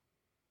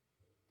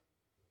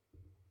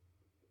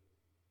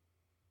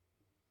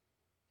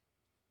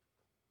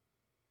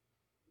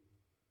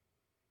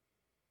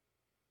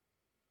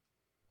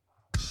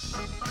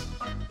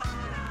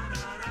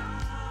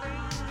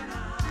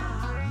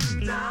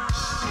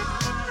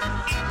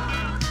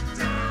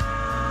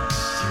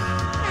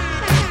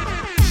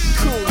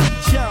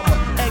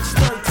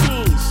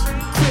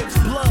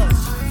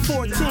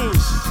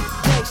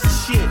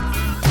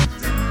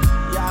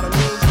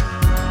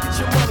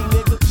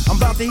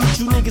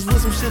niggas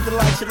with some shit to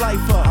light your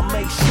life up. I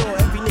make sure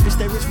every nigga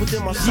stay rich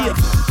within my cipher.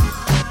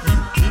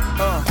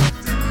 I'm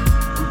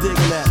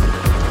digging that.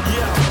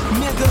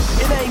 Nigga,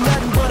 it ain't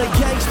nothing but a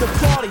gangster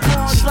party.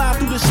 Slide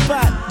through the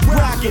spot,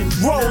 rockin',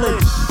 rollin'.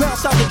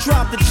 Bounce out the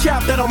drop, the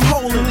chop that I'm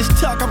holding. This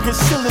tuck, I'm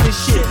concealing this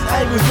shit.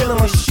 I ain't revealing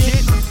my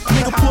shit.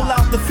 Nigga, pull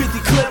out the 50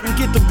 clip and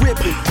get the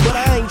rippin'. But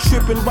I ain't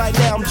trippin' right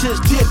now, I'm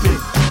just dippin'.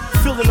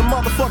 Feeling the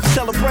motherfucking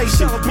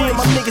celebration. Me and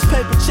my niggas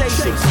paper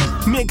chasing.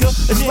 Nigga,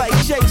 it's like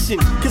Jason.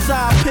 Cause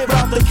I pip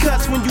out the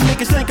cuts when you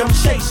niggas think I'm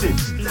chasing.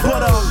 But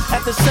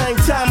at the same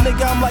time,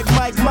 nigga, I'm like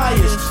Mike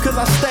Myers. Cause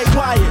I stay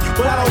wired,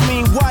 but I don't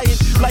mean wired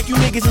like you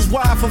niggas is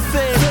wired for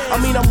feds. I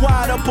mean I'm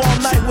wired up all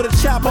night with a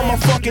chop on my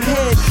fucking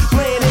head.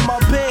 Laying in my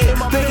bed,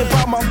 thinking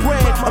about my bread.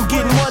 I'm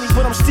getting money,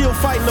 but I'm still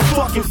fighting the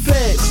fucking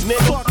feds,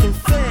 nigga.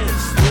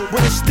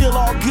 But it's still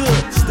all good.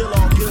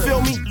 You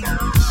feel me?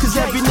 Cause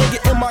every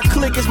nigga in my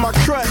clique is my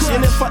crush.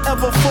 And if I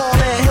ever fall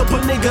and help a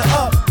nigga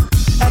up,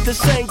 at the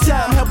same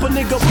time help a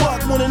nigga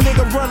buck. When a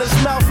nigga run his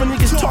mouth and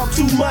niggas talk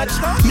too much,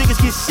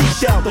 niggas get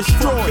seeked out,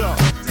 destroyed.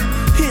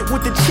 Hit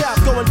with the chop,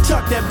 go and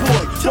tuck that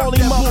boy. Roll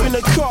him up in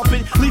the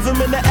carpet, leave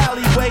him in the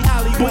alleyway.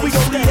 But we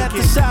gon' leave that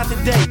to side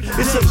today.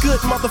 It's a good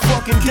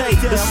motherfucking day.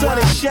 The sun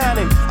is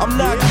shining, I'm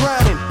not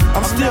grinding,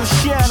 I'm still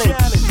shining.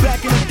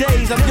 Back in the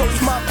days, I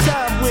dosed my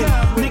time when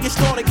niggas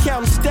started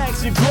counting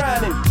stacks and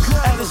grinding.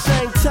 At the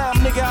same time,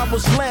 nigga, I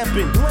was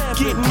lamping,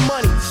 getting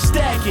money,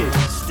 stacking.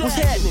 What's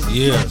happening?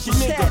 Yeah.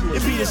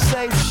 It be the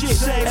same shit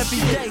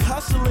every day,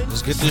 hustling.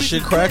 Let's get this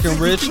shit cracking,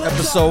 Rich.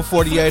 Episode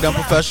 48,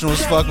 Unprofessional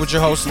as Fuck with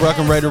your host,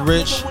 Ruckin' Raider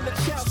Rich.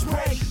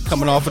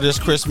 Coming off of this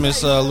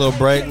Christmas little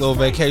break, little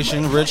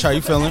vacation. Rich, how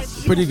you feeling?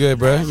 Pretty good,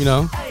 bro. You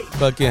know,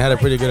 fucking had a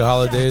pretty good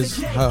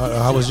holidays.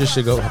 How was your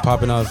shit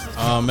popping off?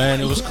 Oh,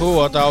 man, it was cool.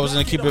 I thought I was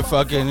going to keep it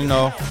fucking, you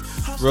know,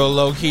 real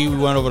low-key. We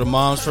went over to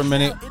Mom's for a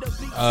minute.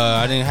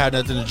 I didn't have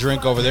nothing to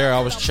drink over there.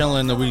 I was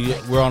chilling. We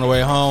were on the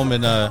way home,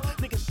 and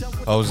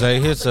Jose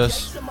hits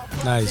us.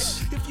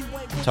 Nice.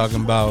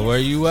 Talking about, where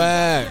you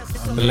at?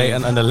 On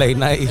the late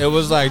night? It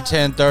was like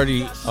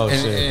 10:30. Oh,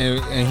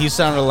 shit. And he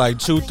sounded like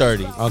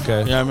 2:30. Okay.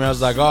 You know what I mean? I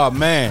was like, oh,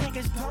 man.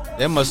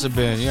 They must have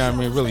been, you know what I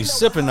mean, really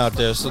sipping out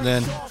there. So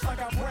then,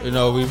 you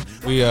know, we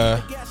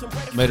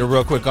made a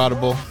real quick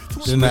audible.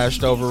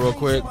 Smashed over real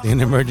quick. An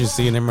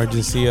emergency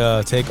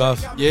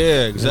takeoff?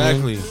 Yeah,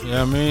 exactly. You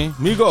know what I mean?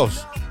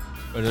 Migos.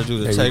 Better do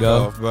the There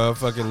takeoff, bro.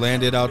 Fucking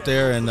landed out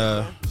there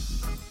and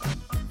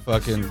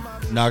fucking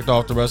knocked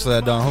off the rest of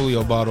that Don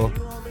Julio bottle.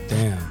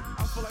 Damn.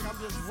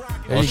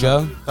 There you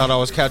go. Thought I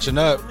was catching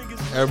up.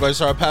 Everybody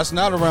started passing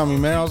out around me,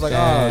 man. I was like,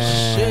 oh,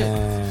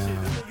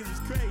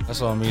 shit.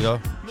 That's on me, though.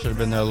 Should have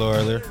been there a little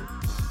earlier.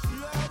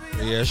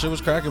 But yeah, shit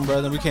was cracking,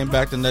 brother. We came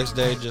back the next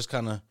day, just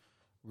kind of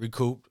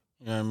recouped.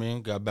 You know what I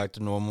mean? Got back to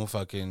normal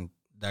fucking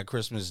that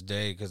Christmas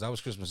day, because that was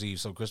Christmas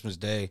Eve. So Christmas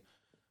Day,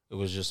 it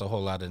was just a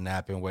whole lot of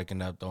napping,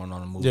 waking up, throwing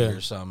on a movie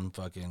or something.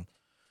 Fucking,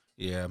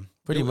 yeah.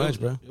 Pretty much,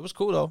 bro. It was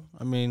cool, though.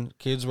 I mean,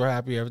 kids were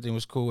happy. Everything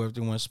was cool.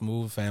 Everything went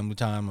smooth. Family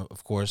time,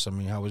 of course. I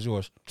mean, how was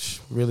yours?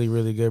 Really,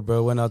 really good,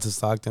 bro. Went out to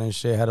Stockton and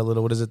shit. Had a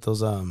little, what is it,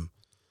 those, what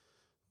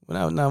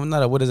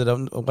is it, a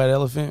white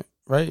elephant,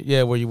 right?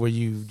 Yeah, where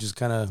you just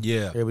kind of,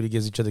 everybody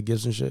gives each other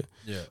gifts and shit.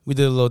 Yeah. We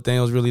did a little thing.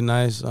 It was really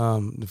nice.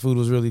 The food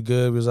was really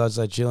good. We was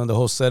outside chilling. The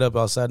whole setup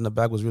outside in the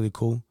back was really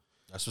cool.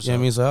 That's what's you know up.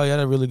 what I mean? So, I had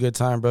a really good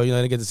time, bro. You know,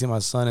 I didn't get to see my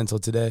son until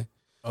today.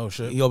 Oh,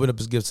 shit. He opened up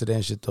his gifts today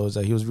and shit, though.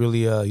 Like, he was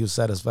really, he was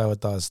satisfied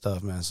with all his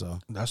stuff, man. So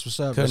that's what's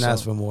up. Couldn't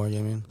ask for more, you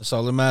know what I mean? That's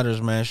all that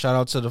matters, man. Shout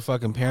out to the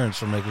fucking parents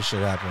for making shit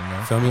happen,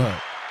 man. Feel me?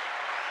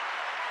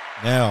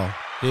 Now,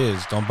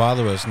 kids, don't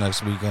bother us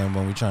next weekend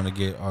when we're trying to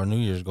get our New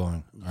Year's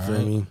going. All Feel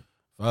right? me?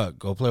 Fuck,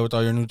 go play with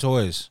all your new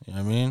toys. You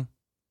know what I mean?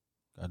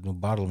 Got a new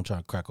bottle I'm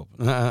trying to crack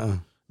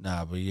open.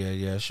 Nah, but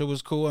yeah, shit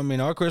was cool. I mean,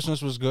 our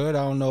Christmas was good.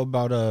 I don't know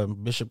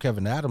about Bishop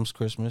Kevin Adams'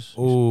 Christmas.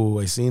 Ooh,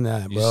 I seen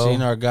that, bro. You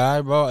seen our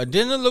guy, bro? It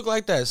didn't look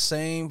like that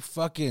same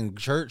fucking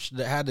church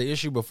that had the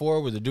issue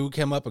before where the dude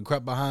came up and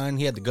crept behind.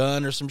 He had the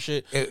gun or some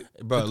shit. It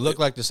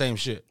looked like the same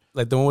shit.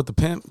 Like the one with the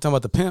pimp? Talking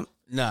about the pimp?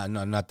 Nah,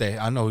 no, not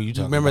that. I know who you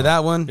talking Remember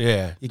about. that one?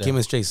 Yeah. He came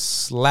in straight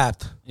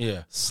slapped.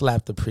 Yeah.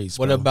 Slapped the priest,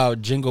 What bro.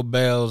 about Jingle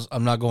Bells,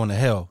 I'm Not Going to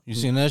Hell? You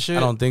seen that shit? I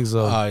don't think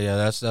so. Oh, yeah,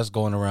 that's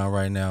going around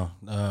right now.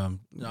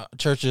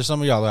 Churches,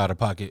 some of y'all are out of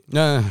pocket.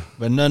 Nah.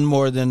 But none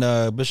more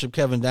than Bishop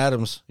Kevin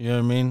Adams, you know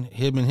what I mean?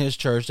 Him and his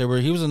church, he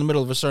was in the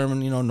middle of a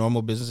sermon, you know,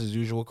 normal business as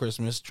usual,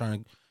 Christmas,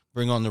 trying to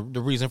bring on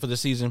the reason for the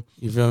season.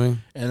 You feel me?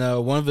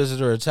 And one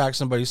visitor attacked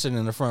somebody sitting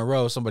in the front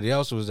row. Somebody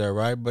else was there,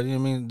 right? But, you know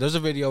what I mean? There's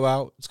a video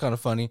out. It's kind of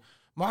funny.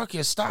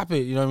 Marcus, stop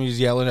it. You know what I mean? He's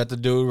yelling at the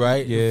dude,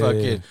 right?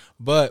 Yeah.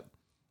 But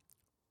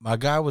my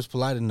guy was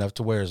polite enough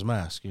to wear his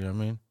mask, you know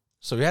what I mean?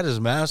 So he had his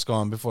mask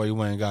on before he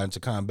went and got into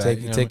combat.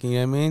 You know what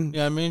I mean? You know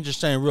what I mean? Just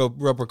staying real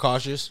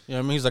precautious. You know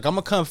what I mean? He's like, I'm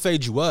going to come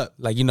fade you up.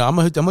 Like, you know, I'm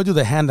gonna do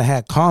the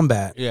hand-to-hand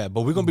combat. Yeah,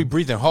 but we're going to be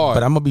breathing hard.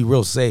 But I'm going to be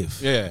real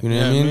safe. Yeah. You know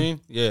what I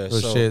mean? Yeah.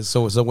 Real shit.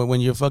 So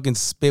when you fucking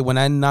spit, when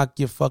I knock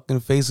your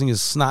fucking face and your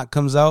snot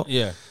comes out.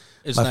 Yeah.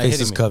 it's my not face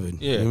hitting is me.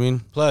 covered. Yeah. You know what I mean?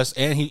 Plus,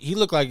 and he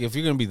looked like if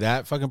you're gonna be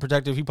that fucking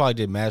protective, he probably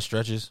did mad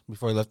stretches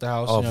before he left the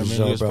house. Oh, you know for what I mean?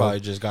 sure, He was bro. probably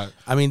just got.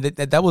 I mean,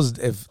 that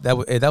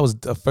was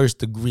a first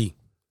degree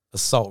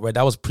assault, right?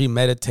 That was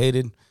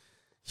premeditated.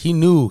 He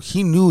knew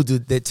he knew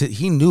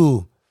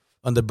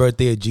on the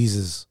birthday of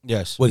Jesus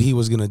Yes. what he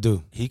was gonna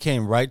do. He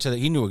came right to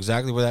he knew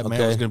exactly where that man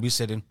Okay. was gonna be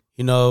sitting.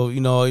 You know,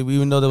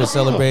 even though they were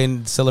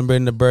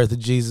celebrating the birth of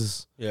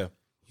Jesus, Yeah.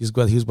 he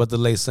was about to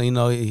lay. So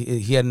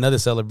he had another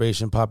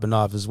celebration popping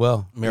off as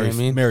well. You know what I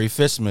mean? Merry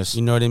Fistmas.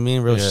 You know what I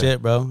mean? Real Yeah.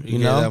 shit, bro. He You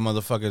gave know? that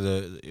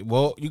motherfucker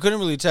well, you couldn't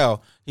really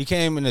tell. He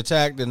came and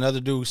attacked, another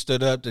dude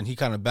stood up, then he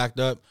kind of backed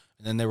up,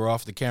 and then they were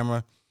off the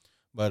camera.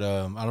 But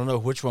I don't know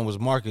which one was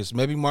Marcus.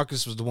 Maybe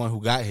Marcus was the one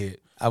who got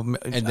hit. And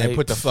they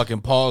put the fucking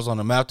pause on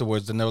him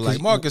afterwards, and they were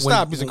like, Marcus,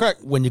 stop, he's a crack.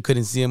 When you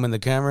couldn't see him in the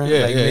camera.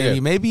 Yeah, like yeah,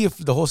 maybe if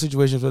the whole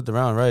situation flipped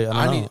around, right?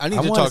 I need to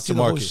wanna talk see to the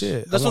whole Marcus.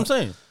 shit. That's what I'm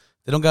saying.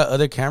 They don't got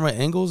other camera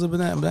angles of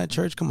that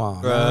church. Come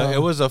on,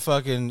 It was a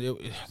fucking.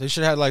 They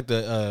should have had like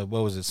the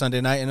what was it,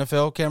 Sunday night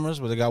NFL cameras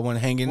where they got one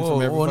hanging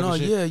from every fucking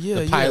shit. yeah,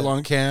 the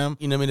pylon cam.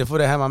 You know what I mean? If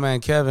would have had my man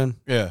Kevin,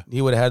 Yeah.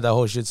 he would have had that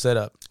whole shit set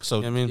up. So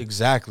You know what I mean?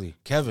 exactly,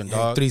 Kevin,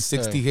 dog.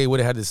 360. Yeah. He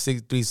would have had the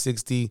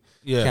 360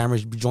 Yeah.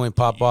 cameras joint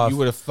pop off. You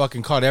would have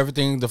fucking caught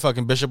everything. The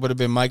fucking bishop would have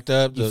been mic'd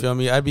up. You feel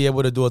me? I'd be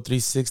able to do a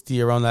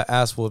 360 around that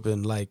ass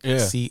whooping, Yeah.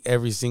 see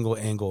every single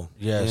angle.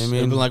 Yes, You know what I it'd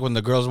mean? been like when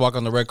the girls walk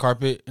on the red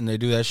carpet and they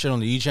do that shit on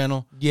the E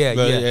channel. Yeah,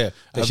 But, yeah. I'd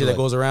That be shit that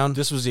goes around.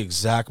 This was the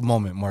exact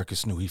moment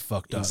Marcus knew he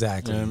fucked up.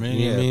 Exactly. You know what I mean?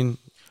 You know what I Yeah. mean?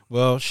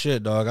 Well,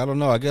 shit, dog. I don't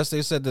know. I guess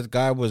they said that the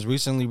guy was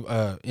recently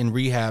in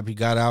rehab. He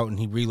got out and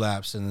he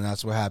relapsed, and then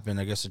that's what happened.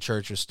 I guess the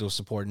church is still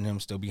supporting him,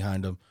 still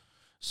behind him.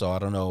 So I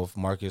don't know if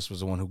Marcus was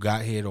the one who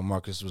got hit or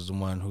Marcus was the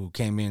one who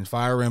came in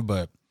firing,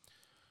 but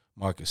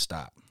Marcus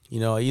stopped.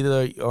 You know,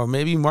 either or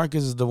maybe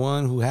Marcus is the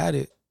one who had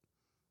it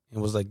and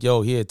was like,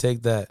 "Yo, here,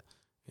 take that,"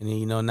 and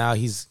then, now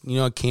he's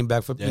came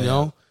back for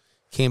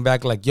came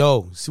back like,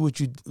 "Yo, see what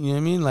you know what I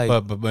mean?"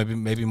 Like, But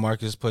maybe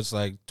Marcus puts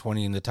like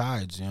 20 in the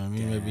tides. You know what I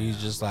mean? Maybe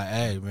he's just like,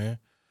 hey, man,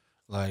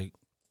 like,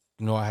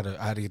 I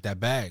had to get that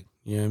bag.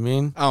 you know what I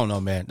mean? I don't know,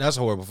 man. That's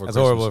horrible for That's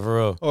Christmas. horrible for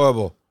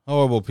real.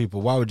 Horrible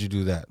people. Why would you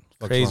do that?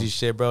 What's Crazy wrong?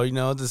 shit, bro. You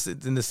know, this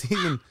in the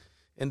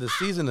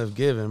season of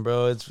giving,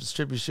 bro. It's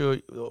trippy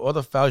shit. All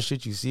the foul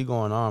shit you see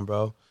going on,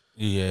 bro.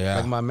 Yeah.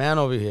 Like my man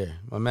over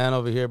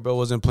here, bro,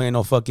 wasn't playing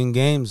no fucking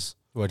games.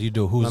 What do you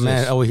do? Who's My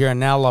man this? over here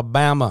in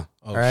Alabama.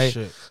 Oh, all right.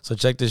 shit. So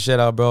check this shit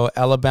out, bro.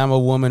 Alabama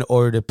woman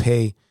ordered to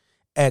pay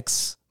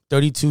X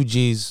 32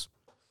 G's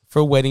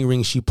for wedding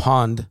ring she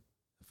pawned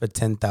for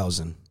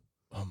 $10,000.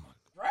 Oh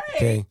my.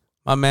 Okay.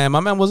 My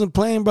man wasn't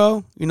playing,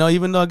 bro.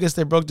 Even though I guess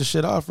they broke the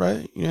shit off,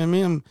 right? You know what I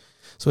mean?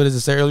 So what does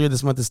it say earlier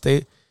this month?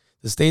 The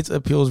state's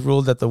appeals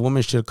ruled that the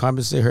woman should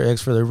compensate her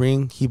ex for the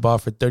ring he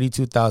bought for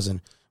 $32,000,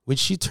 which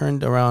she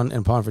turned around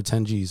and pawned for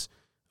 10 G's.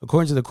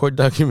 According to the court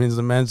documents,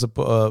 the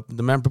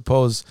man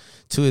proposed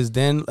to his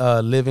then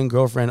living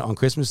girlfriend on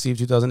Christmas Eve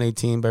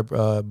 2018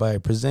 by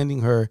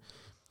presenting her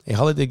a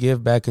holiday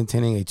gift bag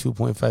containing a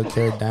 2.5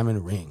 carat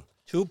diamond ring.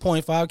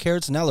 2.5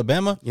 carats in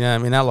Alabama? You know what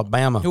I mean?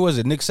 Alabama. Who was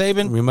it? Nick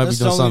Saban? We might be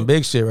doing some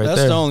big shit right that's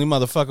there. the only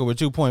motherfucker with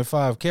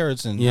 2.5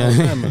 carats in Yeah.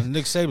 Alabama.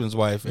 Nick Saban's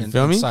wife and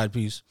feel me? side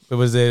piece. It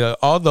was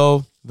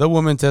although the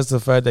woman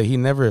testified that he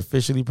never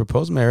officially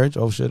proposed marriage.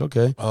 Oh shit,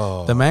 okay.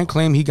 Oh. The man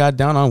claimed he got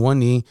down on one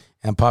knee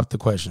and popped the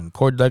question.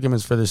 Court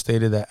documents further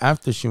stated that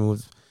after she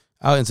moved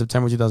out in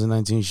September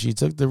 2019, she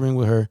took the ring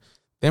with her,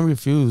 then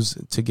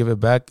refused to give it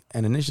back,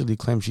 and initially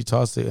claimed she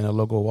tossed it in a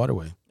local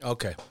waterway.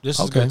 Okay. This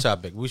is a good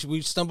topic.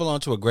 We stumble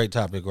onto a great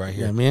topic right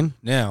here. You know what I mean?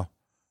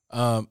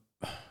 Now,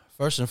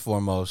 first and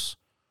foremost,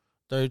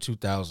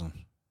 32,000,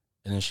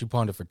 and then she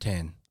pawned it for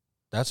 10.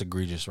 That's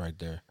egregious right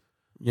there.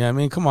 Yeah, I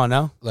mean, come on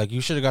now. Like,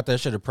 you should have got that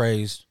shit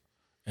appraised,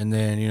 and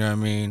then, you know what I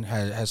mean,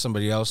 had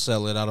somebody else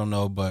sell it. I don't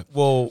know, but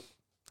Well,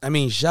 I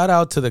mean, shout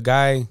out to the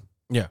guy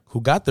yeah,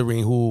 who got the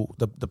ring,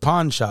 the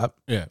pawn shop,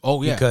 yeah.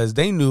 Oh yeah, because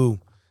they knew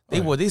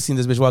they seen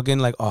this bitch walk in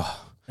like,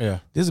 oh, yeah.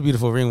 this is a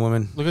beautiful ring,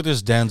 woman. Look at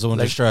this damsel in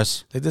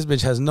distress. Like, this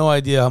bitch has no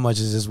idea how much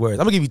is this worth. I'm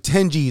gonna give you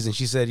 10 G's, and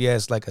she said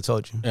yes, like I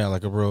told you. Yeah,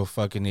 like a real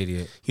fucking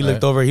idiot. He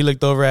looked over. He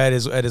looked over at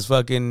his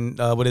fucking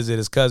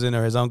his cousin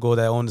or his uncle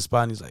that owned the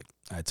spot, and he's like,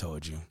 I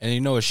told you. And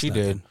you know what she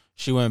did? Nothing.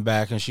 She went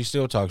back and she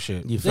still talked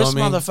shit. You feel this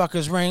me?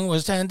 motherfucker's ring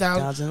was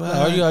 10,000.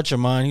 Well, Oh, you out your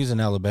mind? He's in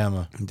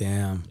Alabama.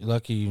 Damn. You're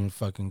lucky you didn't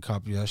fucking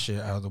copy that shit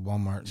out of the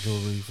Walmart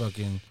jewelry.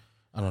 Fucking,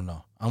 I don't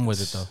know. I'm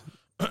with it though.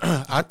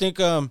 I think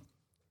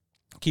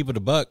keep it a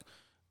buck.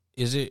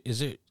 Is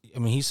it? I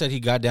mean, he said he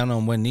got down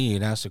on one knee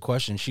and asked a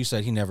question. She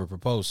said he never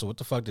proposed. So what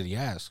the fuck did he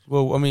ask?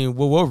 Well, I mean,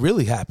 what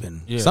really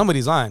happened? Yeah.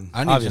 Somebody's lying.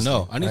 I need to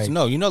know. I need to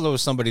know. You know, there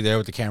was somebody there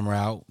with the camera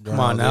out. Come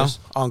on now. This.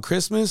 On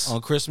Christmas?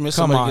 On Christmas,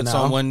 Come somebody on gets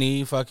now. on one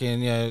knee.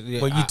 Fucking yeah.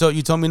 But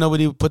you told me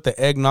nobody put the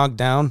eggnog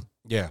down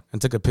Yeah.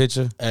 and took a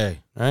picture, Hey,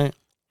 right?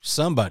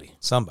 somebody.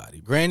 Somebody.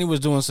 Granny was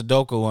doing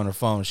Sudoku on her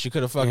phone. She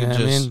could have fucking You know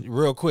what I just mean?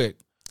 real quick.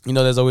 You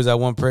know, there's always that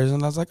one person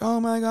that's like, oh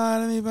my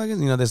God, let me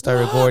fucking, they start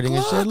recording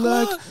and shit.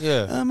 Look.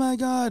 Yeah. Oh my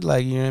God.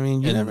 Like, you know what I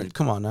mean? You And- never,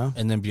 come on now.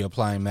 And then be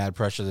applying mad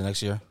pressure the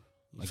next year.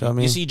 Like, feel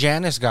me? you see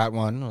Janice got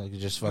one. Like,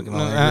 just fucking all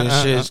that good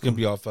shit. It's going to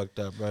be all fucked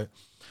up, right?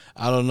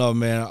 I don't know,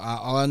 man.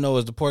 All I know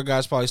is the poor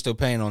guy's probably still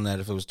paying on that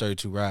if it was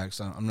 32 racks.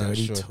 I'm not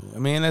 32. Sure. I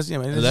mean, that's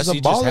unless a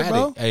he baller, just had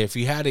bro. it. Hey, if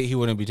he had it, he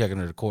wouldn't be taking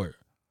her to court.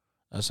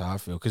 That's how I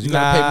feel. Because you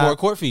got to pay more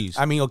court fees.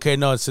 I mean, okay,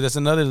 no. So that's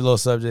another little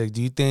subject.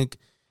 Do you think,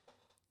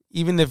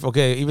 even if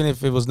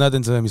it was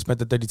nothing to him, he spent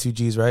the 32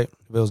 G's, right?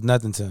 If it was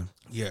nothing to him.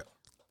 Yeah.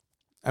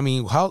 I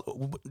mean, how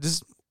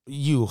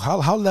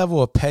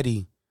level of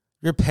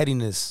your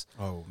pettiness?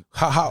 Oh,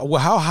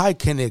 how high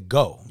can it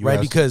go?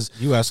 Because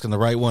you asking the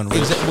right one. Right?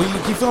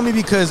 Well, you feel me?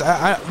 Because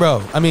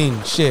bro, I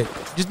mean, shit.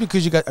 Just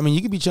because you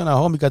could be chilling at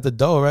home, you got the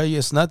dough, right?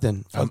 It's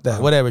nothing. Fuck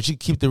that. Whatever. She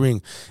keep the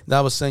ring. And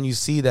all of a sudden, you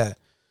see that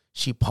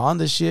she pawned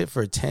the shit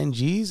for 10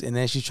 G's, and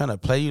then she's trying to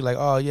play you like,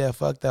 oh yeah,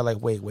 fuck that. Like,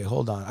 wait,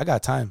 hold on, I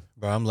got time,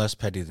 bro. I'm less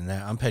petty than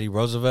that. I'm Petty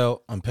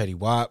Roosevelt. I'm Petty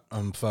Wap.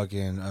 I'm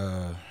fucking.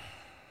 I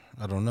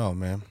don't know,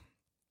 man.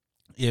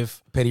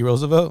 If Petty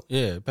Roosevelt,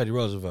 yeah, Petty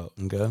Roosevelt.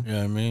 Okay, you know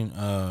what I mean.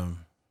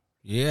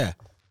 Yeah,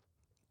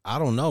 I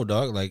don't know,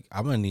 dog. Like,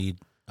 I'm gonna need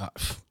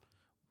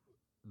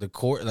the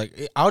court. Like,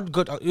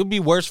 it'll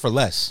be worse for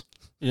less.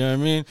 You know what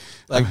I mean?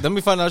 Like, let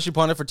me find out she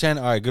pawned it for 10.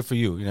 All right, good for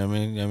you. You know what I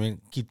mean? You know what I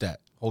mean? Keep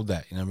that. Hold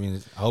that. You know what I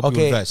mean? I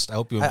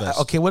hope you invest.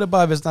 Okay, what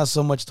about if it's not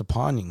so much the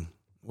pawning?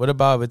 What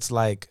about if it's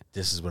like,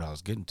 this is what I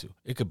was getting to.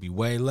 It could be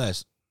way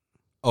less.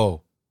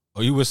 Oh,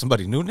 you with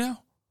somebody new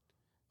now?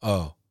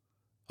 Oh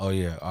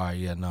yeah. All right,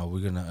 yeah. No, we're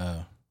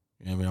gonna.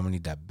 You know what I mean? I'm gonna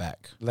need that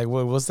back. Like,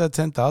 what's that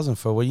 10,000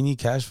 for? What you need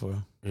cash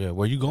for? Yeah,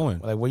 where you going?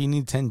 Like, what you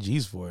need 10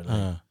 G's for?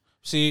 Like,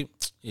 see,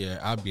 yeah,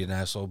 I'd be an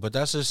asshole, but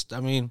that's just. I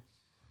mean.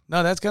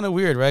 No, that's kind of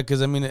weird, right?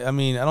 Because I mean,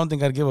 I don't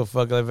think I'd give a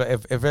fuck. Like,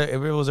 if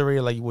it was already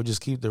like, we'll just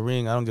keep the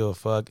ring. I don't give a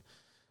fuck.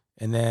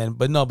 And then,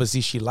 but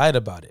see, she lied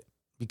about it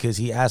because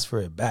he asked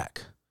for it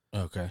back.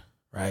 Okay,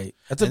 right.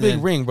 That's a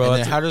big ring, bro.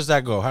 And then how does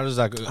that go? I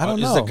don't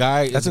know. Is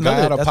the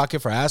guy out of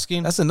pocket for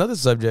asking? That's another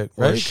subject,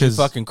 right? Because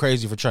fucking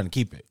crazy for trying to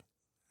keep it.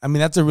 I mean,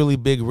 that's a really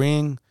big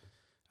ring.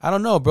 I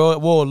don't know, bro.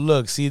 Well,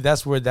 look, see,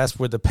 that's where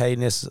the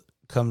pettiness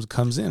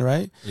comes in,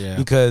 right? Yeah,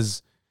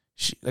 because.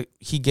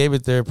 He gave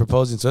it there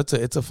proposing, so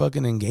it's a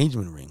fucking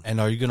engagement ring.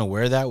 And are you gonna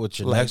wear that with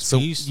your next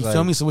piece? You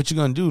feel me? So what you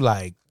gonna do?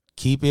 Like,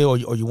 keep it, or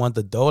you want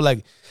the dough?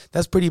 Like,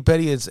 that's pretty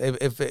petty. It's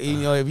if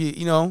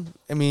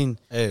I mean,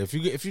 hey,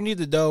 if you need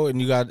the dough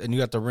and you got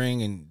the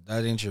ring and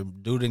that ain't your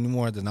dude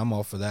anymore, then I'm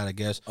all for that, I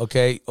guess.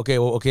 Okay.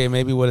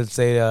 Maybe what let's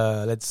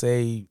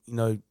say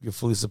you're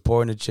fully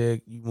supporting the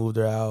chick, you moved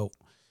her out,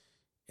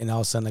 and all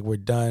of a sudden like we're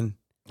done,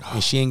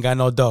 and she ain't got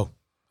no dough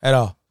at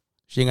all.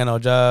 She ain't got no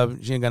job.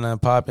 She ain't got nothing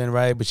popping,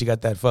 right? But she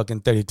got that fucking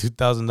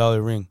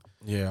 $32,000 ring.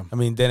 Yeah. I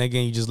mean, then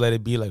again, you just let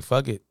it be like,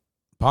 fuck it.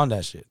 Pawn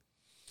that shit.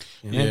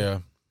 You know? Yeah.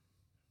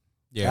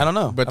 Yeah. I don't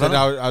know. But then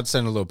I'd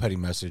send a little petty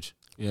message.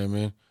 You know what I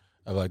mean?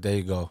 I'd be like, there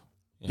you go.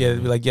 Be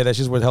like, yeah, that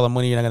shit's worth hella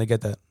money. You're not going to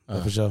get that.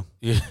 For sure.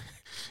 Yeah.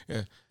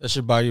 Yeah. That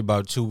should buy you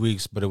about 2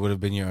 weeks, but it would have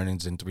been your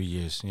earnings in 3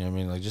 years. You know what I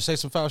mean? Like, just say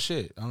some foul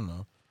shit. I don't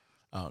know,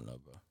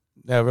 bro.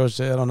 Yeah, real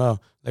shit. I don't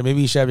know. Like,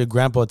 maybe you should have your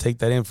grandpa take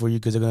that in for you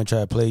because they're going to try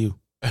to play you.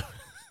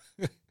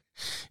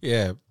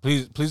 Yeah,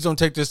 please don't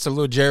take this to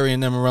little Jerry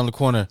and them around the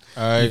corner.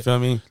 All right, you feel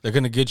me? They're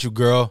gonna get you,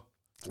 girl.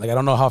 Like, I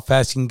don't know how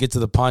fast you can get to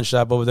the pawn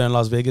shop over there in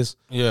Las Vegas.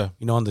 Yeah,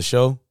 on the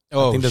show.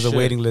 I think there's a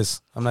waiting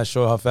list. I'm not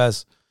sure how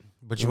fast,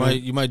 but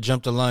you might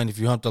jump the line if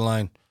you hump the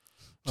line.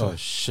 Oh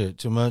shit,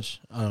 too much?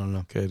 I don't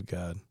know. Good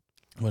God,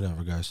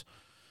 whatever, guys.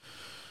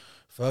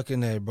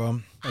 Fucking A,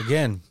 bro.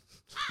 Again,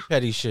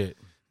 petty shit.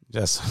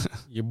 Yes,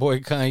 your boy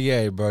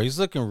Kanye, bro. He's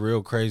looking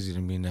real crazy to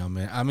me now,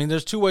 man. I mean,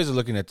 there's two ways of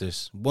looking at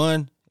this.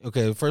 One.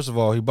 Okay, first of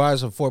all, he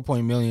buys a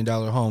 $4 million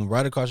home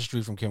right across the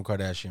street from Kim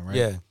Kardashian, right?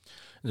 Yeah.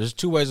 There's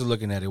two ways of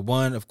looking at it.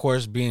 One, of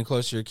course, being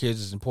close to your kids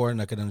is important.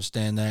 I can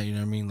understand that. You know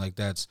what I mean? Like,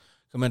 that's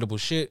commendable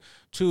shit.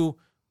 Two,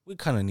 we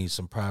kind of need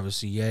some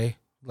privacy, yay.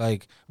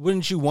 Like,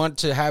 wouldn't you want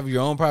to have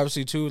your own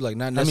privacy, too? Like,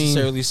 not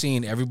necessarily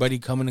seeing everybody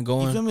coming and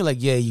going. You feel me? Like,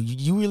 yeah,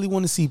 you really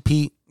want to see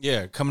Pete.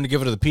 Yeah, coming to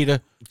give it to the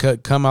PETA.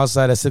 Come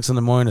outside at 6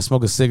 a.m. and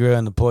smoke a cigarette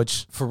on the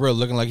porch. For real,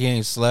 looking like he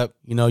ain't slept.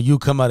 You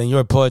come out in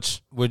your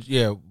porch.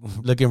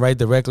 Looking right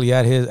directly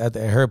at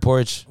her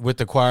porch. With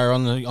the choir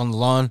on the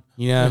lawn.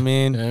 You know what I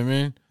mean? You know what I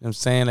mean? I'm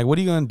saying, like, what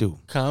are you going to do?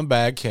 Come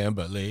back,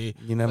 Kimberly.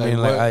 You know what I mean?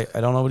 Like,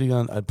 I don't know what you're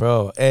going to...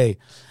 Bro, hey,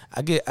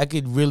 I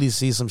could really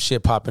see some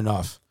shit popping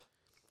off.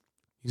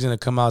 He's going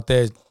to come out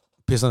there,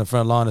 piss on the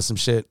front lawn or some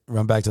shit,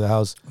 run back to the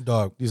house.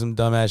 Dog. Do some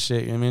dumbass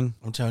shit, you know what I mean?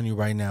 I'm telling you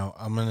right now,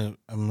 I'm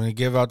gonna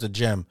give out the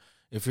gem.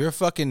 If you're a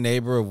fucking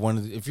neighbor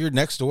of if you're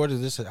next door to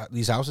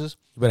these houses,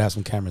 you better have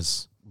some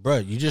cameras. Bro,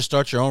 you just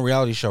start your own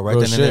reality show right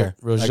then and there.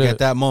 Like, at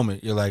that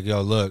moment, you're like,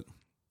 yo, look,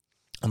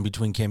 I'm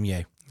between Kim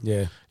Ye. Yeah.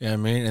 You know what I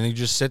mean? And you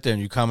just sit there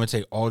and you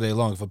commentate all day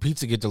long. If a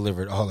pizza get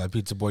delivered, that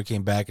pizza boy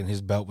came back and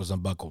his belt was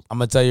unbuckled. I'm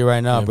gonna tell you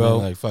right now, you know bro. I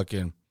mean? Like,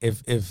 fucking.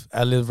 If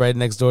I live right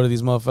next door to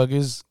these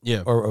motherfuckers,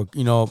 yeah, or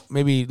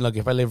maybe look,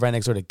 if I live right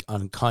next door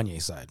on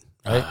Kanye's side,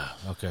 right?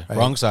 Okay. Right?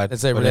 Wrong side.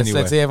 Let's say, But let's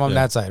anyway, say if I'm yeah.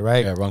 that side,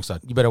 right? Yeah, wrong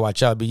side. You better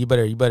watch out, but you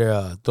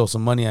better throw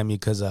some money at me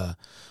because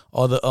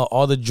all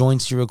the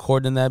joints you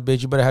record in that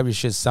bitch, you better have your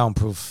shit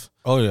soundproof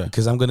Oh, yeah.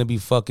 because I'm gonna be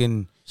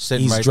fucking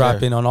Sitting right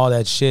eavesdropping on all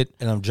that shit.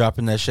 And I'm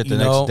dropping that shit the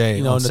You know, next day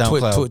you know, on the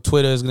SoundCloud.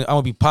 Twitter is gonna. I'm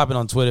gonna be popping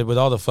on Twitter with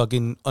all the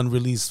fucking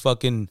unreleased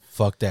fucking.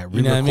 Fuck that.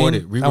 You know what I mean?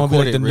 Re-record it. I'm gonna be Re-record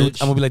like it, the new.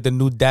 Rich. I'm gonna be like the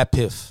new Dat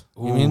Piff.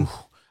 You know what I mean? Ooh.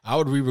 I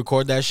would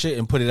re-record that shit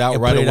and put it out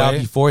And right put it away. out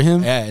before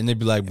him. Yeah, and they'd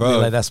be like, And bro, be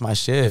like, that's my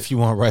shit. if you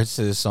want rights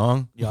to this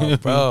song, Yo,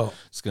 bro.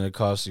 it's going to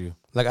cost you.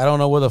 Like, I don't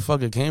know where the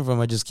fuck it came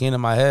from. It just came to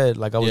my head.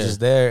 Like, I was Yeah. just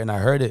there and I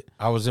heard it.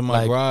 I was in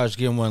my Like- garage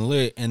getting one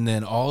lit, and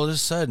then all of a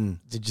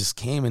sudden, It just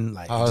came and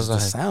like, I it was just the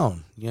like-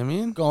 sound. You know what I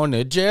mean? going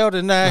to jail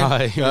tonight.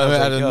 Right. I was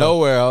out like, of yo.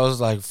 nowhere, I was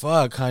like,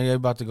 fuck, Kanye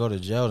about to go to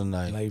jail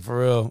tonight. Like, for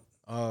real.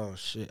 Oh,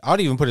 shit. I'd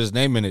even put his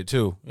name in it,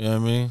 too. You know what I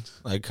mean?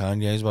 Like,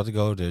 Kanye's about to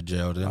go to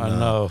jail tonight. I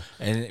know.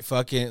 And it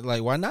fucking,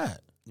 like, why not?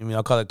 I mean,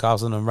 I'll call the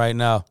cops on him right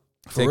now.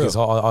 For Take real. his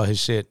all his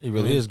shit. He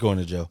really is going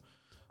to jail.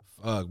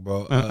 Fuck,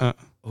 bro.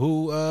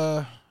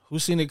 Who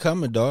seen it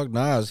coming, dog?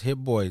 Nas, Hit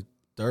Boy,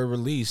 third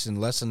release in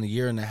less than a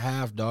year and a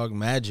half, dog.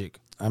 Magic.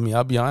 I mean,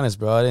 I'll be honest,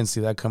 bro. I didn't see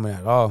that coming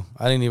at all.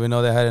 I didn't even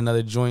know they had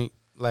another joint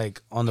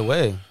like on the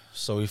way.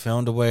 So he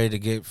found a way to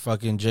get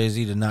fucking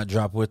Jay-Z to not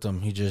drop with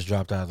him. He just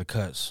dropped out of the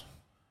cuts.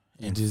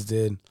 It just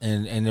did.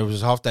 And it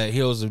was off that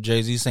heels of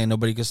Jay-Z saying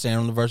nobody could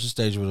stand on the versus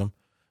stage with him.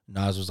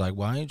 Nas was like,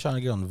 well, I ain't trying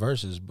to get on the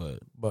verses, but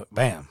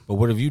Bam.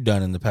 what have you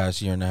done in the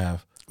past year and a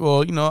half?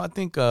 Well, you know, I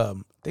think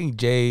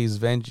Jay's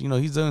venture. You know,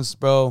 he's doing,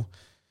 bro.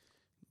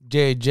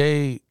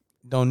 Jay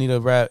don't need a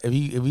rap. If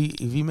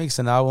he makes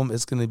an album,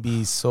 it's gonna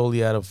be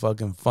solely out of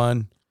fucking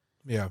fun.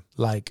 Yeah.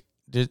 Like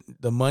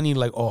the money,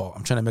 like, oh,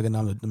 I'm trying to make an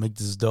album to make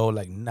this dough.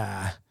 Like,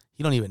 nah,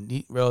 he don't even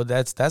need, bro.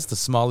 That's the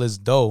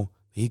smallest dough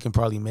he can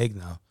probably make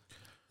now.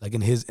 Like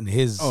in his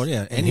Oh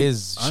yeah, in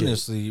his shit.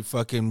 honestly,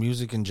 fucking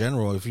music in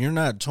general. If you're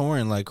not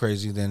touring like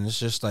crazy, then it's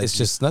just like It's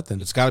just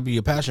nothing. It's got to be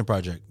a passion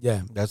project.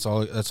 Yeah. That's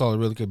all it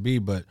really could be.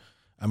 But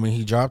I mean,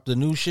 he dropped the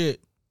new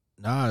shit.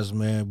 Nas,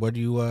 man, what do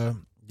you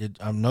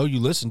I know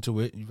you listened to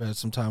it. You've had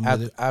some time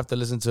with it. I have to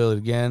listen to it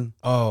again.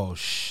 Oh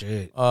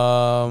shit.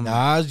 Um,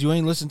 Nas, you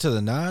ain't listened to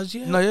the Nas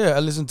yet? No, yeah, I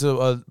listened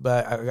to,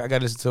 but I got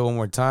to listen to it one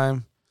more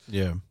time.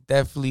 Yeah.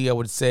 Definitely, I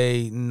would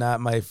say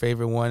not my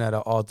favorite one out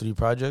of all three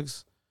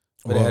projects,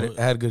 but Well, it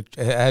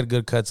had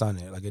good cuts on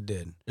it, like it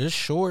did. It's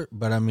short,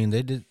 but I mean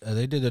they did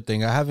their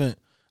thing. I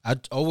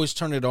always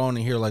turn it on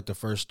and hear like the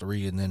first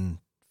three, and then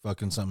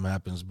fucking something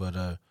happens. But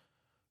I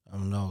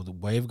don't know, the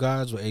Wave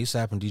Gods with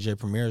ASAP and DJ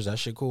Premier, is that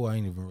shit cool? I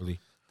ain't even really.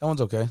 That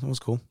one's okay. That was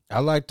cool. I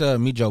liked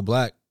Meet Joe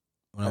Black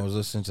when I was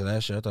listening to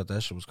that shit. I thought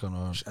that shit was kind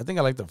of. I think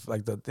I like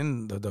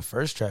the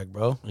first track,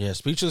 bro, Yeah,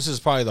 Speechless is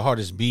probably the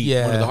hardest beat.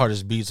 Yeah. One of the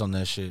hardest beats on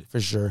that shit.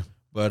 for sure.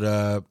 But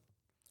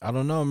I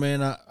don't know,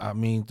 man. I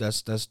mean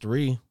that's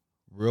three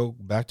real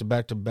back to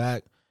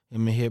back.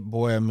 Him and Hit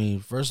Boy. I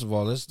mean, first of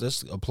all,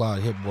 let's applaud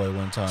Hit Boy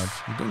one time.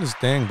 You're doing this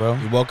thing, bro.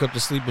 He woke up the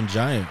sleeping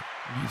giant.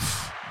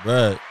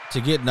 Bruh,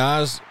 to get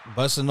Nas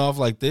busting off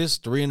like this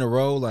 3 in a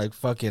row, like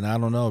fucking, I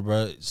don't know,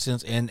 bruh.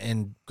 Since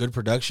and good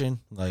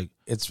production, like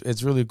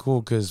It's really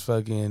cool because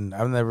fucking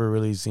I've never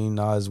really seen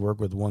Nas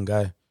work with one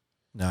guy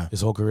nah.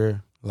 his whole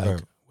career, like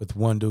Right. with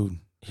one dude.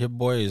 Hit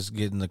Boy is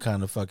getting the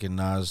kind of fucking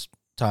Nas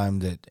time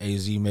that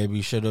AZ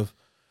maybe should have.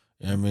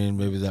 You know what I mean?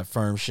 Maybe that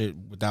firm shit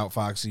without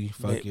Foxy.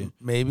 Fucking.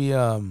 Maybe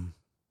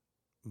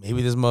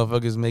this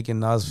motherfucker's making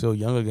Nas feel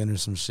young again or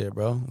some shit,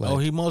 bro. Like, Oh,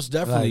 he most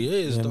definitely like,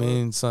 is. you know what I dog.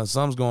 mean,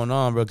 something's going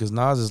on, bro. Because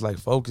Nas is like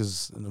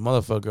focused, the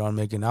motherfucker, on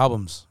making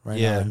albums right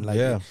now. Yeah, And, like,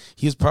 yeah.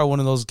 he was probably one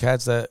of those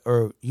cats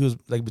or he was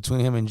like between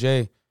him and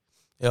Jay.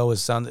 It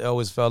always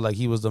felt like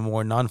he was the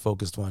more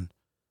non-focused one.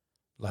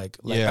 Like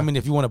Yeah. I mean,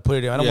 if you want to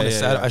put it, I don't Yeah, want to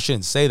yeah, say, yeah. I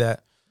shouldn't say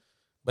that,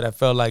 but I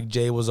felt like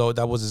Jay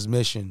that was his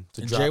mission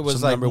to drop Jay was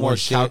some like number more one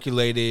shit.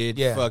 calculated.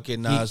 Yeah,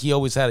 Fucking Nas. He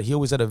always had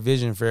a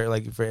vision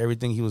for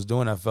everything he was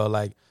doing. I felt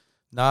like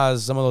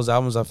Nas, some of those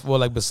albums, I feel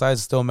like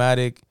besides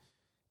Stillmatic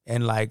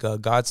and like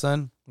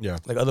Godson, yeah.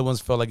 like other ones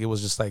felt like it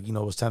was just like, it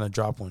was time to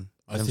drop one.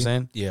 You know what I'm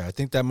saying? Yeah, I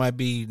think that might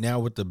be now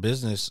with the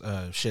business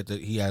shit that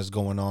he has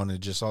going on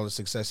and just all the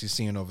success he's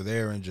seeing over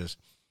there and just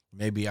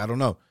maybe, I don't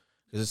know.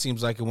 Because it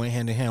seems like it went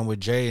hand in hand with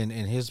Jay and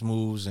his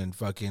moves and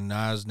fucking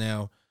Nas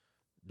now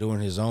doing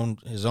his own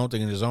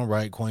thing in his own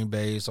right,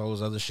 Coinbase, all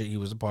those other shit he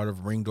was a part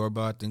of, Ring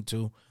Doorbell, I think,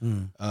 too.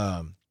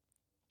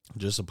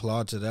 Just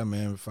applaud to that,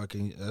 man.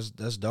 Fucking,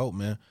 that's dope,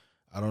 man.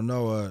 I don't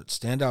know.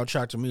 Standout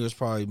track to me was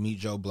probably Meet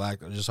Joe Black,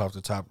 just off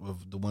the top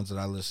of the ones that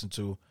I listened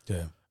to.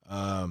 Yeah.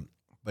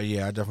 But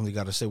yeah, I definitely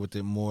got to sit with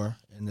it more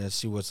and then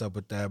see what's up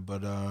with that.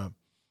 But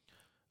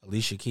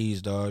Alicia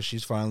Keys, dog,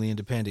 she's finally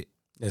independent.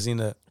 I seen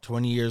that.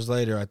 20 years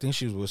later, I think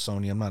she was with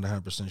Sony. I'm not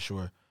 100%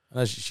 sure.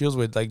 She was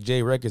with like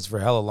Jay Records for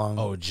hella long.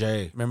 Oh,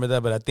 Jay. Remember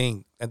that? But I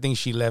think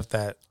she left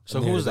that.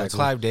 So who was that?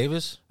 Clive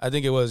Davis? I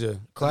think it was, yeah.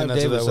 Clive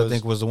that's who Davis, that I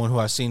think, was the one who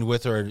I seen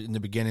with her in the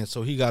beginning.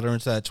 So he got her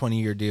into that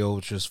 20-year deal,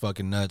 which was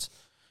fucking nuts.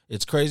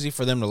 It's crazy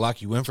for them to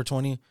lock you in for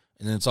 20,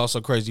 and then it's also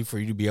crazy for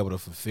you to be able to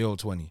fulfill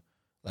 20.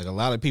 Like, a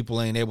lot of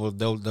people ain't able,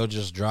 they'll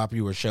just drop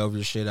you or shelve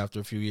your shit after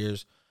a few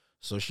years.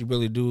 So she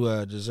really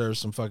do deserve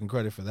some fucking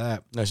credit for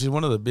that. No, she's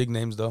one of the big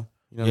names, though.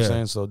 You know what I'm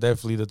saying? So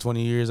definitely the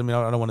 20 years. I mean,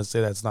 I don't want to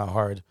say that's not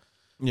hard.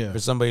 Yeah. For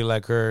somebody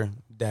like her,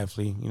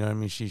 definitely. You know what I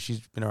mean? She's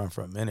been around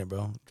for a minute,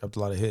 bro. Dropped a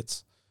lot of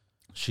hits.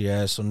 She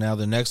has. So now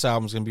the next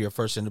album's going to be her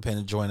first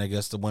independent joint. I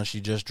guess the one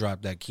she just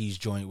dropped, that Keys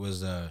joint,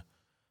 was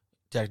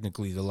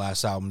technically the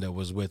last album that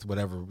was with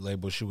whatever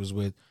label she was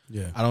with.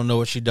 Yeah. I don't know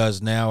what she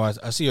does now.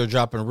 I see her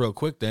dropping real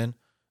quick then.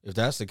 If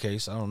that's the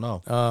case, I don't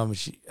know.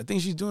 I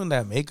think she's doing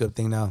that makeup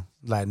thing now.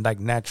 Like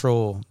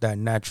natural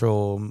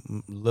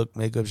look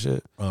makeup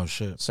shit. Oh,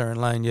 shit. Certain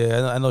line,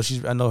 yeah. I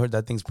know her,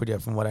 that thing's pretty,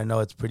 from what I know,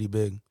 it's pretty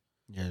big.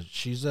 Yeah,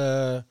 she's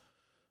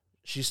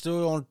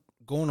still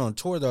going on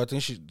tour though. I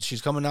think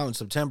she's coming out in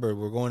September.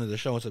 We're going to the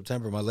show in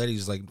September. My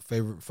lady's like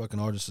favorite fucking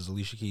artist is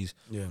Alicia Keys.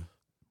 Yeah.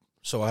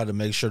 So I had to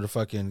make sure to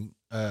fucking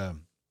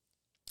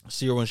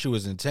see her when she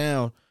was in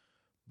town.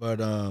 But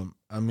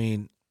I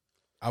mean,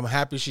 I'm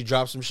happy she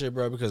dropped some shit,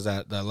 bro, because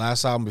that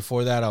last album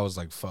before that, I was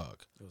like,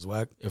 fuck. It was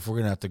whack. If we're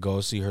gonna have to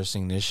go see her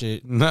sing this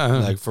shit, Nah.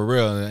 like for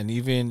real. And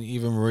even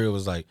Maria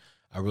was like,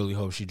 I really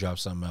hope she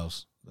drops something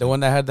else. The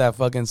one that had that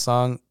fucking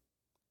song,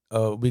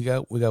 we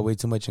got way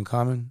too much in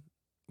common.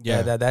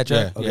 Yeah, that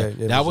track. Yeah, okay,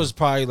 yeah. That was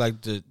probably like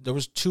there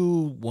was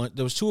two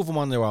of them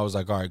on there where I was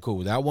like, all right, cool.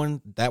 That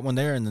one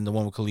there, and then the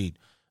one with Khalid.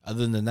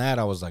 Other than that,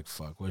 I was like,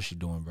 fuck, what is she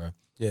doing, bro?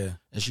 Yeah.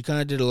 And she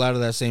kind of did a lot of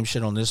that same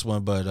shit on this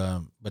one, but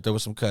there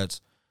was some cuts,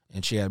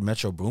 and she had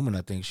Metro Boomin.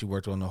 I think she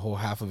worked on the whole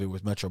half of it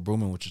with Metro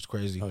Boomin, which is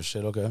crazy. Oh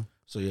shit. Okay.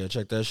 So yeah,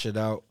 check that shit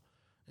out.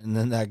 And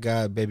then that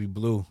guy, Baby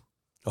Blue,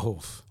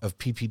 Oh. of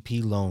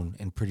PPP Loan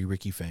and Pretty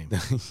Ricky fame,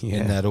 Yeah.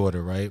 in that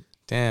order, right?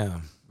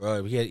 Damn.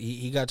 Bro,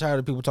 he got tired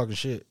of people talking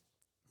shit.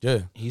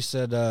 Yeah. He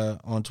said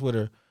on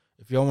Twitter,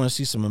 if y'all want to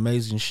see some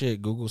amazing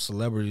shit, Google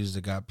celebrities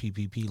that got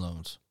PPP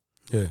loans.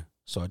 Yeah.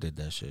 So I did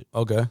that shit.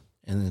 Okay.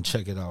 And then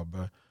check it out,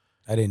 bro.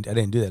 I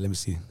didn't do that. Let me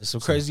see. There's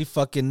some crazy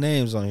fucking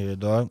names on here,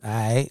 dog. All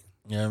right.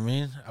 You know what I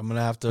mean? I'm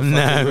gonna have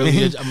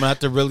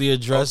to really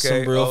address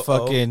Okay. some real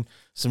fucking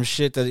some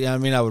shit that, you know what I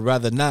mean, I would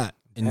rather not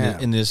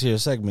in this here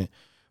segment.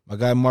 My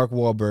guy Mark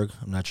Wahlberg,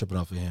 I'm not tripping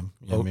off of him.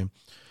 You know what I mean?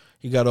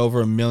 He got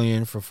over $1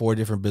 million for 4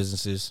 different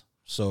businesses.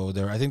 So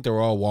I think they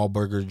were all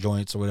Wahlburger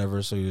joints or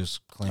whatever. So he was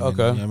claiming,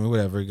 Okay. you know what I mean,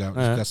 whatever. He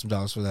got some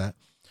dollars for that.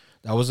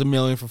 That was $1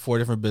 million for 4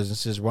 different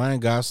businesses. Ryan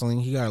Gosling,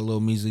 he got a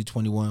little measly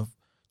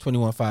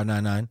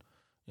 21,599.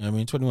 You know what I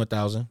mean?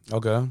 21,000.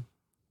 Okay.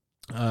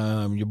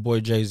 Your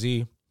boy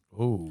Jay-Z,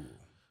 Ooh.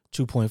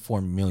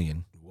 2.4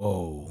 million.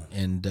 Whoa.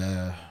 And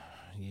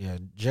yeah,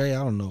 Jay,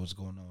 I don't know what's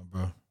going on,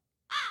 bro.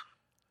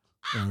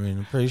 I mean,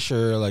 I'm pretty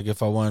sure, like,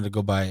 if I wanted to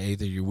go buy an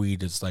eighth of your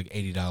weed, it's like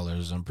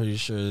 $80. I'm pretty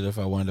sure that if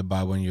I wanted to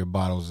buy one of your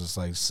bottles, it's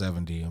like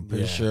 $70. I'm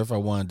pretty sure if I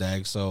wanted the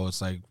XO, it's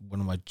like one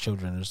of my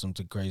children or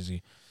something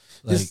crazy.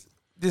 Like,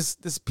 This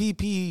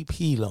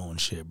PPP loan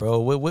shit, bro.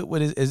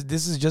 What is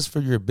this? Is just for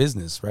your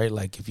business, right?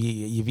 Like if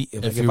you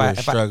were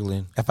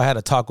struggling, if I had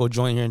a taco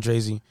joint here in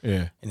Jersey,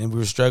 yeah, and then we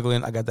were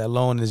struggling, I got that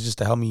loan. It's just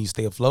to help me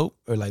stay afloat,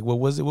 or like what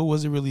was it? What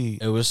was it really?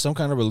 It was some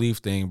kind of relief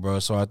thing, bro.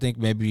 So I think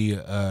maybe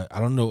I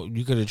don't know.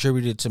 You could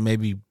attribute it to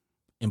maybe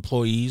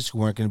employees who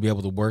weren't going to be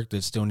able to work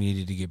that still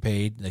needed to get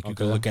paid. Like you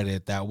could look at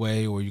it that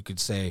way, or you could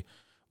say,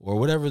 or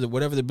whatever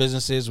the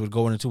business is would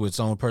go into its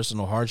own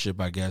personal hardship,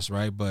 I guess,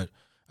 right? But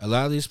a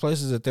lot of these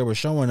places that they were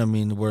showing, I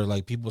mean, were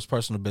like people's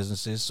personal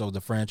businesses. So the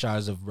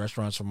franchise of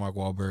restaurants for Mark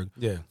Wahlberg,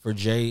 for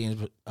Jay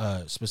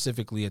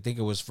specifically, I think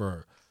it was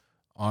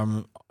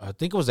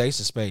Ace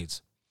of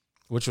Spades,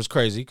 which was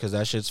crazy because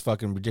that shit's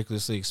fucking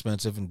ridiculously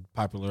expensive and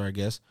popular, I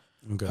guess.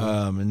 Okay.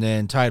 And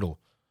then Tidal,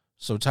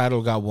 so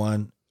Tidal got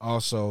one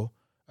also.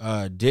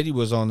 Diddy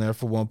was on there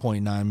for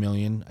 1.9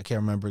 million. I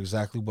can't remember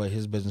exactly what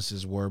his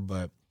businesses were,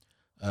 but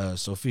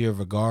Sofia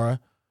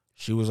Vergara,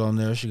 she was on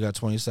there. She got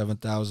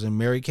 27,000.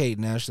 Mary-Kate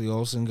and Ashley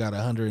Olsen got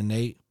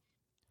 108.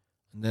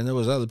 And then there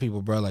was other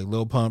people, bro, like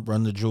Lil Pump,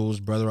 Run the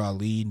Jewels, Brother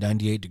Ali,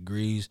 98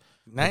 Degrees.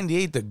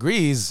 98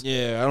 Degrees?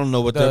 Yeah, I don't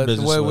know what their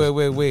business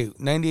was. Wait.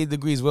 98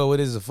 Degrees. Well, what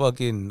is a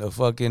fucking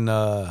what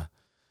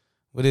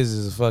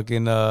is this? A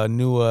fucking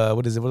new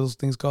what is it? What are those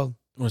things called?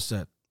 What's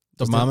that?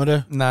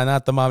 Thermometer? Nah,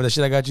 not thermometer.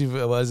 Shit I got you.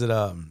 What is it?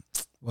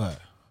 What?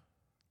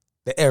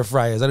 The air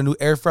fryer. Is that a new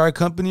air fryer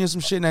company or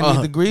some shit?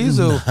 98 degrees?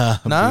 Or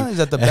nah? Is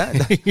that the bad?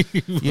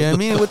 You know what I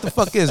mean? What the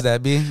fuck is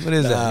that, B? What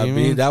is that? You know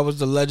mean? That was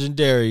the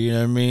legendary, you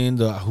know what I mean?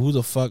 Who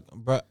the fuck,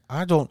 bro?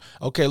 I don't.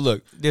 Okay,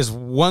 look. There's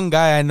one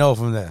guy I know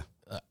from there.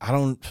 I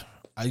don't.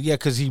 Yeah,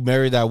 because he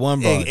married that one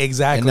bro.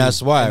 Exactly. And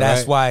that's why, and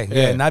that's right? why.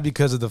 Yeah, not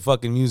because of the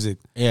fucking music.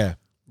 Yeah,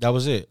 that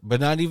was it.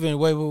 But not even,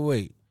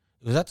 wait.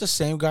 Was that the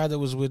same guy that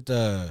was with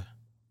the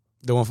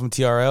one from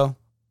TRL?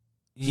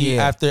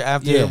 Yeah.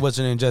 After what's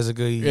her name,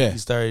 Jessica, he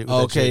started.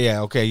 Okay,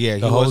 yeah.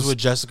 He was with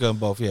Jessica and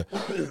both, yeah.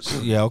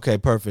 Yeah, okay,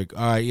 perfect.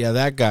 All right, yeah,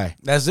 that guy.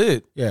 That's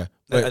it. Yeah.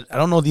 I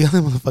don't know the other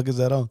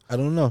motherfuckers at all. I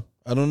don't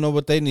know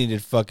what they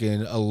needed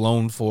fucking a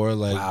loan for.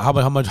 Like, how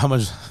much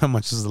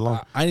is the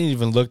loan? I didn't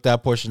even look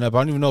that portion up. I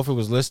don't even know if it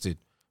was listed.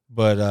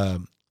 But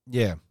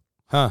yeah.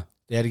 Huh.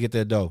 They had to get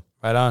their dough.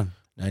 Right on.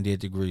 98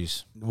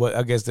 Degrees. What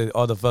I guess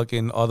all the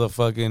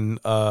fucking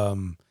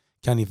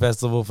County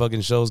Festival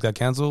fucking shows got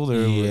canceled,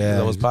 or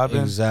that was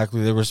popping?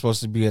 Exactly. They were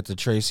supposed to be at the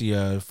Tracy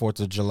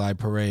 4th of July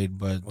parade,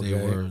 but they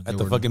were at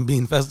the fucking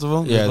Bean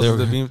Festival. Yeah, this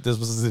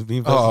was the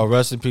Bean Festival. Oh,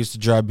 rest in peace to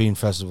Dry Bean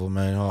Festival,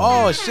 man.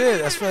 Oh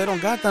shit, that's why they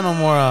don't got that no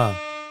more.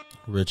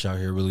 Rich out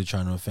here really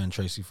trying to offend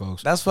Tracy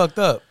folks. That's fucked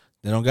up.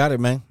 They don't got it,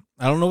 man.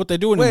 I don't know what they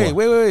do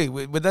anymore.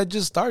 Wait, but that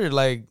just started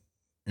like.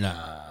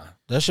 Nah.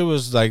 That shit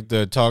was like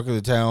the talk of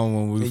the town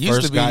when we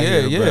first got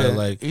here. Yeah, bro.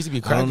 Like, it used to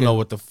be cracking. I don't know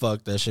what the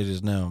fuck that shit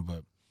is now,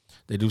 but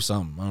they do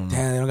something. I don't know.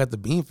 Damn, they don't got the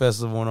Bean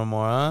Festival no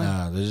more, huh?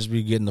 Nah, they just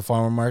be getting the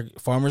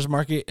farmers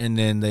market, and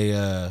then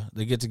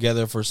they get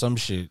together for some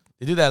shit.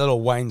 They do that little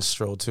wine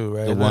stroll too,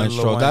 right? The wine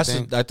stroll. I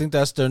think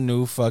that's their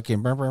new fucking.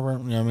 You know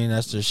what I mean?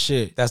 That's their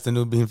shit. That's the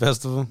new Bean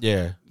Festival.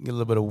 Yeah, get a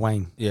little bit of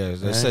wine. Yeah,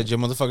 they said your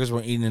motherfuckers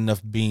weren't eating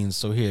enough beans,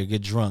 so here,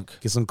 get drunk,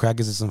 get some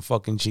crackers and some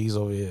fucking cheese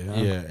over here.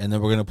 Huh? Yeah, and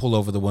then we're gonna pull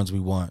over the ones we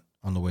want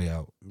on the way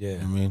out. Yeah, you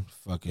know what I mean,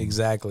 fucking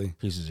exactly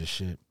pieces of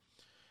shit.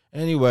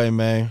 Anyway,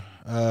 man,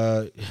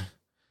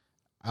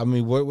 I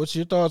mean, what's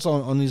your thoughts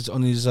on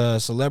these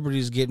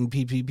celebrities getting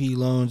PPP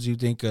loans? You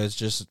think it's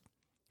just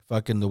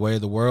fucking the way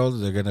of the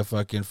world? They're gonna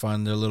fucking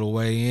find their little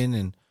way in,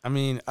 and I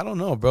mean, I don't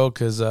know, bro,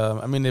 because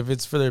I mean, if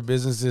it's for their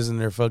businesses and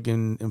their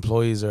fucking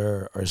employees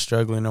are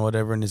struggling or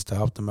whatever, and it's to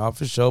help them out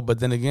for sure. But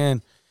then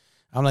again,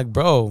 I'm like,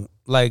 bro,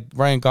 like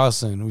Ryan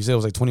Gosling, we said it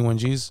was like 21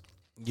 G's,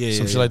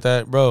 some shit like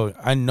that, bro.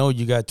 I know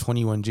you got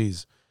 21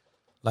 G's.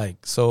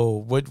 Like,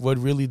 so what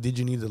really did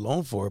you need the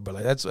loan for? But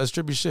like, that's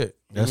trippy shit.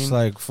 That's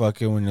like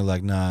fucking when you're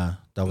like, nah,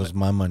 that was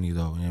my money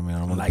though. You know what I mean? I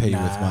don't want to pay you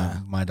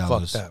with my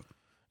dollars. Fuck that.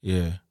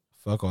 Yeah.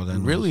 Fuck all that.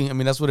 Really? I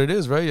mean, that's what it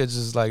is, right? It's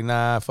just like,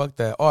 nah, fuck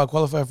that. Oh, I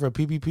qualify for a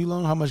PPP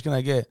loan? How much can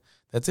I get?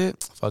 That's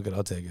it? Fuck it.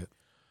 I'll take it.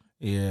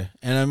 Yeah.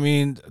 And I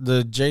mean,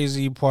 the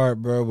Jay-Z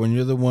part, bro, when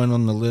you're the one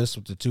on the list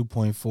with the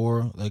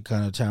 2.4, like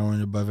kind of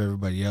towering above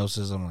everybody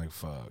else's, I'm like,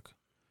 fuck.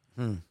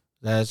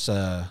 That's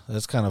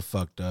kind of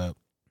fucked up.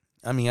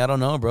 I mean, I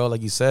don't know, bro.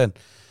 Like you said,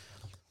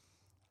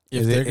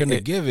 if they're going to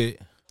give it.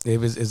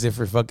 Is it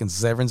for fucking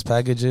severance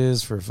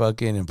packages for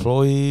fucking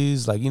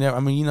employees? Like, you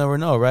never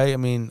know, right? I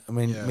mean,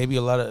 maybe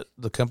a lot of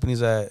the companies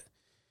that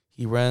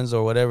he runs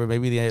or whatever,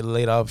 maybe they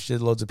laid off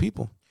shitloads of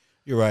people.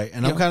 You're right,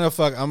 and I'm kind of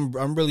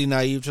I'm really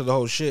naive to the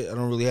whole shit. I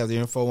don't really have the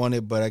info on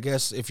it, but I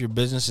guess if your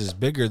business is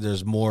bigger,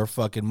 there's more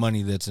fucking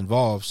money that's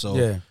involved. So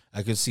yeah.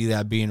 I could see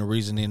that being a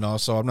reasoning.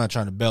 Also, I'm not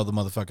trying to bail the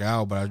motherfucker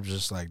out, but I'm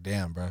just like,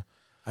 damn, bro.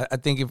 I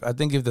think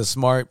if the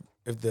smart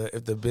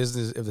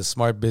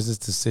business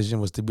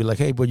decision was to be like,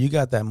 hey, bro, you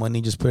got that money,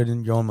 just put it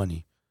in your own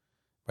money,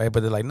 right?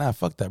 But they're like, nah,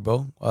 fuck that,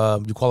 bro.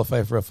 You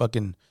qualify for a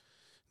fucking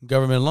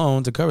government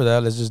loan to cover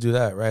that. Let's just do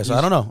that, right? So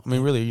I don't know. I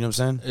mean, really, you know what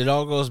I'm saying? It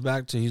all goes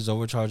back to he's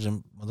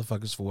overcharging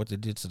motherfuckers for what they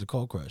did to the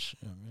Cold Crush.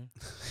 You know what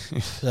I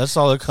mean? That's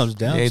all it comes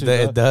down to.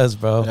 It does,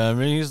 bro. You know what I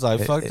mean? He's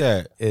like, fuck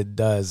that. It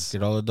does.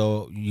 Get all the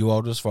dough you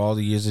owed us for all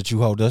the years that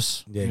you owed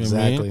us. Yeah,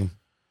 exactly.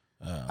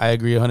 I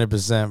agree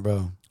 100%,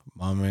 bro.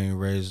 Mama ain't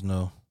raised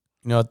no.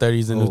 You know,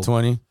 30's the new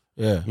 20.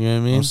 Yeah. You know what I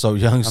mean? I'm so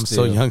young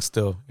still.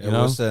 You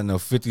know? What's that? No,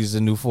 50's the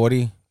new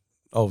 40?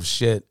 Oh,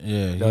 shit.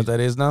 Yeah. You know what that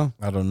is now?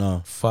 I don't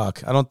know.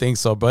 Fuck. I don't think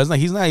so, bro.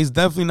 He's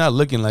definitely not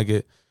looking like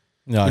it.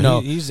 No, you know,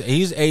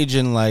 he's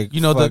aging like,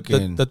 you know,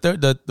 fucking.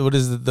 What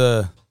is it?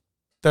 The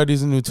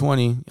 30's the new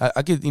 20.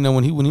 I could, you know,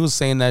 when he was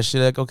saying that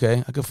shit, like,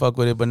 okay, I could fuck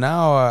with it. But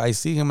now I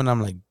see him and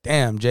I'm like,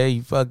 damn, Jay,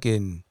 you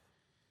fucking.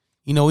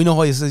 You know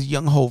how he says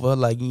young Hova,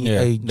 like,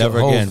 hey, never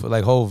Hov, again.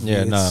 Like Hov.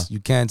 Yeah, no. You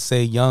can't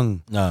say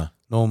young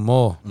no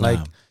more. Like,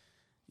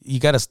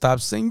 you got to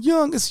stop saying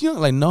young. It's young.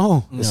 Like,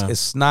 no,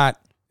 it's not.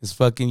 It's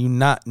fucking, you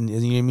not, you know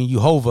what I mean? You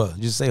Hova.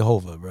 Just say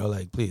Hova, bro.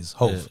 Like, please,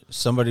 Hov. Yeah.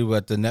 Somebody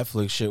at the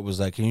Netflix shit was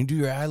like, can you do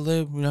your ad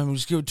lib? You know what I mean?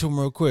 Just give it to him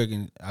real quick.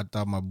 And I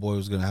thought my boy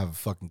was going to have a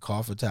fucking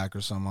cough attack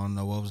or something. I don't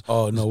know what was.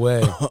 Oh, no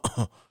way.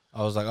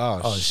 I was like,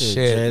 oh shit.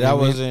 Jay, that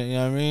wasn't, you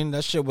know what I mean?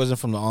 That shit wasn't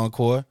from the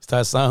Encore.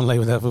 Started sounding like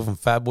that from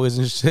Fat Boys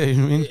and shit, you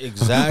know what I mean?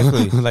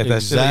 Exactly. Like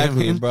that shit.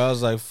 Exactly, you know, bro. I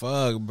was like,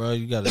 fuck, bro.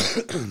 You got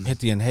to hit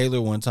the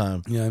inhaler one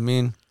time. You know what I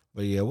mean?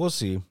 But yeah, we'll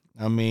see.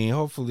 I mean,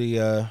 hopefully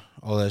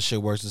all that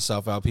shit works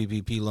itself out.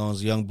 PPP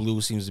loans. Young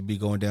Blue seems to be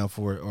going down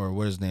for it. Or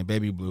what is his name?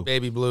 Baby Blue.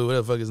 Baby Blue,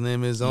 whatever the fuck his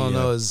name is. I don't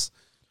know.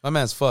 My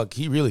man's fucked.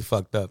 He really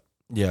fucked up.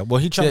 Yeah, well,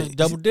 he tried to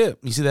double dip.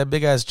 You see that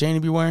big ass chain he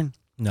be wearing?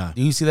 Nah.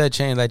 Do you see that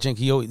chain? That chain,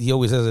 he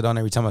always has it on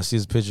every time I see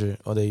his picture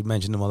or they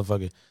mention the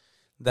motherfucker.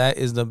 That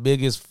is the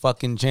biggest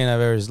fucking chain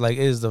I've ever. Like,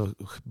 it is the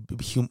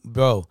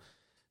bro.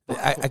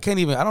 I can't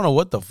even. I don't know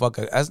what the fuck.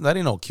 That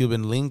ain't no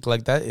Cuban link.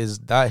 Like,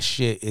 that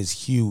shit is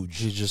huge.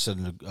 He's just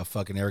a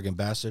fucking arrogant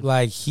bastard.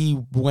 Like, he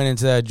went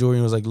into that jewelry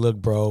and was like, "Look,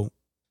 bro,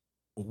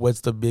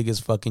 what's the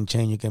biggest fucking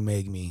chain you can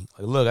make me?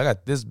 Like, look, I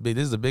got this big.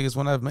 This is the biggest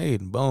one I've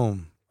made.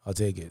 Boom, I'll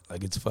take it.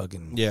 Like, it's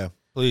fucking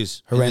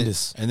Please.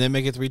 Horrendous. And then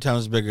make it 3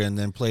 times bigger and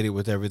then plate it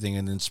with everything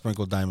and then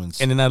sprinkle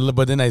diamonds. And then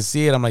I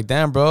see it. I'm like,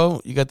 damn,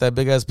 bro, you got that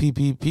big ass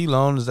PPP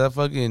loan. Is that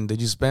fucking,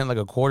 did you spend like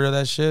a quarter of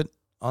that shit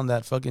on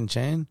that fucking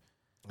chain?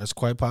 That's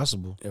quite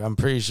possible. I'm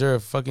pretty sure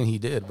fucking he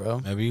did, bro.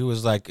 Maybe he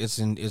was like, it's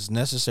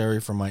necessary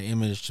for my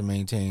image to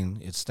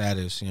maintain its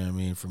status, you know what I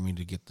mean, for me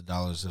to get the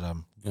dollars that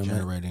I'm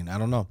generating. I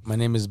don't know. My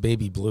name is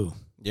Baby Blue.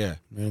 Yeah.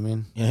 You know what I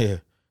mean? Yeah.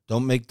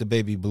 Don't make the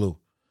baby blue.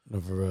 No,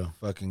 for real.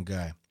 Fucking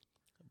guy.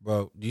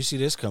 Bro, do you see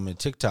this coming?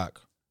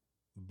 TikTok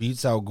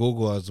beats out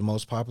Google as the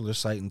most popular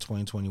site in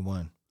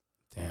 2021.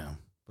 Damn.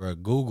 Bro,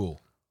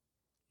 Google,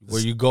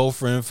 where you go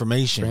for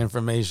information. For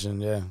information,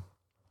 yeah.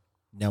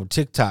 Now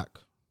TikTok,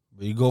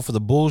 where you go for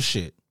the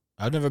bullshit.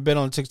 I've never been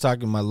on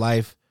TikTok in my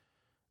life.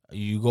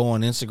 You go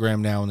on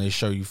Instagram now and they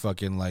show you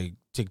fucking like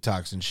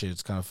TikToks and shit.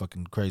 It's kind of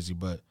fucking crazy,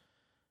 but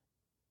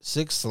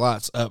 6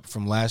 slots up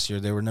from last year.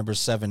 They were number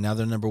 7. Now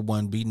they're number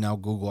 1, beating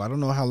out Google. I don't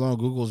know how long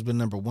Google's been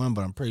number 1,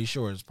 but I'm pretty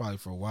sure it's probably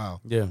for a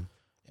while. Yeah.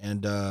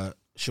 And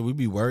should we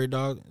be worried,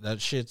 dog? That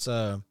shit's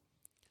I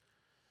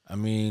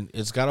mean,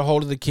 it's got a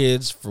hold of the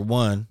kids for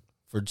 1.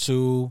 For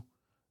 2,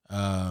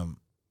 I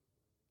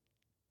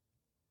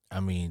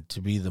mean,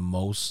 to be the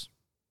most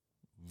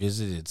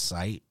visited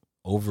site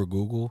over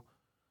Google,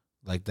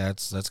 like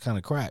that's kind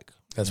of crack.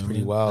 That's You know what pretty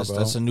I mean? wild, bro.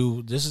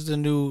 This is the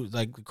new,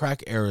 like,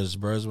 crack eras,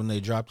 bros, when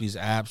they drop these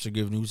apps or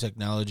give new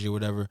technology or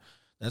whatever.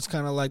 That's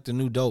kind of like the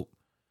new dope,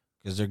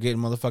 because they're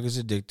getting motherfuckers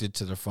addicted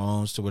to their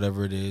phones, to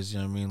whatever it is. You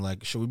know what I mean?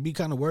 Like, should we be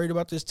kind of worried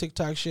about this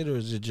TikTok shit, or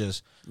is it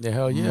just Yeah,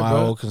 hell yeah, my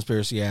bro. old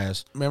conspiracy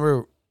ass?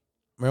 Remember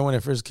when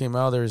it first came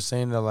out, they were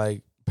saying that,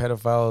 like,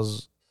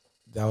 pedophiles,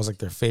 that was, like,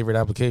 their favorite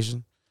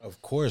application? Of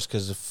course,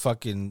 because the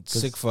fucking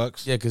sick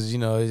fucks. Yeah, because, you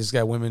know, it's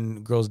got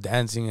girls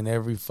dancing in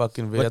every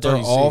fucking video. But they're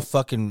all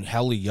fucking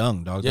hella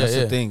young, dog. Yeah, That's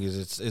yeah. the thing,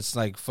 is it's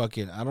like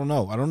fucking, I don't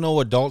know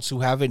adults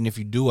who have it, and if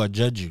you do, I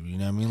judge you. You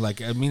know what I mean?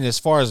 Like, I mean, as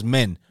far as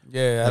men,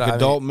 Yeah, like I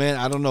adult mean, men,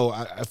 I don't know.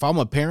 If I'm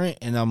a parent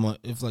and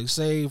if like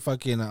say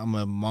fucking I'm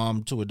a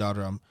mom to a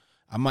daughter,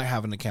 I might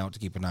have an account to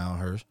keep an eye on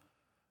hers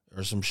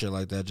or some shit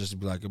like that, just to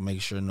be like,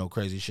 make sure no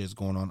crazy shit's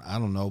going on. I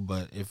don't know,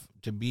 but I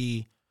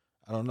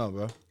don't know,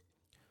 bro.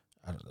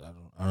 I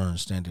don't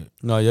understand it.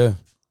 No, yeah.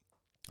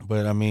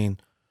 But I mean,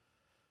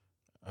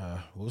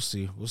 we'll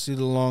see. We'll see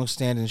the long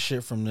standing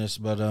shit from this,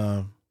 but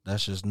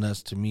that's just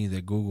nuts to me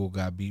that Google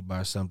got beat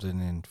by something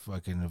and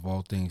fucking, of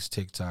all things,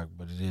 TikTok.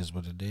 But it is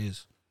what it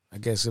is. I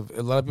guess if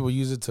a lot of people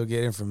use it to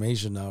get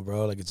information now,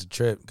 bro. Like, it's a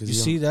trip. Cause You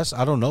see, that's,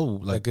 I don't know.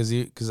 like,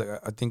 because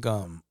I think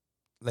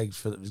like,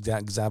 for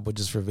example,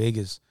 just for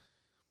Vegas,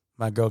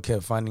 my girl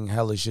kept finding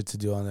hella shit to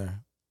do on there,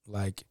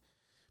 like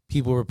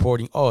people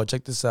reporting, oh,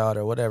 check this out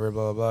or whatever,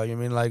 blah blah blah. You know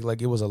what I mean?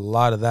 Like it was a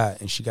lot of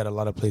that, and she got a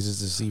lot of places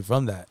to see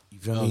from that. You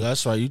feel Oh, me?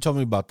 that's right. You told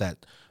me about that.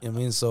 You know what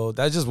I mean? So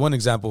that's just one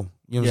example.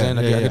 You know what I'm Yeah, saying?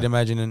 Like, yeah, I could yeah.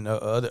 imagine in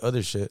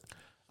other shit.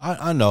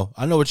 I know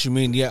what you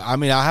mean. Yeah, I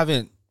mean,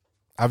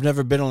 I've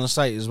never been on the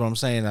site, is what I'm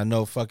saying. I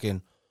know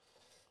fucking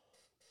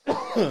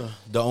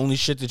the only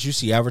shit that you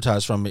see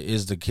advertised from it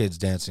is the kids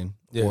dancing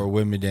or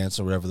women dance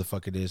or whatever the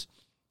fuck it is.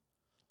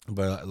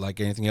 But like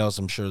anything else,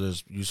 I'm sure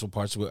there's useful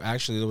parts of it.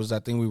 Actually, there was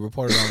that thing we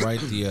reported on, right?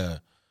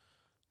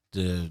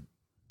 The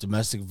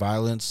domestic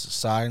violence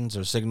signs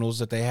or signals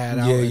that they had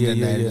out, and then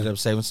they ended up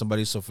saving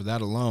somebody. So for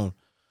that alone,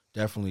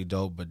 definitely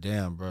dope. But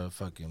damn, bro,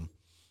 fucking,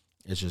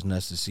 it's just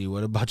nuts to see.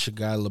 What about your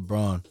guy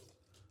LeBron?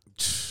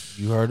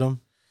 You heard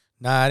him?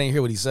 Nah, I didn't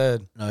hear what he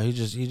said. No, he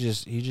just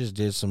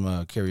did some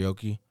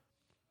karaoke.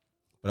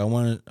 But I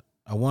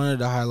wanted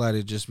to highlight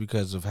it just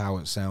because of how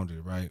it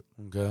sounded, right?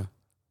 Okay.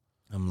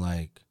 I'm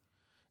like,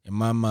 in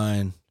my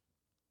mind,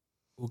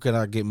 who could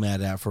I get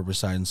mad at for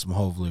reciting some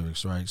Hove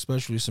lyrics, right?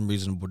 Especially some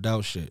Reasonable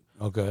Doubt shit.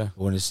 Okay.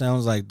 But when it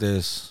sounds like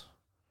this,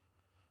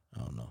 I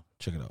don't know.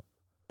 Check it out.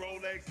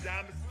 Rolex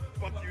diamonds,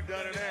 fuck you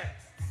done to that.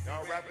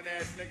 Y'all rapping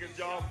ass niggas,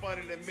 y'all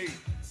funny than me.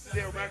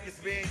 Still records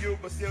being you,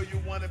 but still you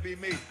wanna be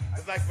me.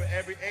 It's like for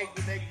every 8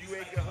 the nigga you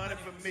ain't 100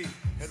 for me.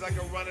 It's like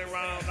a running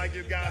around like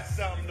you got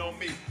something on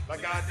me.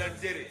 Like I done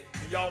did it.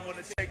 And y'all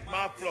wanna take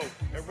my flow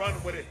and run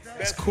with it.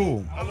 That's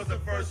cool. I was the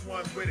first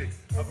one with it.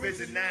 A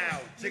vision now.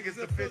 Chickens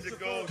the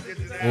physical.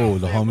 Oh,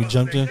 the homie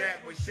jumped in.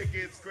 When shit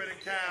gets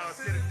critical,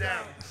 sit it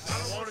down. I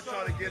don't wanna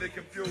try to get it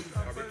confused.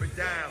 I rip it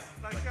down.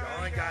 Like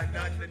y'all ain't got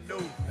nothing to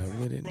do.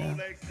 With it now.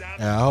 Rolex diamonds.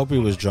 Yeah, I hope he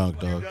was drunk,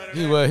 dog.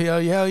 He was.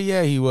 Hell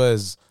yeah, he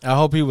was. I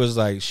hope he was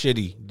like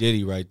shitty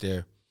Diddy right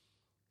there.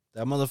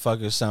 That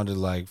motherfucker sounded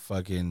like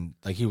fucking,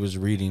 like he was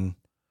reading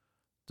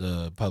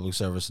the public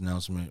service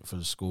announcement for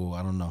the school.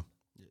 I don't know.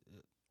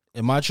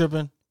 Am I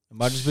tripping?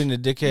 Am I just being a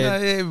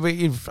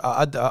dickhead?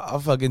 I'll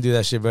fucking do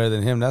that shit better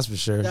than him. That's for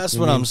sure. That's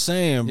You what mean? I'm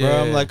saying, bro.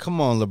 Yeah. I'm like, come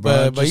on, LeBron.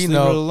 But just you leave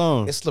know, it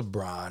alone. it's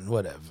LeBron,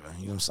 whatever.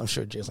 You know, I'm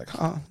sure Jay's like,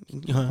 huh?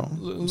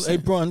 Hey,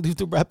 Bron, leave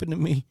the rapping to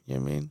me. You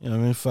know what I mean? You know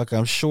what I mean? Fuck,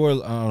 I'm sure.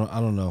 I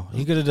don't know.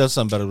 He could have done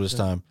something better this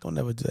time. Don't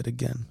never do that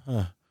again.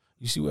 Huh.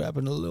 You see what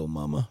happened to Lil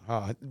Mama?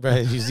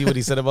 Right. You see what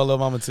he said about Lil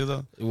Mama too,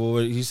 though?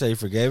 What he say? He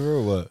forgave her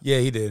or what? Yeah,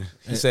 he did.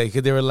 He said,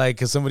 because they were like,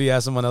 because somebody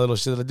asked him on that little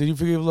shit, like, did you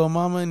forgive Lil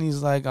Mama? And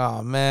he's like,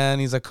 oh man.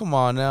 He's like, come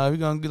on now, if you're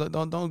gonna be like,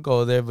 don't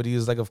go there. But he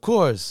was like, of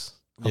course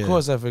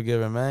I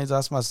forgive her, man. He's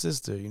that's my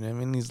sister. You know what I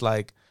mean? He's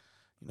like,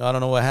 you know, I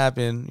don't know what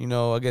happened. You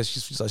know, I guess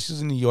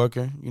she's a New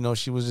Yorker. You know,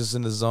 she was just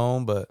in the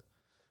zone, but.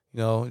 You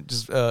know,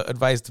 just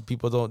advice to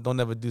people: don't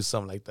ever do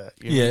something like that.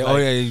 You know what I mean? Oh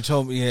Like, yeah. You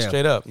told me. Yeah.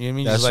 straight up. You know what I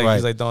mean? That's He's like, right.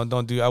 He's like,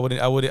 don't do.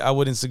 I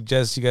wouldn't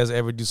suggest you guys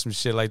ever do some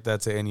shit like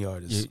that to any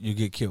artist. You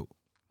get killed.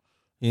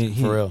 He,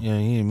 For real. Yeah,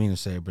 he didn't mean to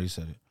say it, but he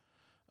said it.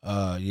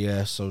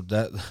 Yeah. So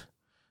that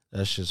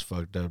shit's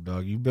fucked up,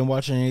 dog. You been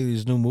watching any of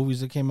these new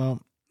movies that came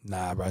out?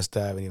 Nah, bro, I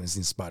still haven't even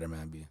seen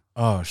Spider-Man be.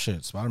 Oh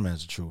shit,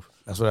 Spider-Man's the truth.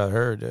 That's what I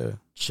heard, yeah.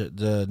 Shit,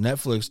 the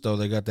Netflix though,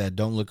 they got that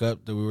Don't Look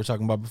Up that we were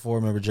talking about before.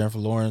 Remember Jennifer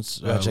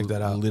Lawrence? Yeah, check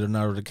that out.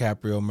 Leonardo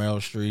DiCaprio, Meryl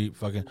Streep,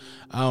 fucking.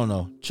 I don't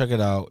know. Check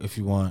it out if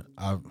you want.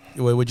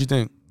 Wait, what'd you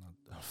think?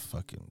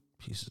 Fucking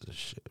pieces of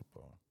shit,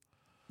 bro.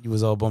 You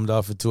was all bummed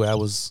out for 2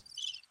 hours.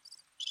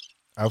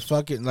 I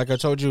fucking, like I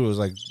told you, it was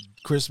like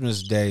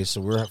Christmas Day, so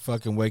we're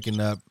fucking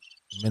waking up,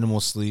 minimal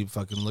sleep,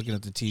 fucking looking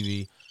at the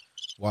TV,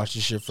 watch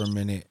this shit for a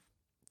minute,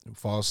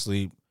 fall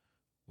asleep,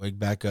 wake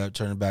back up,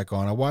 turn it back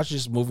on. I watched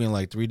this movie in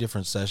like 3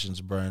 different sessions,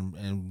 bro,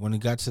 and when it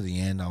got to the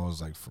end, I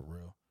was like, for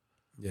real.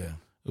 Yeah.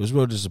 It was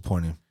real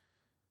disappointing.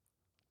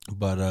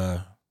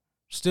 But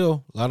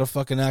still, a lot of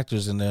fucking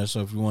actors in there,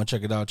 so if you want to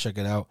check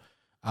it out.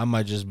 I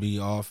might just be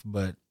off,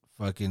 but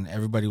fucking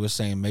everybody was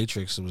saying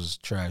Matrix was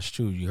trash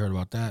too. You heard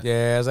about that?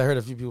 Yeah, as I heard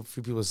a few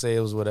people say it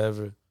was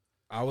whatever.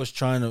 I was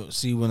trying to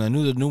see when I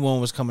knew the new one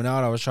was coming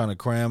out. I was trying to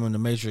cram in the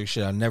Matrix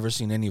shit. I'd never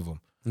seen any of them.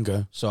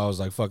 Okay. So I was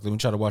like, fuck, let me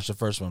try to watch the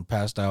first one.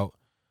 Passed out.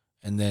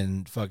 And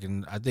then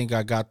fucking, I think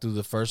I got through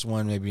the first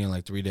one maybe in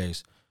like 3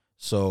 days.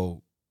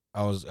 So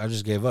I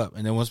just gave up.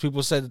 And then once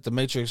people said that the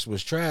Matrix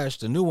was trash,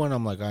 the new one,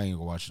 I'm like, I ain't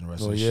gonna watch the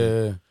rest of the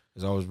shit.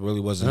 Because I really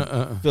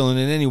wasn't feeling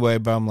it anyway.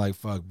 But I'm like,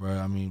 fuck, bro.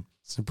 I mean,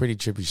 some pretty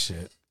trippy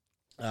shit.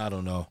 I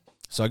don't know.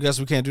 So I guess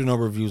we can't do no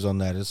reviews on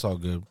that. It's all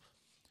good.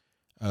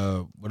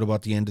 What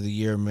about the end of the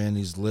year, man?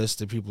 These lists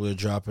that people are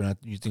dropping,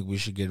 you think we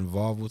should get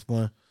involved with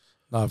one?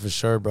 No, for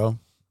sure, bro.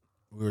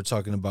 We were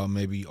talking about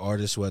maybe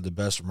artists who had the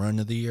best run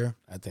of the year.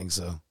 I think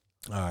so.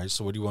 All right,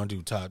 so what do you want to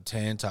do? Top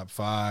 10, top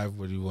 5?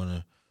 What do you want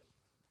to?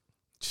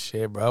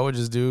 Shit, bro. I would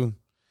just do,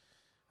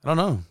 I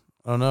don't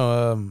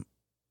know.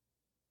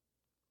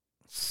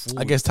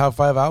 I guess top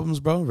 5 albums,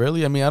 bro.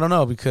 Really? I mean, I don't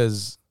know,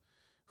 because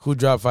who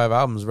dropped 5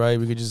 albums, right?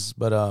 We could just,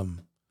 but if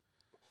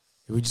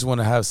we just want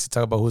to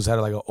talk about who's had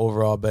like an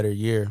overall better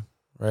year,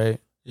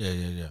 right?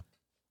 Yeah.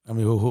 I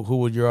mean, who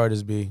would your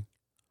artist be?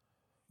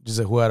 Just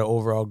like who had an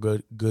overall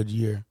good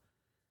year?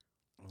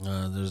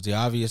 There's the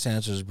obvious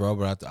answers, bro,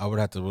 but I would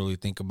have to really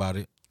think about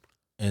it,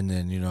 and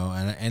then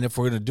and if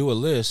we're gonna do a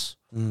list,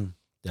 then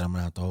I'm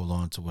gonna have to hold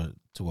on to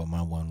what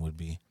my one would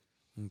be.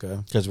 Okay.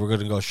 Because we're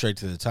gonna go straight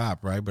to the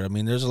top, right? But I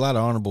mean, there's a lot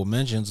of honorable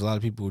mentions. A lot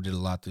of people who did a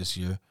lot this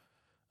year.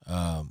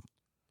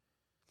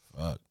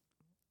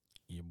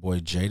 Your boy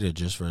Jada,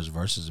 just for his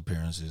versus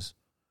appearances,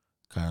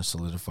 kind of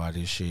solidified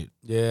his shit.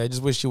 Yeah, I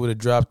just wish he would have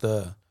dropped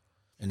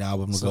an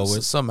album to go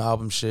with some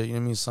album shit. You know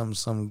what I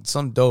mean?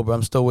 Some dope. But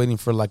I'm still waiting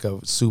for like a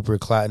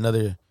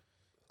another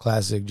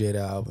classic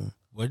Jada album.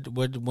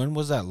 When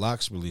was that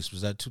Locks release?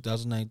 Was that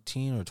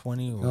 2019 or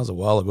 20? That was a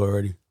while ago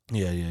already.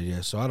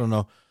 Yeah. So I don't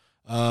know.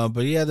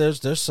 But yeah,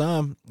 there's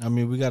some. I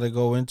mean, we got to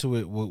go into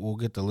it. We'll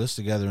get the list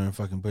together and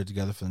fucking put it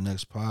together for the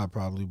next pod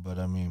probably. But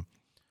I mean,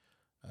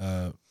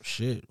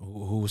 shit.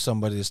 Who was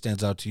somebody that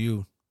stands out to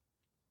you,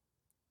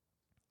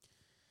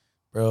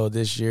 bro?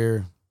 This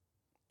year,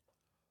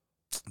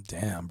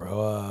 damn,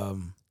 bro.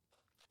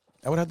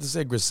 I would have to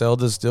say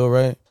Griselda still,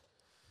 right?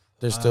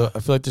 They're still. I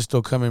feel like they're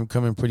still coming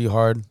pretty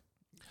hard.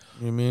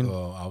 You know what I mean?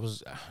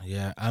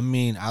 Oh, I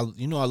mean, I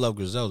love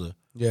Griselda.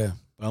 Yeah.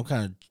 But I'm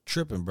kind of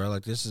tripping, bro.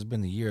 Like, this has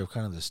been the year of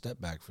kind of the step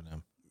back for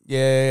them.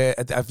 Yeah,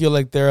 I feel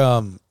like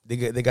they're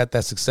they got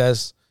that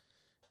success,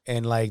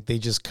 and like they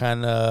just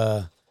kind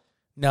of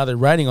now they're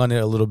riding on it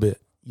a little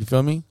bit. You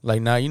feel me?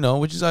 Like now,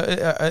 which is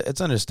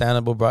it's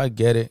understandable, bro. I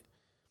get it.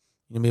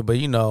 You know what I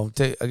mean? But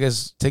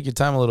take your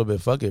time a little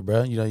bit. Fuck it,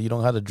 bro. You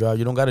don't have to drop.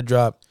 You don't got to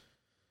drop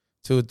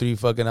 2 or 3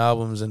 fucking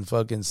albums in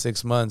fucking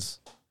 6 months.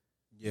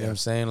 Yeah. You know what I'm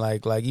saying?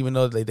 Like even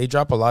though they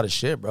drop a lot of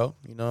shit, bro.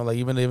 Like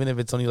even if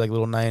it's only like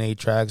little 9-8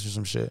 tracks or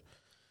some shit,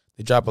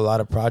 they drop a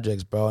lot of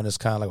projects, bro. And it's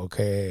kind of like,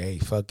 okay, hey,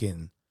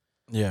 fucking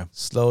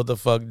slow the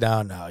fuck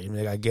down now. You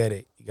know, I get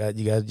it. You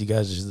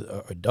guys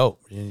are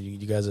dope.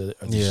 You guys are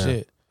the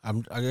shit.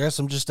 I guess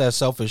I'm just that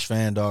selfish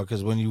fan, dog.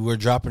 Because when you were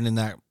dropping in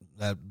that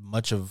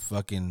much of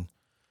fucking,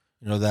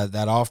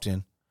 that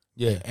often.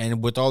 Yeah.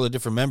 And with all the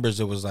different members,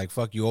 it was like,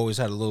 fuck, you always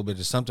had a little bit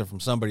of something from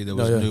somebody that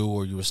was new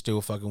or you were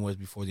still fucking with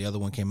before the other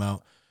one came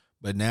out.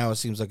 But now it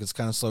seems like it's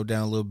kind of slowed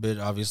down a little bit.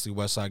 Obviously,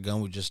 Westside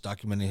Gunn, we just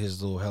documented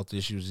his little health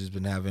issues he's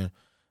been having.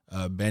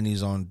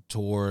 Benny's on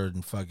tour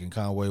and fucking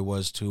Conway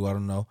was too. I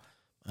don't know.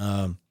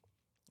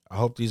 I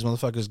hope these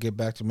motherfuckers get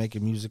back to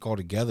making music all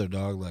together,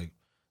 dog. Like,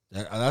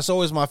 that's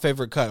always my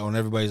favorite cut on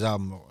everybody's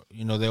album.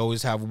 They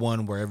always have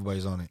one where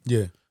everybody's on it.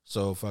 Yeah.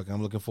 So fucking,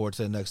 I'm looking forward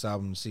to the next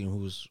album and seeing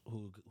who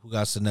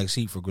got the next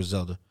heat for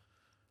Griselda.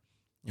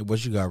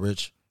 What you got,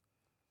 Rich?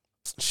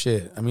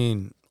 Shit. I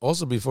mean,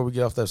 also before we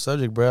get off that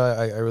subject, bro,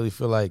 I really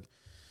feel like,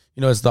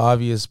 it's the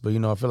obvious, but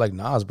I feel like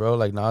Nas, bro.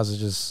 Like Nas is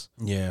just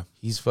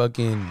he's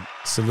fucking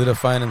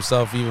solidifying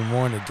himself even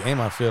more in the game.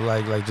 I feel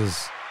like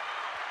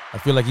I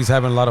feel like he's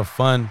having a lot of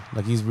fun.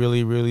 Like he's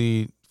really,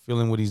 really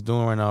feeling what he's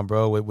doing right now,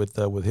 bro. With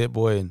Hit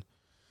Boy and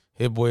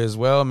Hit Boy as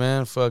well,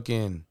 man.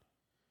 Fucking.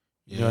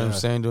 You know what I'm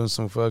saying? Doing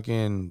some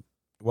fucking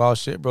wild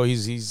shit, bro.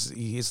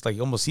 He's like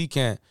almost he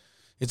can't.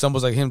 it's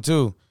almost like him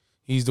too.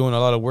 He's doing a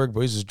lot of work,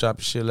 but he's just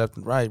dropping shit left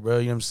and right, bro.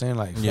 You know what I'm saying?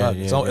 Like, fuck.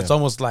 It's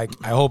almost like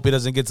I hope it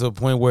doesn't get to a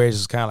point where it's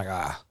just kind of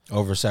like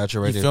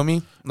oversaturated. You feel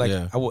me? Like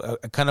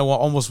I kind of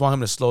almost want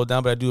him to slow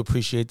down, but I do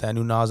appreciate that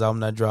new Nas album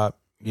that dropped.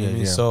 You know what I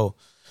mean? So,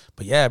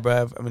 but yeah,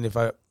 bro. I mean, if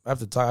I have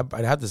to talk,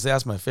 I'd have to say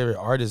that's my favorite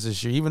artist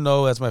this year, even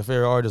though that's my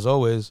favorite artist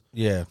always.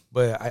 Yeah.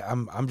 But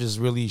I'm just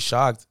really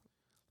shocked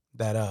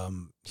that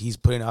he's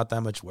putting out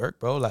that much work,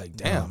 bro. Like,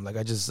 damn. Like,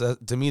 I just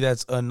to me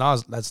that's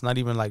Nas. That's not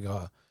even like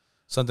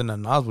something that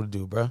Nas would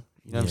do, bro.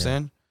 You know what I'm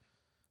saying?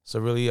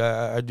 So really,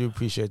 I do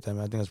appreciate that,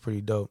 man. I think that's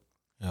pretty dope.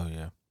 Oh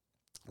yeah.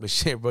 But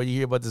shit, bro, you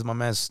hear about this? My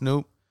man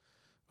Snoop.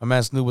 My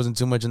man Snoop wasn't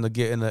too much in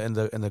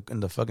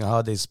the fucking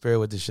holiday spirit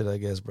with this shit, I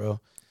guess, bro.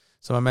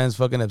 So my man's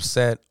fucking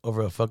upset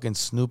over a fucking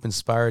Snoop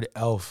inspired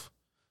elf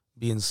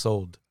being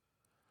sold.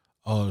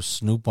 Oh,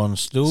 Snoop on the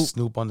stoop.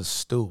 Snoop on the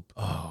stoop.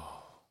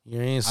 Oh, you know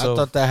what I mean? So, I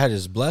thought that had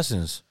his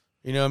blessings.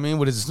 You know what I mean?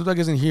 What is Snoop Dogg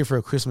isn't here for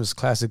a Christmas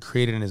classic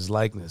created in his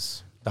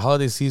likeness. The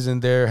holiday season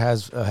there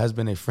has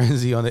been a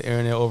frenzy on the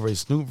internet over a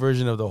Snoop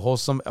version of the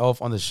wholesome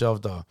elf on the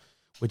shelf doll,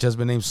 which has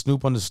been named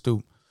Snoop on the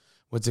Stoop.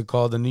 What's it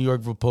called? The New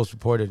York Post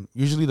reported.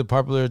 Usually the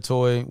popular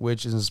toy,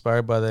 which is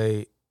inspired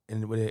by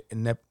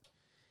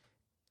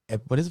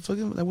what is it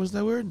fucking? What's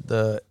that word?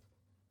 The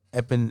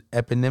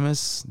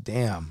eponymus.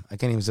 Damn, I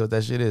can't even say what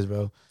that shit is,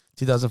 bro.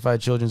 2005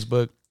 children's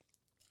book.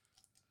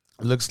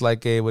 It looks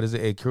like a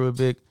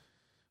Cherubic,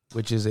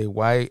 which is a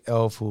white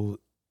elf who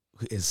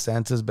is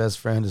Santa's best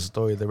friend. The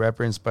story. The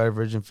rapper-inspired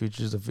version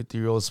features a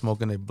 50-year-old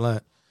smoking a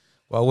blunt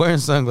while wearing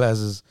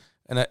sunglasses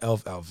and an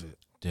elf outfit.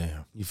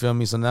 Damn. You feel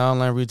me? So now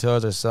online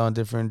retailers are selling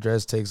different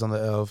dress takes on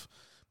the elf,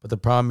 but the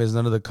problem is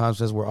none of the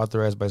concepts were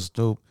authorized by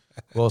Snoop,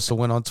 who also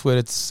went on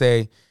Twitter to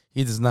say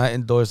he does not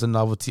endorse the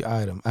novelty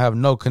item. I have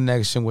no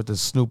connection with the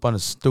Snoop on the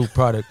Stoop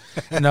product,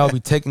 and I'll be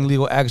taking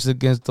legal action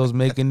against those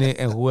making it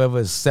and whoever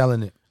is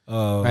selling it.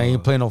 I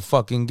ain't playing no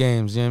fucking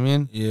games, you know what I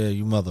mean? Yeah,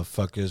 you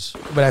motherfuckers.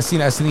 But I seen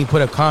he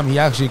put a comment. He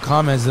actually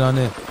commented on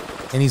it,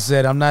 and he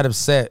said, "I'm not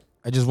upset.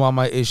 I just want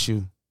my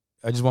issue.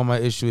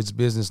 It's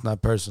business,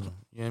 not personal."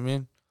 You know what I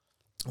mean?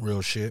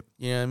 Real shit.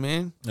 You know what I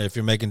mean? If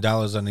you're making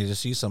dollars, I need to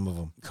see some of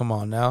them. Come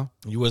on now.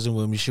 You wasn't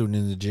with me shooting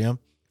in the gym.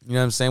 You know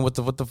what I'm saying? What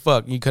the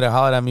fuck? You could have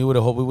hollered at me. We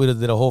would have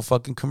did a whole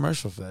fucking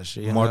commercial for that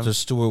shit. You know Martha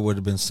Stewart would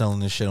have been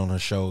selling this shit on her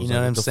shows. You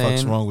know what I'm saying? What the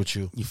fuck's wrong with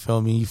you? You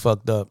feel me? You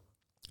fucked up.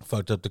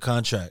 Fucked up the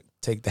contract.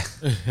 Take that.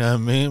 You know what I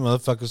mean?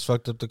 Motherfuckers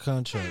fucked up the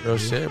contract. Real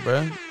shit,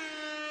 bro.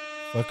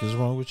 Fuck is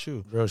wrong with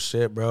you? Real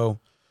shit, bro.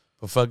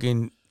 But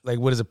fucking, like,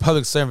 what is a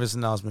public service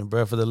announcement,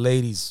 bro, for the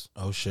ladies?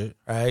 Oh, shit.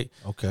 Right?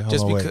 Okay, hold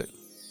on, wait.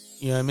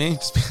 You know what I mean?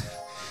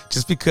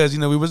 Just because,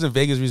 we was in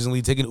Vegas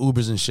recently taking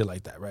Ubers and shit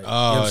like that, right? Oh,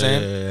 you know what I'm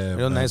saying? Yeah.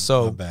 Real nice.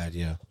 So, not bad,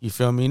 yeah. You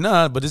feel me?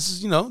 Nah, but this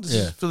is, this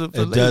is for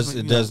the ladies.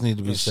 It does need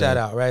to be said. Shout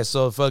out, right?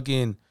 So,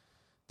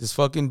 this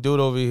fucking dude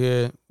over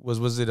here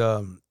was it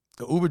the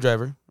Uber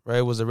driver,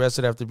 right? Was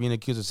arrested after being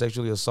accused of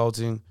sexually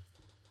assaulting.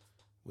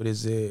 What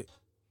is it?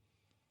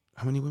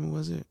 How many women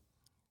was it?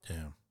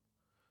 Damn.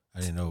 I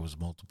didn't know it was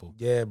multiple.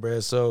 Yeah, bro.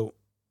 So,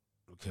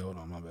 okay, hold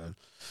on, my bad.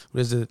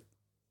 What is it?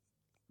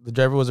 The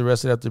driver was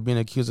arrested after being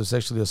accused of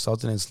sexually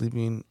assaulting a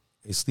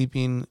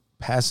sleeping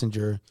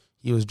passenger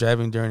he was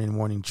driving during a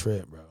morning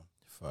trip, bro.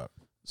 Fuck.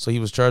 So he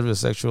was charged with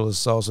sexual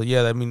assault. So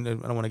yeah, I mean, I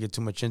don't want to get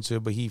too much into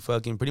it, but he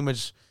fucking pretty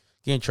much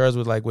getting charged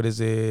with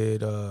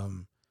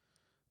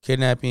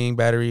kidnapping,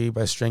 battery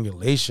by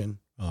strangulation.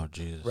 Oh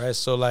Jesus. Right.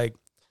 So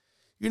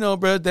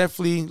bro,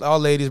 definitely all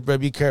ladies, bro,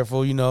 be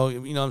careful. You know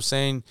what I'm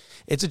saying?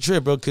 It's a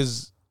trip, bro,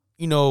 because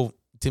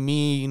to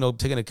me,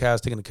 taking a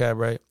cab,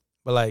 right?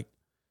 But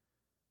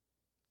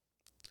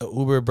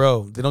Uber,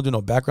 bro, they don't do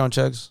no background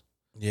checks.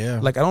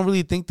 Yeah. I don't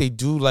really think they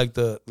do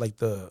the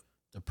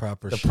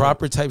proper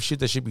type shit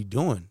they should be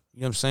doing. You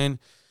know what I'm saying?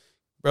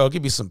 Bro, it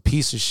could be some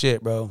piece of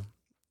shit, bro,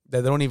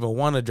 that they don't even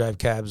want to drive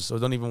cabs or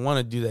don't even want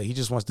to do that. He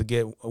just wants to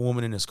get a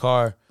woman in his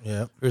car.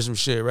 Yeah. Or some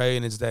shit, right?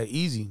 And it's that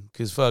easy.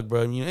 Because fuck,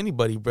 bro. I mean,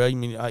 anybody, bro. I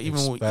mean,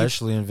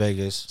 especially in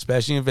Vegas.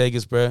 Especially in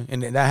Vegas, bro.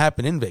 And that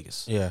happened in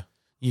Vegas. Yeah.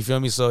 You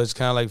feel me? So it's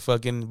kind of like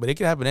fucking, but it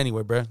can happen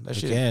anywhere, bro. That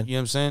shit can. You know what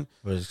I'm saying?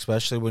 But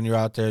especially when you're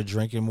out there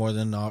drinking more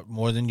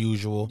than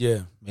usual.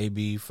 Yeah.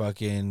 Maybe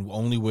fucking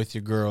only with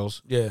your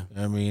girls. Yeah. You know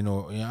what I mean?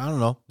 Or I don't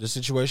know.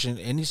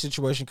 Any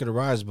situation could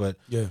arise, but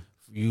yeah.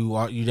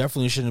 You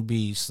definitely shouldn't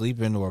be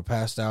sleeping or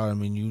passed out. I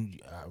mean, you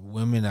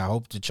women, I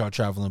hope that y'all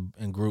traveling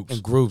in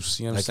groups.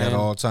 You know what I'm saying? At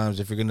all times.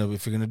 If you're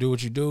gonna do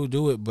what you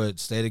do it, but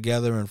stay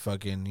together and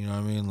fucking, you know what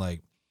I mean?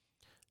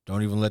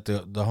 Don't even let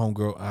the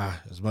homegirl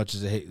as much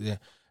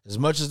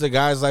as the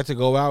guys like to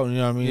go out and, you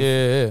know what I mean?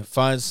 Yeah.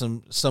 Find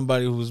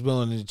somebody who's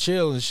willing to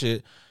chill and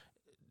shit.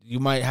 You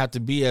might have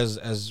to be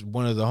as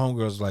one of the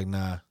homegirls,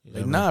 nah.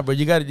 Nah, bro,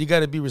 you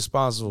gotta be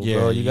responsible,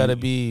 bro. You gotta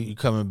be you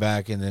coming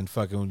back and then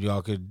fucking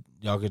y'all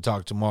could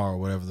talk tomorrow or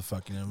whatever the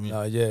fuck, you know what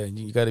I mean? Yeah,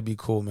 you gotta be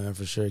cool, man,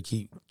 for sure.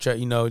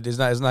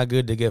 It's not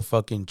good to get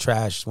fucking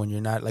trashed when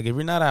you're not, if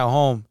you're not at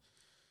home,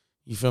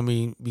 you feel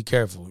me? Be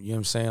careful. You know what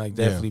I'm saying?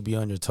 Definitely be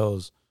on your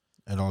toes.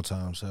 At all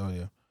times, hell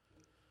yeah.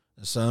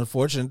 It's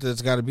unfortunate that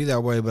it's got to be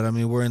that way, but I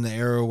mean, we're in the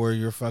era where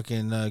you're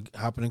fucking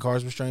hopping in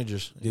cars with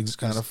strangers. It's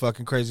kind of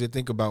fucking crazy to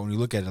think about when you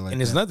look at it like that.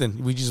 And it's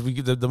nothing. We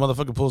get the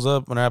motherfucker pulls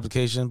up on our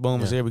application.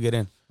 Boom, it's here. We get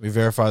in. We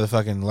verify the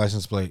fucking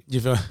license plate. You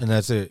feel? And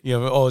that's it. Yeah.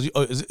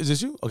 Is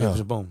this you? Okay,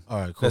 Yeah. boom. All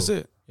right, cool. That's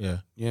it. Yeah.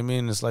 You know what I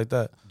mean? It's like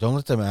that. Don't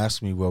let them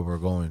ask me where we're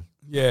going.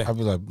 Yeah. I'll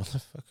be like,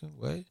 motherfucking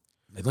what?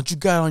 Like, don't you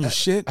got on your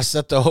shit? I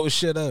set the whole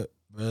shit up.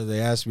 Bro, they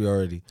asked me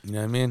already. You know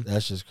what I mean?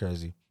 That's just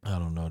crazy. I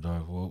don't know,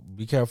 dog. Well,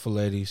 be careful,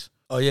 ladies.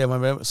 Oh, yeah, my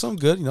man. Some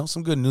good,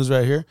 some good news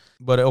right here.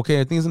 But,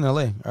 okay, things in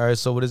L.A. All right,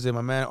 so what is it?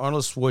 My man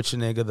Arnold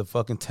Schwarzenegger, the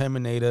fucking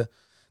Terminator,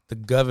 the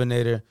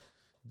Governator,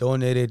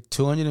 donated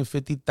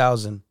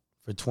 $250,000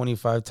 for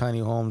 25 tiny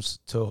homes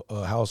to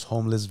house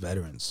homeless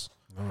veterans.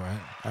 All right.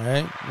 All right?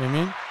 You know what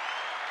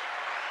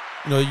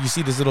I mean? You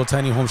see this little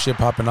tiny home shit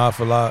popping off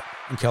a lot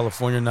in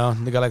California now.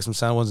 They got like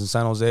some ones in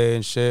San Jose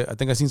and shit. I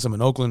think I seen some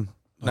in Oakland,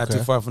 not too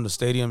far from the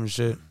stadium and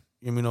shit.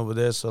 You mean over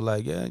there? So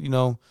like, yeah, I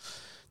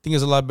think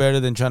it's a lot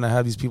better than trying to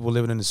have these people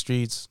living in the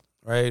streets,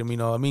 right? I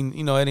mean,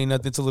 it ain't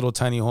nothing. It's a little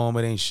tiny home.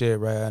 It ain't shit,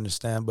 right? I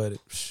understand, but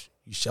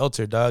you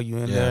shelter, dog. You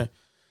in there?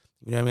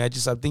 You know what I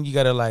mean? I think you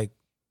gotta like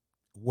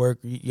work.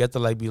 You have to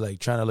like be like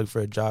trying to look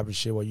for a job and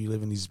shit while you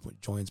live in these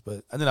joints.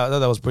 But I thought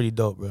that was pretty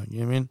dope, bro.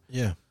 You know what I mean?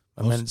 Yeah.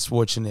 My man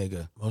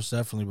Schwarzenegger. Most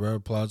definitely, bro.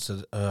 Applause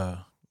to,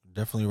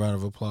 definitely a round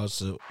of applause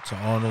to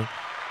Arnold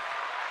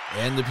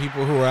and the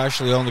people who are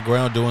actually on the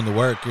ground doing the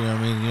work. You know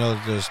what I mean?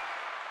 There's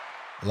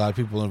a lot of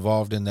people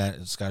involved in that.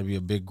 It's got to be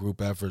a big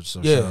group effort.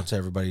 So shout out to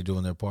everybody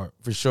doing their part.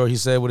 For sure. He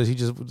said, he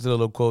just did a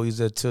little quote. He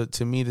said,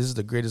 to me, this is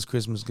the greatest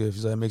Christmas gift.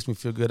 He said, it makes me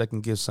feel good. I can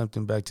give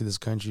something back to this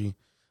country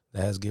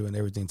that has given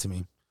everything to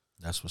me.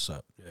 That's what's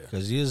up.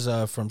 Because he is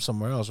from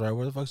somewhere else, right?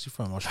 Where the fuck's he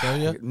from?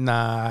 Australia?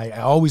 Nah, I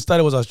always thought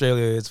it was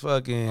Australia. It's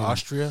fucking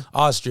Austria.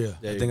 I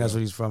think that's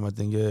where he's from. I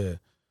think, yeah.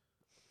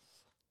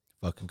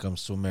 Fucking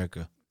comes to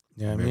America.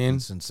 You know what I mean?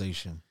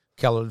 Sensation.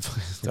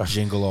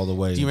 Jingle all the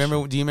way. Do you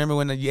remember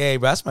when? Bro,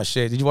 that's my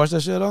shit. Did you watch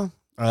that shit at all?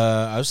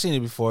 I've seen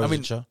it before. I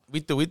mean, we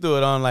threw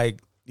it on like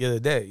the other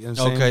day. You know what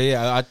I'm saying? Okay,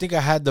 yeah. I think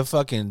I had the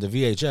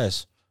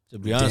VHS. To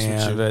be honest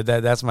with you,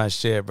 bro, that's my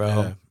shit, bro.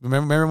 Yeah.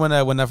 Remember when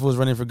that fool was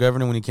running for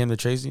governor when he came to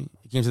Tracy?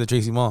 He came to the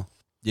Tracy Mall.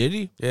 Did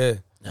he? Yeah.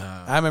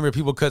 I remember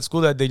people cut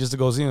school that day just to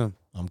go see him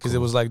because it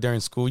was like during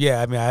school.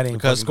 Yeah, I mean, I didn't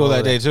cut school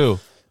that day too.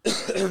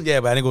 Yeah,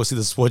 but I didn't go see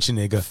the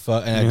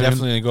Schwarzenegger. And I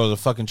definitely didn't go to the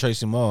fucking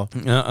Tracy Mall.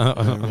 You know what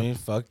I mean?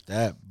 Fuck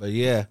that. But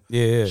yeah.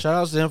 Shout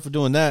outs to him for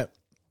doing that.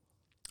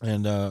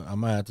 And I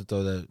might have to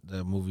throw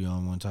that movie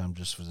on one time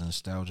just for the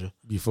nostalgia.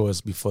 Before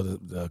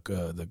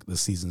the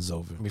season's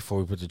over. Before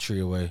we put the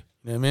tree away.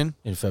 You know what I mean?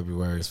 In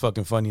February. It's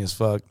fucking funny as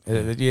fuck.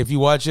 If you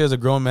watch it as a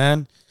grown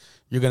man,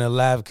 you're going to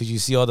laugh because you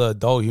see all the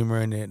adult humor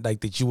in it,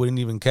 like that you wouldn't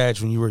even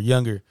catch when you were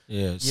younger.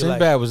 Yeah,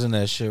 Sinbad was in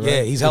that shit, right?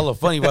 Yeah, he's hella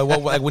funny. But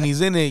like when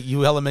he's in it, you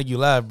hella make you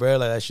laugh, bro.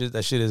 Like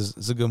that shit is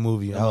it's a good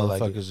movie. I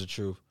like it. Is the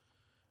truth.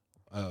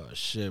 Oh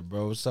shit,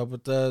 bro! What's up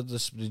with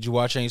this? Did you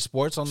watch any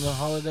sports on the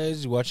holidays?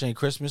 Did you watch any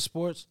Christmas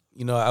sports?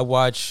 I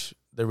watch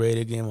the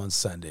Raider game on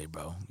Sunday,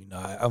 bro.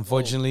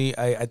 Unfortunately,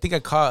 I think I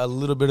caught a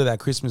little bit of that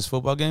Christmas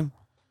football game.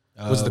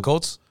 Was it the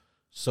Colts?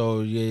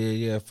 So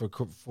yeah. For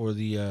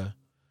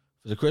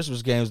the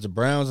Christmas games, the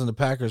Browns and the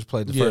Packers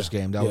played the first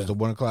game. That was the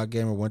 1:00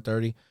 game or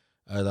 1:30.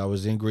 That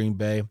was in Green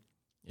Bay.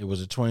 It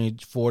was a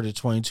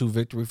 24-22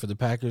 victory for the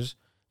Packers.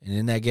 And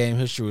in that game,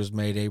 history was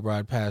made.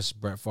 A-Rod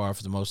passed Brett Favre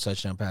for the most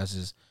touchdown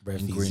passes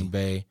in Green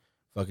Bay.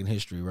 Fucking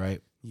history,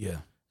 right? Yeah.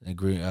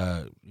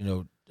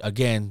 And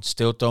again,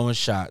 still throwing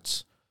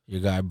shots. Your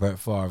guy Brett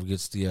Favre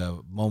gets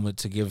the moment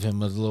to give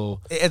him a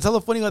little. It's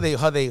hella funny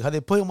how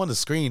they put him on the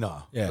screen.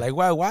 Yeah. Like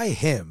why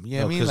him? You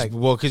know what I mean? Like,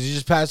 because he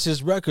just passed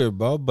his record,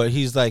 bro. But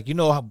he's like,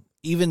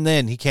 even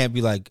then he can't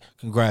be like,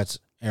 "Congrats,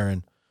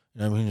 Aaron."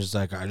 You know what I mean? He's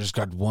like, "I just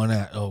got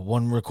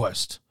one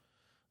request."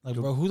 Like,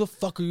 bro, who the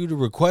fuck are you to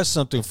request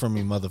something from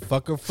me,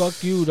 motherfucker?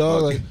 Fuck you,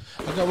 dog. Like,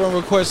 I got one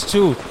request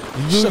too.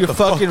 You do your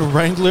fucking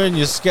Wrangler and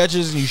your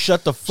sketches, and you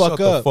shut the fuck up.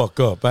 Shut the fuck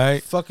up, right?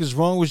 What the fuck is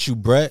wrong with you,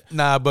 Brett?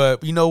 Nah,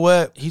 but you know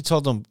what? He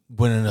told them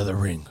win another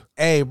ring.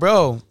 Hey,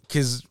 bro,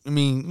 because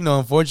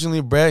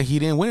unfortunately, Brett he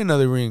didn't win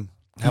another ring.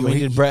 How many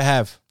did Brett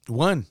have?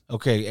 One.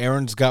 Okay,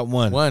 Aaron's got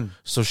one. One.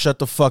 So shut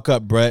the fuck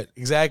up, Brett.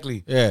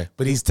 Exactly. Yeah.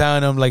 But he's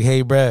telling them like,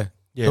 hey, Brett.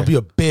 Yeah. Don't be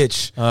a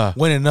bitch.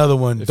 Win another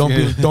one.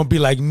 Don't be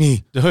like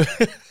me.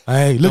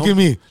 Hey, look at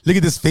me. Look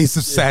at this face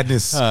of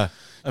sadness.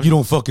 You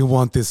don't fucking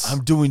want this.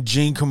 I'm doing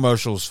gene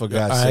commercials for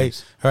God's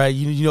sakes. All right.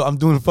 You I'm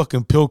doing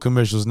fucking pill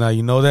commercials now.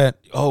 You know that?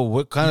 Oh,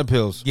 what kind of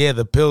pills? Yeah,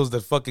 the pills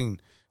that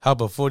fucking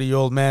help a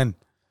 40-year-old man.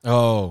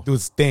 Oh, do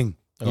his thing.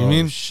 You know what I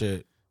mean?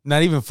 Shit.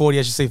 Not even 40.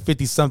 I should say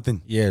 50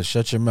 something. Yeah,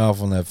 shut your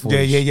mouth on that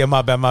 40. Yeah.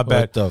 My bad.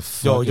 What the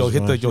fuck?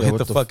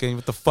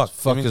 What the fuck?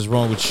 Fuck is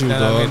wrong with you,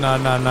 dog? Nah.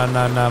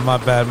 My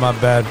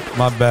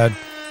bad.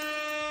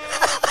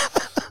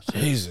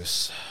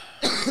 Jesus.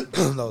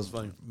 That was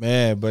funny.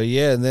 Man, but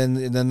yeah, and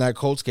then that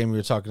Colts game we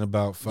were talking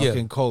about,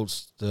 fucking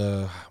Colts,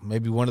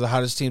 maybe one of the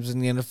hottest teams in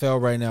the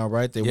NFL right now,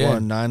 right? They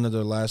won 9 of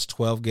their last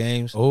 12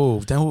 games. Oh,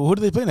 damn, who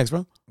do they play next,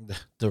 bro?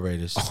 The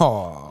Raiders.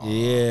 Oh,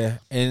 Yeah,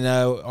 and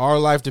our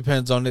life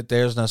depends on it.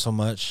 Theirs not so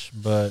much,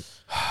 but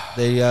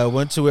they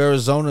went to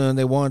Arizona and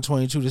they won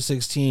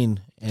 22-16. And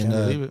can't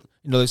believe it.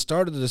 they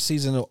started the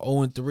season of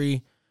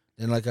 0-3,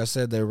 and like I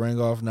said, they rang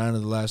off 9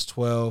 of the last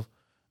 12.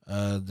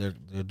 They're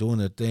doing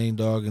their thing,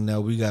 dog, and now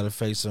we got to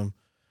face them.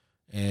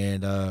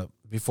 And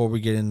before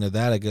we get into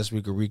that, I guess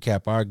we could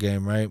recap our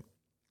game, right?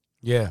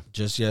 Yeah.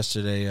 Just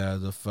yesterday,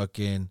 the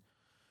fucking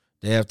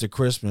day after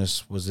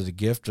Christmas, was it a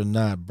gift or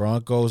not?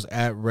 Broncos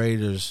at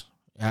Raiders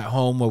at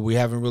home, where we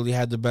haven't really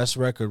had the best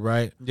record,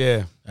 right?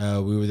 Yeah.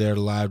 We were there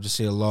live to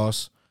see a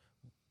loss.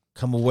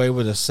 Come away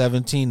with a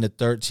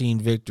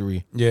 17-13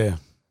 victory. Yeah.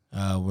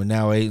 We're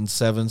now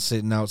 8-7,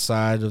 sitting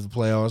outside of the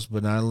playoffs,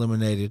 but not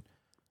eliminated.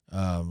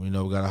 We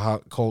got a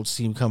hot Colts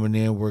team coming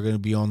in. We're going to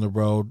be on the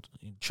road,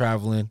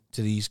 traveling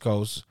to the East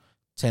Coast.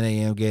 10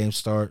 a.m. game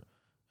start.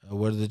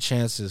 What are the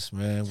chances,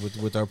 man,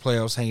 with our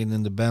playoffs hanging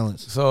in the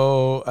balance?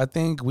 So I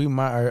think we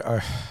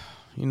might,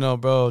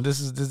 bro, this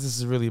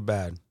is really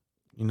bad.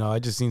 I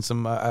just seen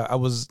some. I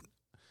was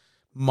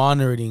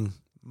monitoring,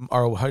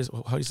 or how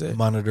do you say it?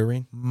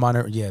 Monitoring.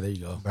 Yeah, there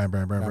you go. Bam,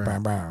 bam,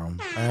 bam, bam.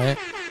 All right.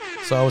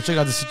 So I was checking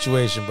out the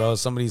situation, bro.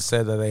 Somebody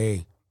said that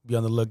hey, be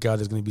on the lookout.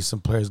 There's going to be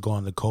some players going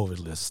on the COVID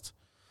list.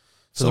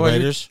 So the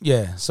Raiders?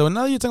 Yeah. So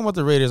now you're talking about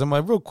the Raiders. I'm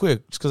like, real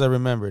quick, just because I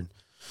remembered.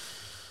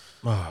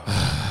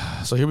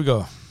 So here we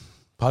go.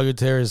 Paul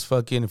Gutierrez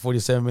fucking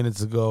 47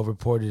 minutes ago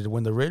reported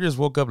when the Raiders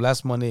woke up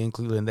last Monday in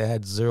Cleveland, they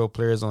had 0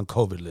 players on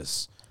COVID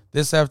lists.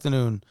 This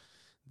afternoon,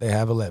 they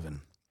have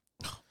 11.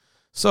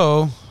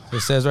 So it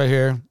says right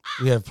here,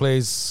 we have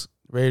plays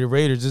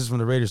Raiders. This is from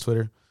the Raiders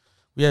Twitter.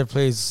 We have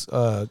plays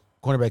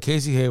cornerback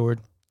Casey Hayward,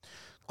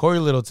 Corey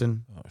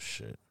Littleton. Oh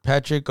shit.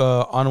 Patrick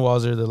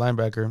Onwuazer, the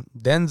linebacker,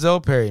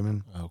 Denzel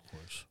Perryman, Oh, of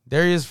course.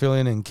 Darius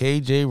Philin, and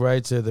KJ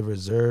Wright to the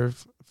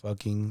reserve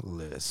fucking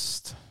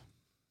list.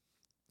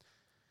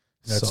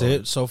 That's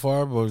it so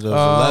far? But there's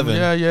 11.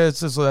 Yeah. It's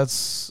just, so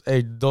that's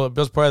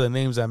probably the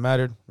names that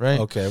mattered, right?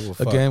 Okay, well,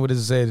 fuck. Again, what does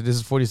it say? This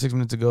is 46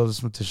 minutes ago. This is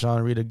from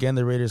Tashawn Reed. Again,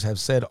 the Raiders have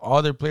said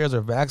all their players are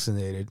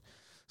vaccinated,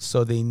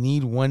 so they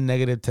need one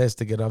negative test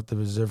to get off the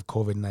reserve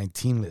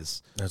COVID-19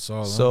 list. That's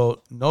all.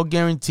 So no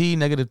guarantee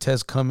negative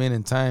tests come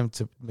in time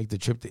to make the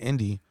trip to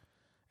Indy,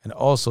 and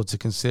also to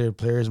consider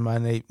players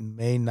may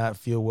not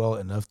feel well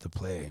enough to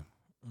play.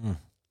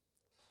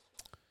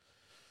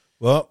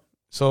 Well,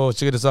 so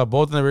check this out.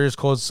 Both of the Raiders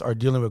coaches are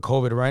dealing with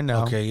COVID right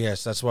now. okay,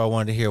 yes, that's what I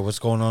wanted to hear. What's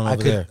going on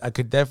over there? I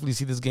could definitely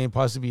see this game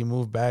possibly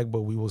moved back,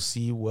 but we will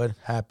see what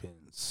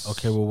happens.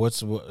 Okay, well,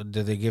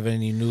 did they give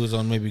any news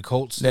on maybe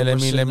Colts? Let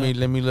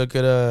me look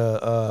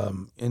at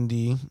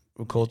Indy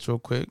Colts real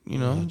quick.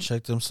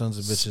 Check them sons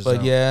of bitches But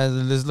out. yeah,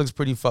 this looks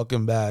pretty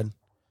fucking bad,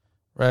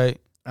 right?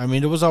 I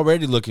mean, it was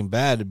already looking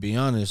bad, to be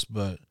honest,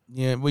 but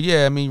Yeah, well,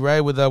 yeah. I mean,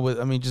 right?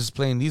 Just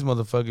playing these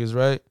motherfuckers,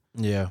 right?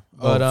 yeah.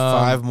 But,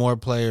 5 more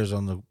players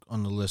on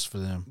the list for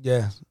them.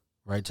 Yeah.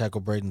 Right tackle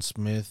Braden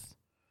Smith.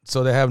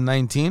 So they have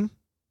 19.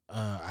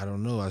 I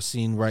don't know. I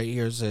seen right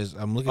here it says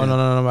I'm looking. Oh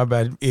no, my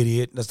bad,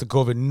 idiot. That's the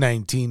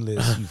COVID-19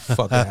 list. You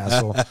fucking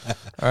asshole.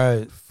 All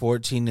right.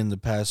 14 in the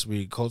past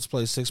week. Colts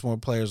play 6 more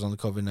players on the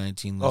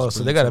COVID-19 list. Oh,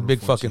 so they got a big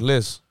 14. fucking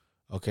list.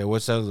 Okay,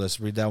 what's that list?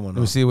 Read that one.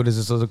 Let me see what is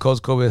it. So the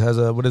Colts COVID has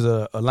a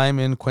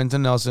lineman,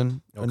 Quentin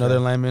Nelson, Okay. another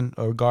lineman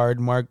or guard,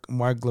 Mark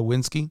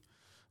Lewinsky,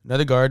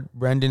 another guard,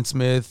 Brandon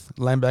Smith,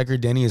 linebacker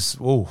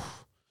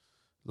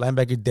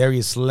linebacker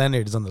Darius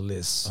Leonard is on the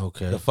list.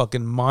 Okay. The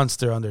fucking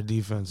monster on their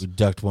defense. We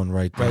ducked one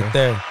right there. Right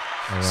there.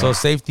 All right. So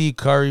safety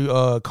Kari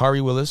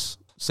Willis,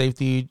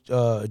 safety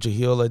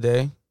Jahil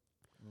Ade,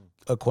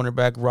 a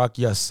cornerback Rock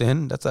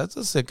Yassin. That's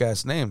a sick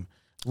ass name.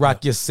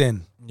 Rock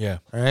Yassin. Yeah.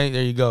 All right,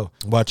 there you go.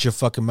 Watch your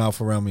fucking mouth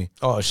around me.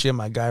 Oh shit,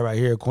 my guy right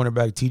here,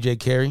 cornerback TJ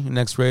Carey,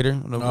 next Raider,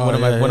 one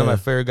of my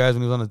favorite guys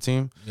when he was on the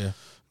team. Yeah.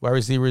 Wide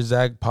receiver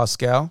Zach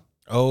Pascal.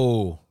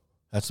 Oh,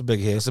 that's a big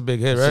hit. That's a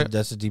big hit, right?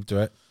 That's a deep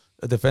threat.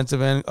 A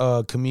defensive end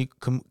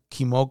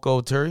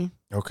Kimoko Turi.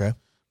 Okay.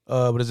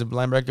 What is it?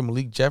 Linebacker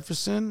Malik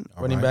Jefferson,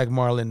 All running right. back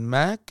Marlon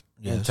Mack,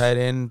 Yes. and tight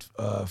end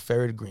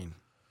Farid Green.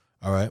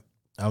 All right.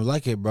 I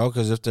like it, bro,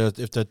 because if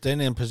they're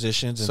thin in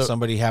positions and So-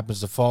 somebody happens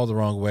to fall the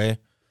wrong way,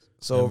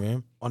 So you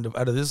know what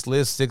out of this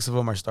list, 6 of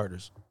them are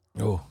starters. I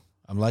mean? Oh,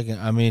 I'm liking.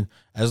 I mean,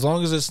 as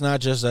long as it's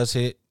not just us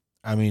hit.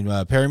 I mean,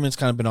 Perryman's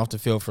kind of been off the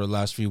field for the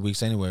last few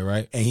weeks anyway,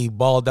 right? And he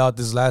balled out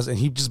and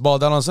he just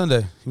balled out on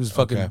Sunday. He was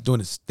fucking Okay. doing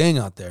his thing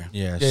out there.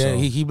 Yeah, Yeah, so-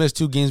 he missed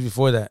 2 games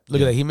before that.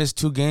 Look Yeah. at that. He missed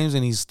 2 games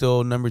and he's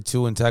still number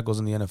 2 in tackles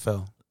in the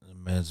NFL. The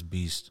man's a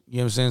beast. You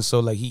know what I'm saying? So,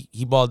 like,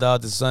 he balled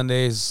out this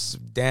Sunday. It's a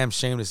damn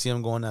shame to see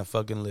him go on that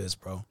fucking list,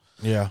 bro.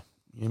 Yeah.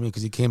 You know what I mean?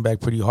 Because he came back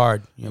pretty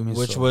hard. You know what I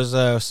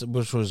mean?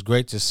 Which was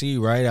great to see,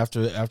 right?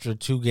 After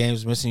 2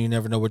 games missing, you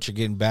never know what you're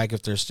getting back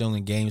if they're still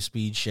in game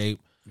speed shape.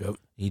 Yep.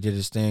 He did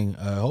his thing.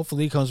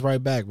 Hopefully he comes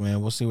right back,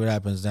 man. We'll see what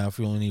happens now if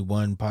you only need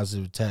 1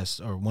 positive test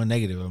or 1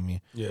 negative, I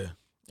mean. Yeah.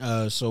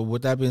 So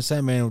with that being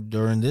said, man,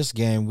 during this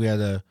game, we had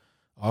a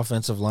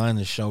offensive line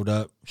that showed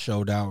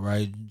out,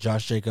 right?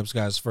 Josh Jacobs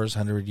got his first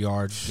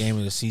 100-yard game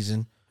of the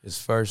season. His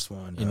first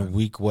one. In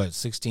week,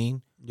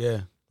 16?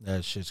 Yeah.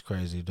 That shit's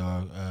crazy,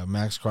 dog.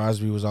 Max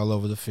Crosby was all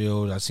over the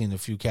field. I seen a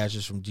few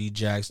catches from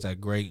D-Jax,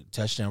 that great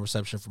touchdown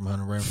reception from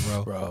Hunter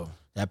Renfrow. Bro.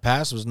 That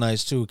pass was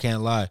nice, too,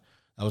 can't lie.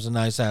 That was a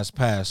nice-ass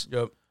pass.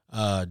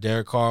 Yep.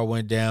 Derek Carr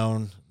went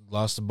down,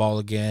 lost the ball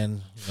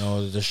again. You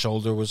know, the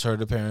shoulder was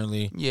hurt,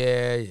 apparently.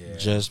 Yeah.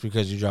 Just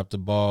because you dropped the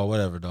ball,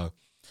 whatever, dog.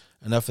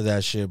 Enough of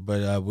that shit.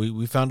 But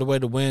we found a way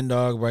to win,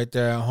 dog, right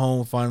there at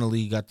home.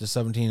 Finally got the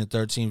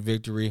 17-13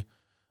 victory.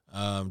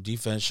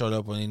 Defense showed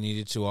up when they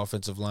needed to.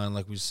 Offensive line,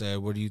 like we said.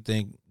 What do you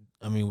think?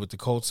 I mean, with the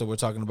Colts that we're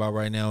talking about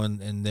right now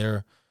and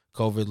their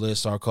COVID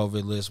list, our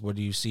COVID list, what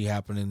do you see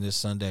happening this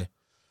Sunday?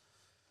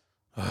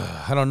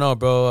 I don't know,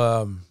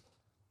 bro.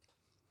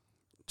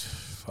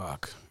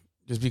 Fuck.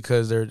 Just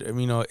because they're,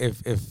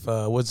 if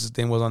what's his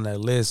name was on that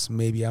list,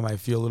 maybe I might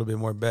feel a little bit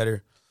more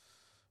better.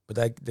 But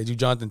that dude,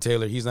 Jonathan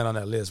Taylor, he's not on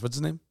that list. What's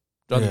his name?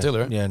 Jonathan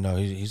Taylor, right? Yeah, no,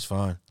 he's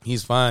fine.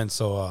 He's fine.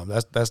 So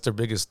that's their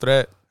biggest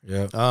threat.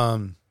 Yeah.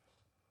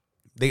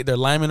 Their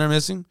linemen are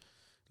missing.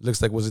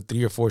 Looks like, was it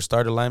 3 or 4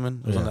 starter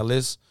linemen was on that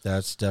list?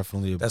 That's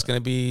definitely that's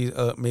going to be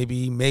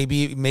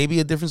maybe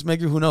a difference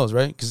maker. Who knows,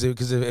 right? Because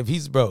if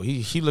he's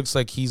he looks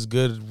like he's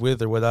good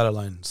with or without a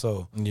line.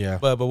 So yeah,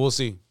 but we'll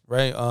see,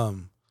 right?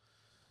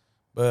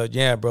 But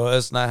yeah, bro,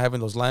 us not having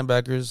those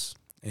linebackers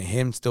and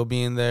him still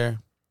being there,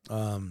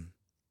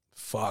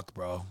 fuck,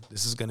 bro,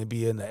 this is going to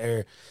be in the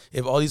air.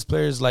 If all these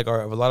players if a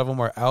lot of them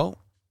are out,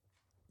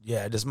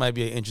 yeah, this might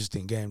be an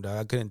interesting game, dog.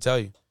 I couldn't tell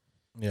you.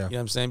 Yeah. You know what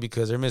I'm saying?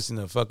 Because they're missing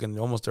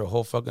almost their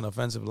whole fucking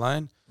offensive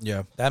line.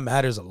 Yeah. That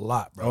matters a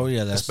lot, bro. Oh,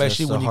 yeah.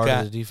 Especially that's when the you heart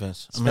got of the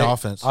defense.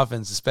 Offense.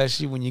 Offense,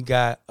 especially when you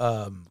got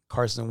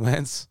Carson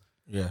Wentz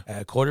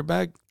at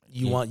quarterback.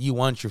 You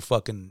want your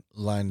fucking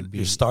line to be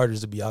your starters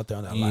to be out there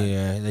on that line.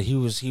 Yeah, he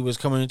was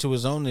coming into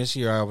his own this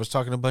year. I was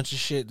talking a bunch of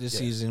shit this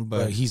season,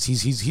 but he's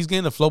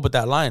getting the flow with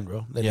that line,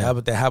 bro. They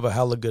have a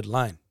hella good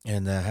line.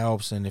 And that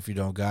helps. And if you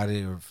don't got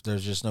it, or if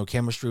there's just no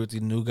chemistry with the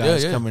new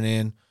guys coming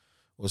in,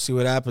 we'll see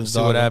what happens.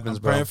 See what happens,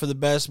 I'm bro. praying for the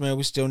best, man.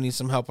 We still need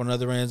some help on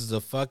other ends. The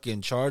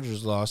fucking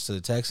Chargers lost to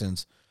the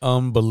Texans.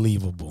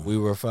 Unbelievable. We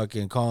were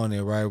fucking calling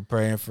it, right?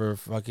 Praying for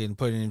fucking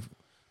putting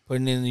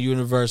in the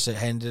universe. It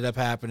ended up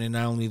happening.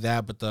 Not only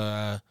that, but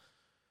the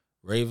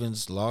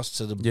Ravens lost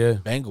to the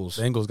Bengals.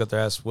 Bengals got their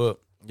ass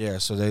whooped. Yeah,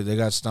 so they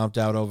got stomped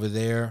out over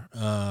there.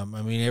 I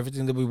mean,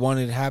 everything that we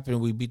wanted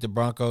happened. We beat the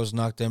Broncos,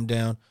 knocked them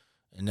down.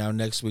 And now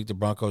next week, the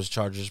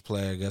Broncos-Chargers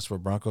play. I guess we're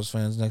Broncos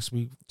fans next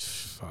week.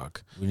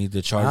 Fuck. We need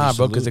the Chargers. Nah,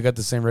 bro, because they got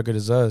the same record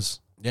as us.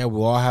 Yeah,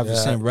 we'll all have the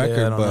same record.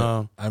 I don't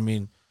know. I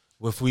mean,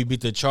 if we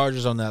beat the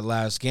Chargers on that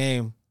last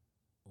game,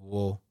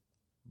 we'll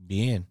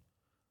be in.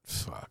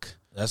 Fuck.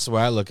 That's the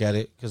way I look at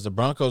it. Because the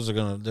Broncos are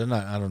going to – they're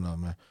not – I don't know,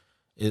 man.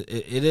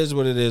 It is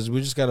what it is.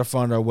 We just got to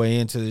find our way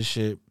into this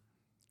shit.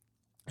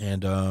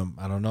 And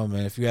I don't know,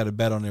 man. If you had a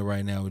bet on it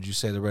right now, would you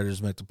say the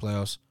Raiders make the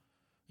playoffs?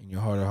 In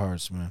your heart of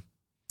hearts, man.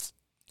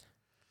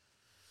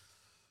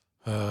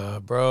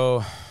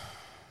 Bro,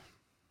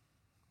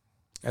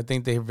 I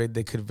think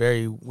they could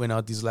very win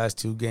out these last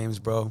 2 games,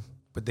 bro.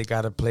 But they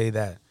got to play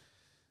that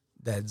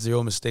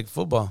zero mistake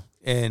football,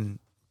 and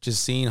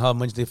just seeing how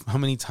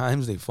many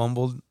times they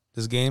fumbled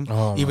this game,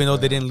 even though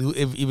they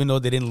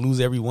didn't lose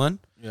every one.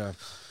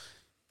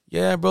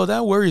 Yeah, bro,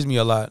 that worries me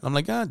a lot. I'm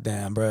like, God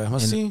damn, bro.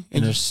 Let's see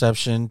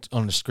interception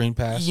on the screen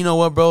pass. You know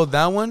what, bro?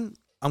 That one,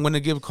 I'm gonna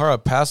give Carr a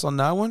pass on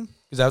that one.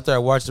 Because after I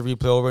watched the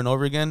replay over and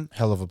over again,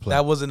 hell of a play.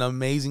 That was an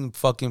amazing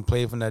fucking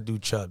play from that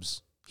dude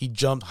Chubbs. He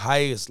jumped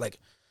highest, you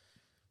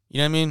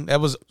know what I mean?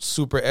 That was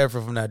super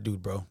effort from that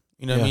dude, bro.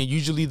 You know what I mean?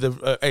 Usually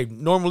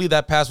normally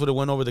that pass would have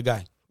went over the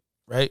guy,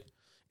 right?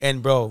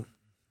 And bro,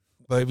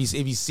 but if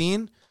he's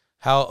seen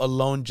how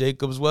alone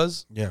Jacobs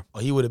was,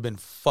 he would have been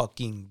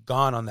fucking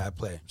gone on that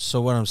play. So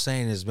what I'm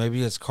saying is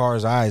maybe it's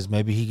Carr's eyes.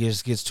 Maybe he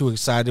just gets too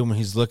excited when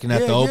he's looking at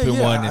the open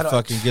one and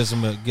fucking gives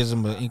him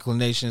an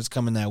inclination it's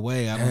coming that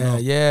way. I don't know.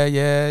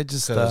 Yeah.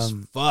 Just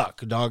fuck,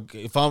 dog.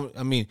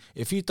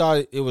 If he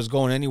thought it was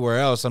going anywhere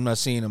else, I'm not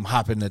seeing him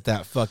hopping at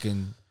that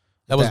fucking.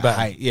 That was bad.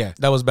 Height. Yeah,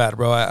 that was bad,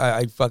 bro.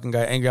 I fucking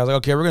got angry. I was like,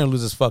 okay, we're gonna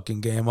lose this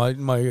fucking game.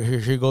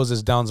 Here goes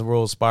this down the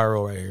road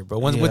spiral right here. But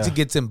once he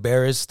gets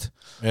embarrassed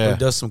or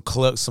does some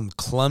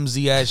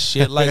clumsy ass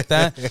shit like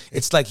that,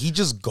 it's like he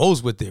just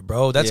goes with it,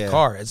 bro. That's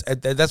Carr.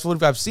 That's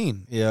what I've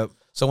seen. Yep.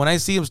 So when I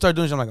see him start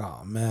doing shit, I'm like,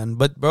 oh man.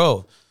 But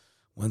bro,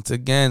 once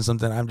again,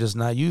 something I'm just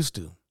not used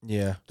to.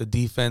 Yeah. The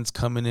defense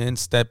coming in,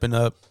 stepping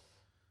up,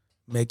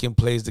 making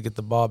plays to get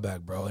the ball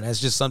back, bro. And that's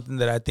just something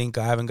that I think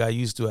I haven't got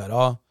used to at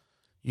all.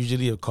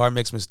 Usually if Carr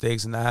makes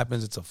mistakes and that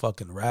happens, it's a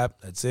fucking wrap.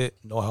 That's it.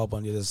 No help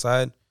on the other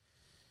side.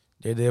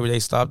 They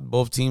stopped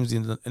both teams.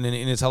 And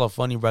it's hella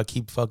funny, bro. I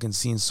keep fucking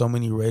seeing so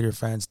many Raider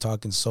fans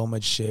talking so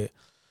much shit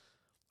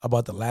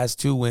about the last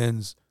 2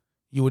 wins.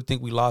 You would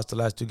think we lost the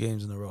last 2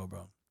 games in a row,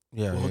 bro.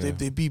 Yeah. Well,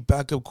 they beat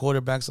backup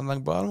quarterbacks. I'm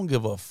like, bro, I don't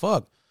give a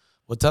fuck.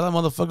 Well, tell that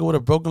motherfucker with a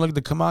broken leg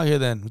to come out here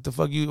then. What the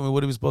fuck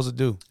what are we supposed to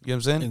do? You know what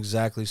I'm saying?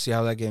 Exactly. See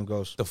how that game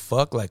goes. The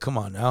fuck? Like, come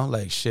on now.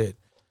 Like, shit.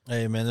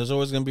 Hey, man, there's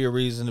always going to be a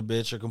reason to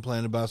bitch or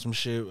complain about some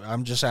shit.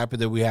 I'm just happy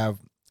that we have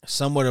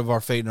somewhat of our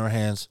fate in our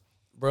hands.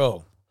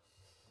 Bro,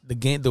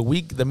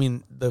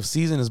 the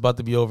season is about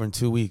to be over in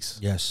 2 weeks.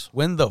 Yes.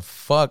 When the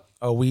fuck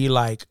are we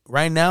like,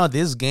 right now,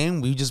 this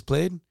game we just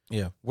played,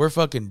 Yeah. we're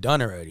fucking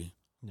done already.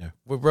 Yeah.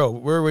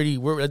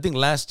 I think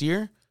last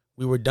year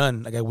we were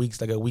done like at week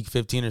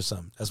 15 or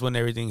something. That's when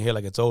everything hit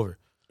like it's over.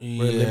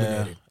 We're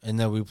eliminated. And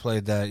then we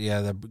played that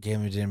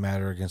game. It didn't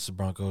matter against the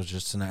Broncos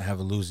just to not have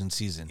a losing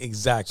season.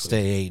 Exactly.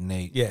 Stay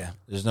 8-8. Yeah.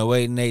 There's no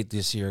 8-8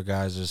 this year,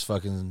 guys. There's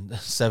fucking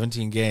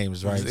 17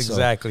 games, right?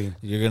 Exactly. So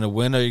you're gonna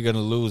win or you're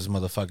gonna lose,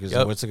 motherfuckers.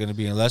 Yep. What's it gonna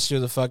be? Unless you're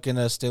the fucking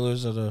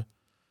Steelers or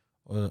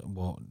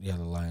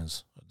the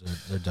Lions.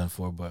 They're done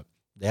for. But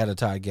they had a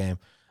tie game.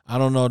 I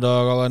don't know,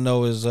 dog. All I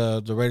know is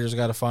the Raiders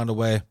got to find a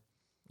way.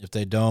 If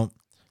they don't,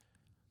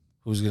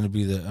 who's going to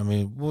be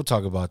we'll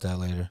talk about that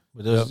later.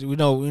 But we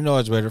know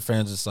as Raider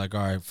fans, it's like,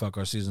 all right, fuck,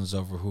 our season's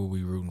over. Who are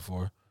we rooting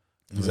for?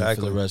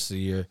 Exactly. For the rest of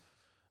the year.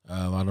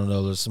 I don't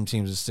know. There's some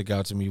teams that stick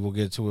out to me. We'll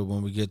get to it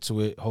when we get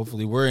to it.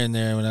 Hopefully we're in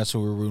there, and that's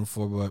who we're rooting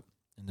for. But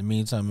in the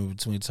meantime, in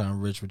between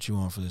time, Rich, what you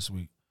on for this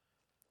week?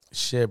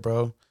 Shit,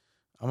 bro.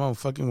 I'm on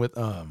fucking with,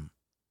 my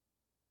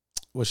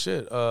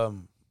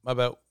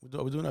bad.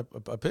 Are we doing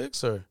a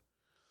picks or?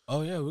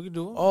 Oh, yeah, we can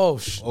do it. Oh,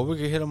 Or we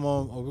can hit them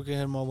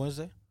on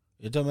Wednesday.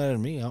 It doesn't matter to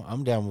me.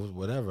 I'm down with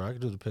whatever. I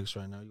can do the picks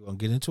right now. You want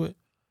to get into it?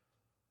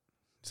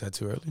 Is that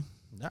too early?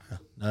 Nah,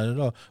 not at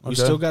all. We Okay.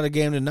 still got a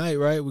game tonight,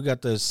 right? We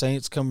got the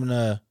Saints coming.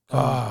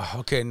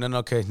 Okay. No,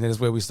 okay. This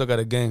way we still got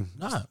a game.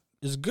 Nah,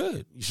 it's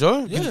good. You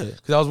sure? Yeah.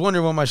 Because I was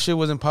wondering why my shit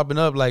wasn't popping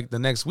up like the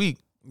next week.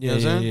 You know what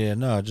I'm saying? Yeah.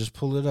 No, just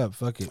pull it up.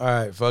 Fuck it. All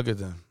right, fuck it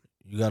then.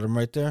 You got them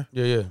right there.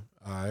 Yeah.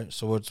 All right.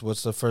 So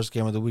what's the first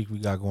game of the week we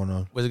got going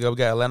on? We got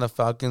Atlanta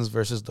Falcons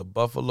versus the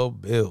Buffalo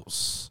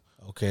Bills.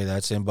 Okay,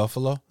 that's in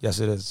Buffalo. Yes,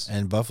 it is.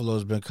 And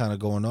Buffalo's been kind of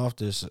going off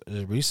this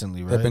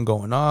recently, right? They've been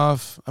going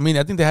off. I mean,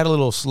 I think they had a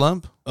little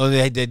slump. Oh,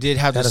 they did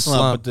have the Had a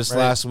slump, but this right?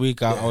 last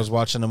week I was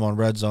watching them on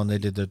Red Zone. They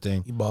did their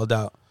thing. He balled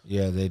out.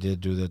 Yeah, they did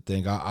do their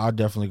thing. I'll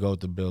definitely go with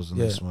the Bills in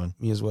this one.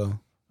 Me as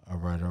well. All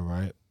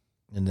right.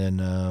 And then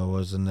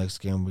what's the next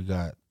game we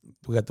got?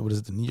 We got the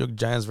New York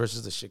Giants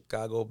versus the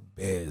Chicago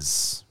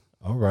Bears.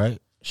 All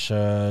right.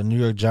 New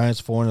York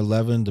Giants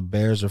 4-11. The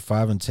Bears are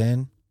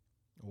 5-10.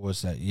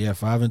 What's that? Yeah,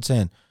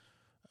 5-10.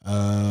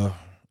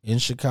 In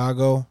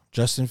Chicago,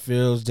 Justin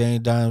Fields, Danny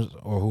Dimes,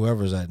 or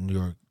whoever's at New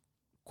York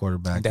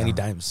quarterback. Danny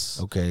Dimes.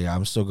 Okay, yeah,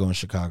 I'm still going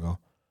Chicago.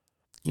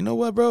 You know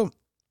what, bro?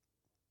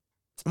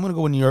 I'm gonna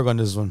go with New York on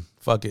this one.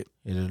 Fuck it.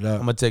 Hit it I'm up.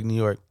 gonna take New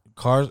York.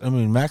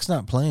 Mac's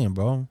not playing,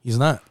 bro. He's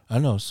not. I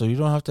know, so you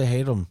don't have to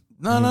hate him.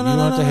 No. You don't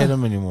have to hate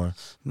him anymore.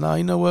 No,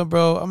 you know what,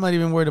 bro? I'm not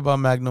even worried about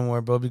Mac no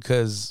more, bro,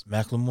 because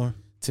Macklemore?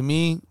 to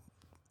me,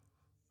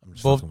 I'm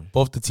just fucking with you.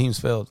 both the teams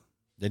failed.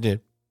 They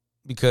did.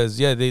 Because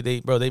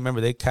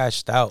they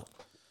cashed out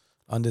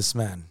on this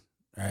man,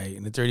 right?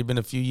 And it's already been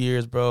a few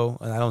years, bro,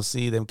 and I don't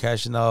see them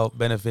cashing out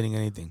benefiting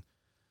anything,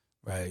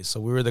 right?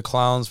 So we were the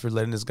clowns for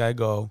letting this guy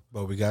go,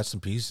 But we got some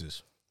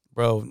pieces.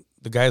 bro.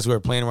 The guys who are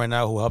playing right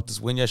now who helped us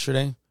win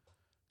yesterday,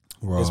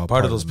 We're it's all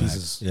part of those the Macs.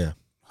 pieces. Yeah.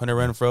 Hunter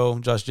Renfrow,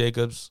 Josh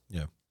Jacobs, Yeah.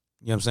 you know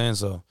what I'm saying?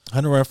 So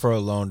Hunter Renfrow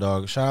alone,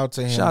 dog. Shout out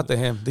to him. shout out to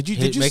him. Did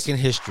you making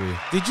history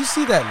did you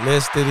see that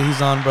list that he's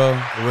on, bro?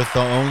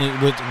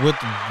 with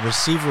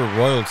receiver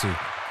royalty.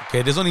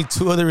 Okay, there's only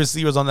 2 other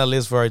receivers on that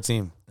list for our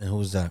team: And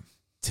who's that?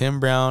 Tim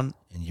Brown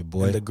And your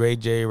boy. and the great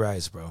Jerry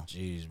Rice, bro.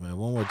 Jeez, man.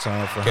 One more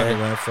time for Okay.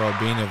 Hunter Renfrow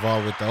being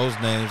involved with those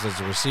names as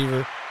a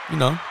receiver. You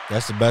know,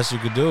 That's the best you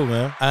could do,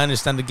 man. I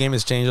understand the game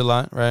has changed a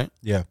lot, right?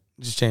 Yeah.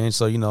 Just changed,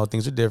 so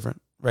things are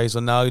different, right? So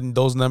now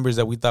those numbers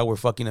that we thought were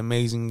fucking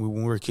amazing when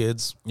we were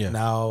kids, Yeah.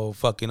 now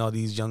fucking all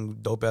these young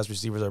dope ass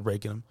receivers are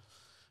breaking them,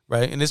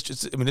 right? And it's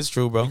just, it's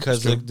true, bro.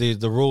 Because It's true.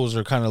 the rules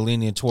are kind of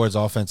leaning towards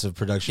offensive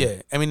production.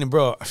 yeah, I mean,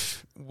 bro,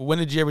 when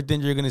did you ever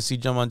think you're gonna see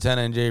Joe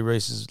Montana and Jerry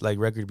Rice's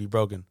record be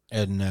broken?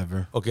 And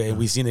never. Okay,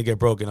 we seen it get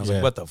broken. I was Yeah.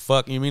 like, what the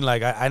fuck? You mean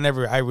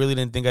I really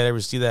didn't think I'd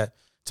ever see that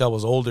till I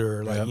was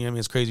older, or Yep.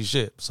 it's crazy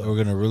shit. So So we're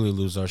gonna really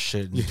lose our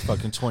shit in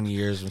fucking 20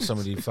 years when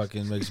somebody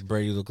fucking makes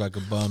Brady look like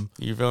a bum.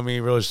 you feel me?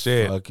 Real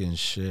shit. Fucking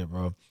shit,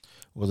 bro.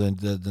 Well, then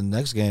the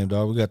next game,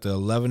 dog, we got the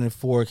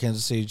 11-4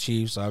 Kansas City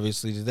Chiefs.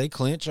 Obviously, did they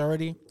clinch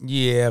already?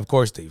 Yeah, of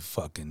course they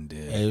fucking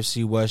did.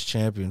 AFC West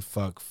champion.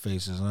 Fuck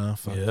faces, huh?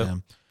 Fuck Yep.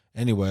 them.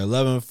 Anyway,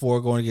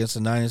 11-4 going against the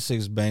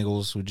 9-6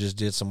 Bengals, who just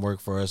did some work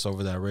for us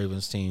over that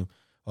Ravens team.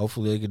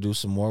 Hopefully, they could do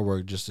some more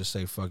work just to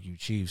say "fuck you,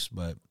 Chiefs."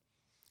 But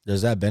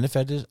does that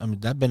benefit us? I mean,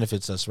 that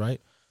benefits us, right?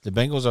 The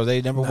Bengals, are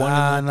they number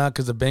one? Nah,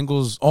 because the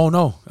Bengals. Oh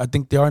no, I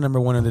think they are number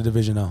 1 in the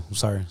division now. I'm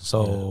sorry.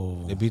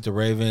 So They beat the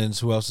Ravens.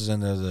 Who else is in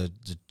there? The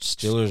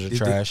Steelers are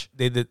trash.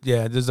 They did.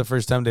 Yeah, this is the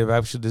first time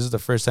This is the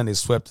first time they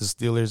swept the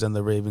Steelers and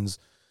the Ravens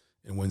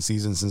in one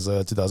season since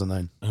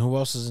 2009. And who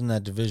else is in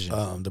that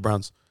division? The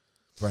Browns.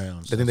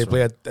 Browns. I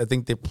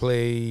think they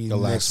play The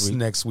last week.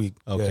 next week.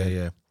 Okay,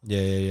 yeah.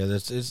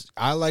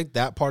 I like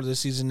that part of the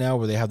season now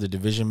where they have the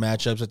division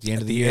matchups at the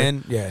end of the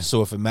year. Yeah.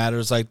 So if it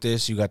matters like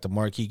this, you got the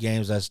marquee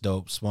games. That's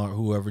dope. Smart.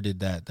 Whoever did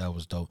that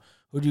was dope.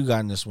 Who do you got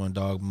in this one,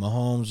 dog?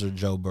 Mahomes or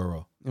Joe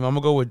Burrow? I'm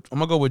gonna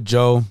go with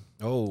Joe.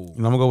 Oh,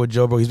 I'm gonna go with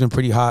Joe, bro. He's been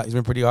pretty hot. He's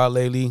been pretty hot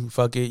lately.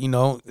 Fuck it.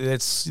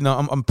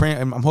 I'm praying.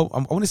 I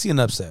want to see an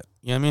upset.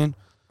 You know what I mean?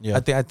 yeah.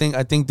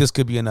 I think this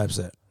could be an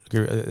upset.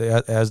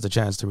 It has the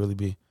chance to really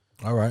be.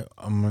 All right,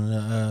 I'm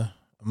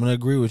gonna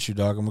agree with you,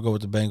 dog. I'm gonna go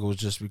with the Bengals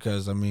just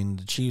because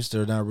the Chiefs,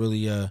 they're not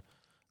really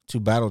too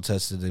battle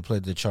tested. They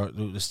played the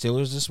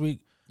Steelers this week.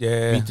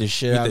 Yeah, Beat the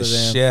shit out of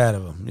them. Shit out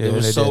of them. Yeah, it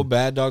was they so did.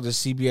 bad, dog. The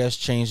CBS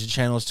changed the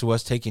channels to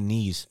us taking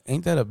knees,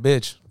 Ain't that a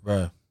bitch?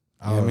 bruh.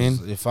 You know what I mean?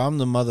 If I'm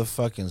the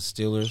motherfucking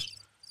Steelers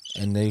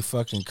and they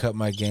fucking cut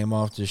my game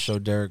off to show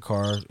Derek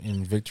Carr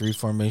in victory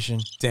formation,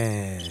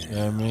 Damn. you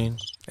know what I mean?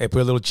 Hey,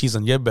 put a little cheese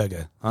on your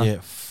burger. Huh? Yeah,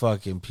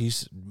 fucking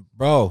piece,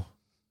 bro.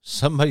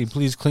 Somebody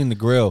please clean the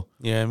grill.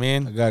 You know what I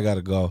mean? The guy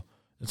gotta go.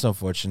 It's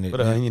unfortunate. Put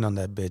an onion on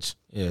that bitch.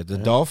 Yeah, the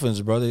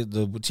Dolphins, bro.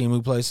 The team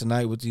who plays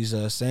tonight with these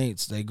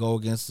Saints, they go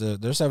against they're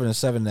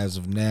 7-7 as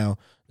of now.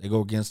 They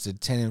go against the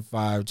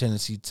 10-5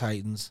 Tennessee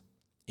Titans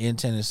in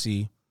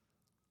Tennessee.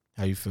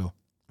 How you feel?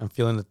 I'm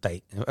feeling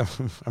the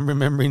I'm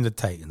remembering the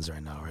Titans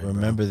right now, right?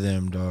 Remember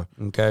them, dog.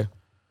 Bro? Okay.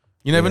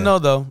 You never Yeah. know,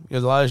 though.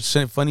 There's a lot of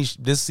shit, funny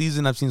this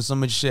season. I've seen so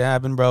much shit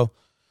happen, bro.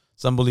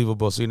 It's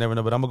unbelievable. So you never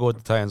know. But I'm gonna go with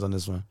the Titans on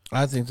this one.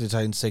 I think the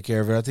Titans take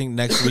care of it. I think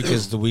next week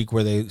is the week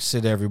where they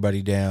sit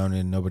everybody down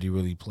and nobody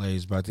really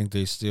plays. But I think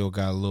they still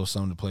got a little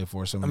something to play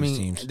for. Some of these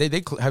teams.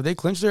 Have they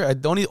clinched there?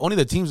 Only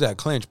the teams that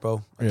clinch,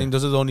 bro. I think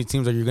those are the only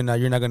teams that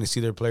you're not gonna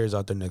see their players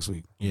out there next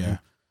week. Yeah.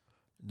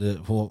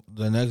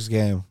 The next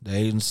game, the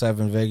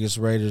 8-7 Vegas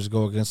Raiders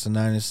go against the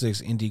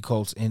 9-6 Indy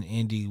Colts in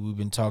Indy. We've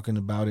been talking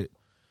about it.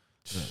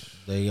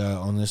 They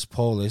on this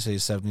poll they say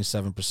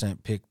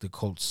 77% pick the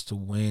Colts to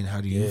win. How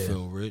do you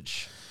feel,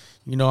 Rich?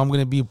 You know, I'm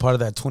gonna be part of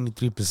that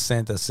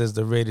 23% that says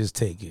the Raiders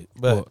take it,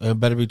 but Well, it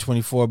better be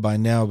 24 by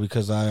now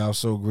because I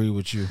also agree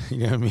with you. you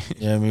know what I mean.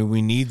 Yeah, I mean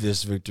we need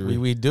this victory.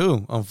 We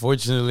do,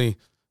 unfortunately.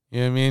 You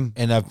know what I mean?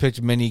 And I've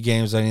picked many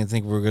games I didn't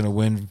think we were gonna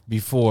win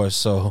before.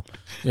 So,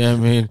 you know what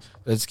I mean?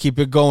 Let's keep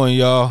it going,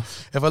 y'all.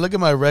 If I look at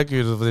my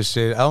records of this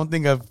shit, I don't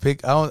think I've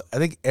picked. I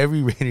think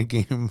every Raider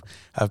game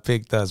I've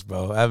picked us,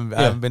 bro. I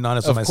haven't been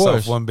honest with of myself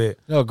course. one bit.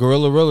 No,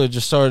 Gorilla Rilla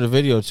just started a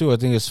video too. I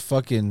think it's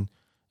fucking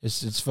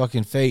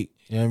fate.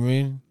 You know what I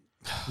mean?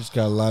 Just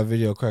got a live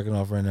video cracking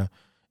off right now.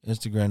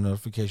 Instagram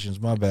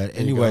notifications. My bad.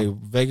 There you Anyway,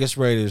 Vegas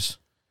Raiders.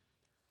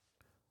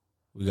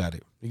 We got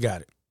it. You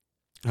got it.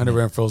 Hunter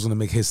Renfro's gonna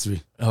make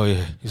history, Oh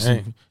yeah, he's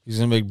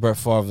gonna make Brett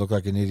Favre look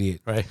like an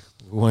idiot. right?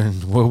 We're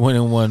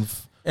winning one.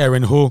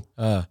 Aaron who?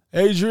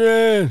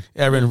 Adrian.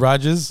 Aaron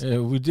Rodgers? Yeah,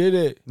 we did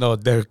it. No,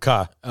 Derek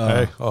Carr.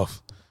 Right? Oh,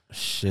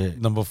 Shit.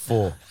 number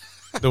 4,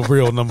 the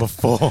real number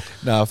 4.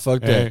 Nah,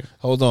 fuck that. Hey.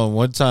 Hold on,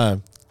 one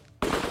time.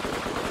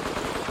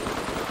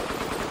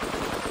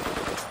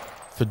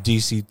 For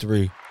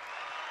DC3.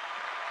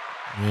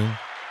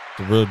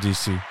 The real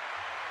DC.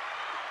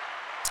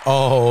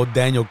 Oh,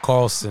 Daniel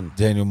Carlson.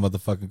 Daniel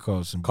motherfucking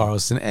Carlson.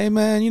 Carlson. Hey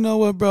man, you know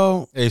what,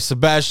 bro? Hey,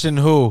 Sebastian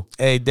who?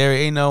 Hey, Derek,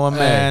 ain't no one, Hey.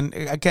 man.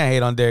 I can't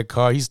hate on Derek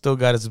Carr. He still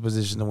got his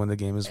position to win the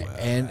game as well.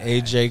 And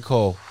AJ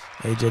Cole.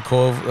 AJ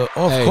Cole,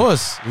 of Hey,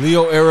 course.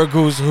 Leo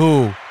Aragouz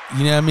who?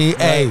 You know what I mean?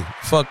 Hey,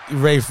 fuck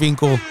Ray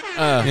Finkel. You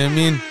know what I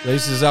mean?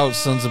 Laces out,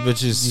 sons of You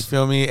bitches.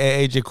 feel me?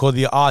 Hey, AJ Cole,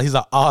 he's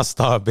an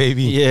all-star,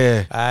 baby.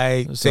 Yeah.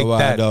 I take So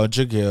that. dog.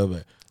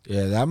 But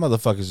yeah, that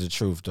motherfucker's the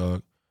truth,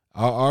 dog.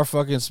 Our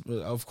fucking,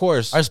 of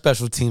course, Our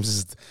special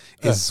teams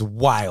is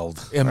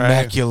wild.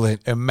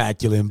 immaculate. Right?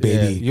 Immaculate, Yeah,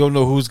 baby. you don't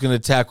know who's gonna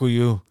tackle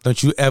you.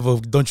 Don't you ever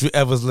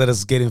let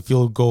us get in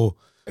field goal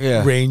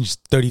Yeah. range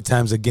 30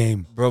 times a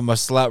game. Bro, my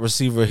slot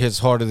receiver hits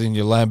harder than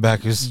your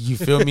linebackers. You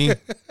feel me?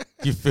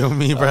 You feel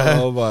me, bro?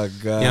 Oh my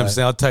god. You know what I'm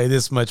saying? I'll tell you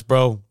this much,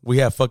 bro. We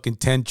have fucking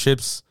 10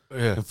 trips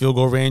Yeah. in field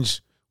goal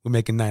range. We're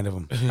making 9 of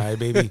them. All right,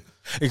 baby.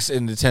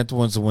 And the 10th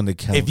one's the one that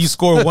counts. If you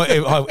score one,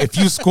 if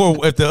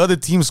the other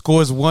team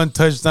scores 1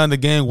 touchdown a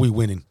game, we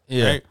winning.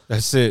 yeah, Right?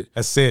 that's it.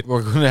 That's it.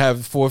 We're gonna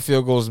have 4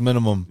 field goals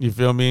minimum You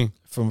feel me?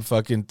 from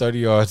fucking 30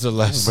 yards or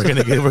less. We're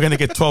gonna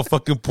get 12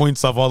 fucking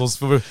points off all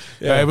those. All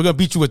right, we're gonna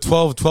beat you with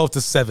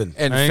 12-7.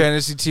 And right?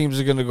 fantasy teams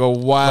are gonna go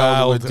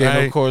wild with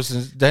Daniel right?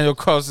 Carlson. Daniel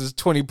Carlson's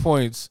 20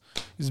 points.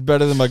 He's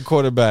better than my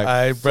quarterback. All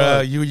right, bro.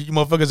 Fuck. You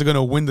motherfuckers are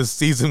gonna win the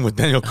season with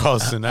Daniel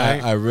Carlson. All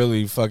right? I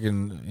really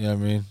fucking, you know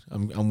what I mean?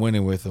 I'm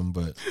winning with him,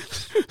 but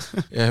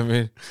yeah, I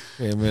mean,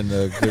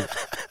 the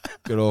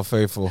good old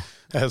faithful.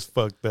 That's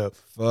fucked up.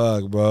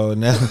 Fuck, bro.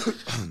 Now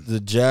the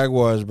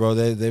Jaguars, bro,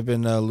 they've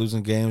been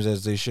losing games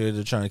as they should.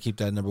 They're trying to keep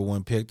that number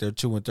 1 pick. They're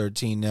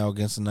 2-13 now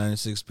against the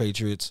 9-6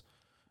 Patriots.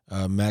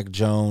 Mac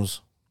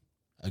Jones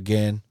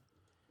again.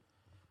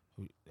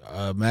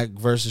 Mac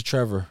versus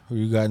Trevor. Who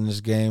you got in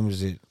this game?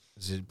 Is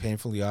it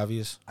painfully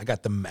obvious? I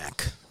got the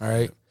Mac. All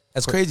right.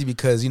 That's crazy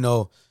because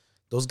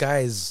those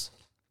guys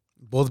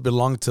both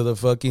belong to the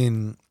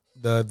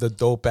the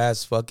dope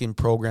ass fucking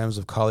programs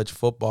of college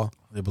football.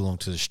 They belong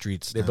to the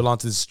streets. They now. belong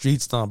to the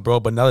streets now, bro.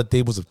 But now the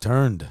tables have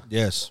turned.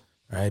 Yes.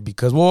 Right,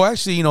 because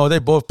actually, they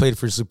both played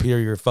for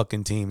superior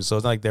fucking teams, so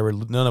it's not like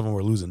none of them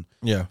were losing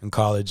Yeah. in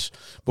college,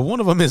 but one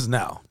of them is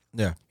now,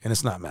 Yeah. and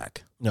it's not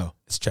Mac, No.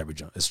 it's Trevor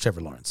Jones, it's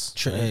Trevor Lawrence.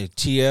 Hey,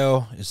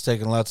 TL is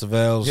taking lots of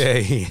L's. Yeah,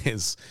 he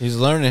is. He's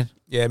learning.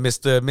 Yeah,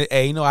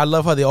 Hey, I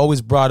love how they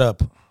always brought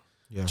up.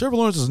 Yeah. Trevor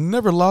Lawrence has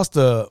never lost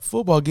a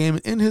football game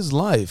in his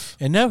life,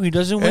 And now he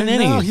doesn't win and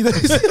any. now he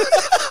does.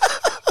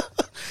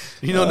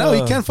 Now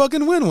he can't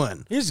fucking win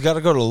one. He's got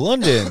to go to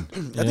London.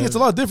 I think it's a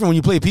lot different when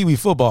you play Pee Wee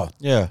football.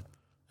 Yeah.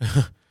 You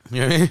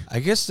know what I mean? I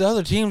guess the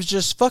other teams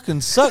just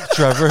fucking suck,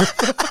 Trevor.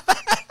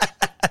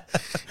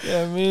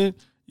 Yeah, I mean,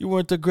 you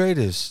weren't the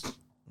greatest.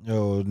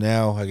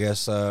 Now, I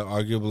guess,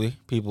 arguably,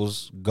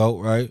 people's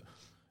GOAT, right?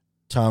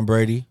 Tom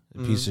Brady, a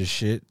piece of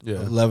shit. Yeah.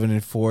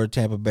 11-4,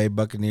 Tampa Bay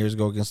Buccaneers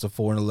go against the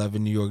 4-11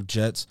 New York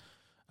Jets.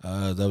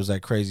 That was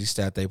that crazy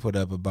stat they put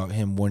up about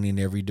him winning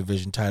every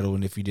division title,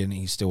 and if he didn't,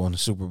 he still won the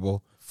Super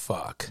Bowl.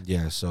 Fuck.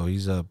 Yeah, so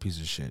he's a piece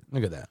of shit.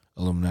 Look at that.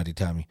 Illuminati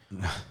Tommy.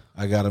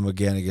 I got him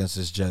again against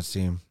this Jets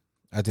team.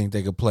 I think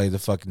they could play the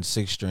fucking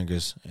six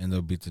stringers and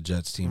they'll beat the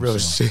Jets team. Real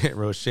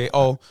shit.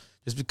 Oh,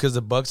 just because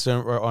the Bucks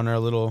are on our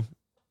little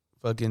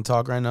fucking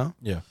talk right now.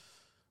 Yeah.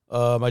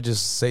 I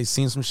just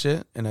seen some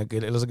shit and it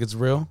looks like it's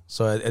real.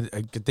 So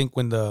I could think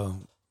when the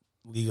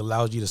league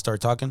allows you to start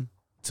talking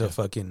to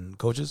fucking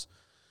coaches,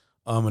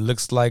 it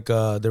looks like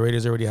the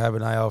Raiders already have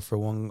an eye out for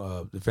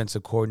one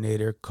defensive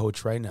coordinator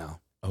coach right now.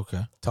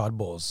 Okay. Todd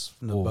Bowles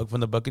from Cool.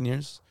 the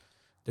Buccaneers,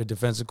 their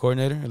defensive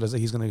coordinator. It looks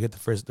like he's gonna get the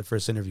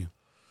first interview.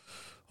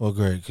 Well,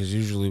 great, because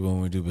usually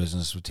when we do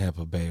business with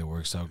Tampa Bay, it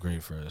works out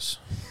great for us.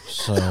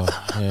 So,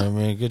 yeah, I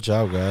mean, good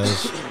job,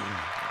 guys.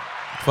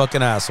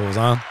 Fucking assholes,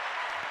 huh?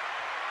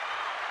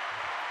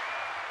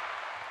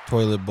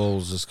 Toilet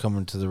Bowls is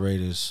coming to the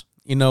Raiders.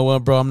 You know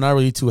what, bro? I'm not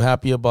really too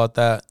happy about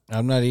that.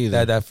 I'm not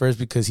either. That first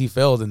because he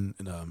failed in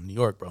New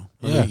York, bro.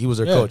 Yeah, He was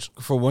their coach.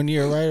 for 1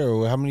 year, right?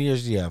 Or how many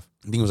years do you have?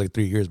 I think it was like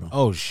 3 years, bro.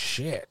 Oh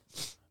shit!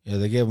 Yeah,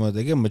 they gave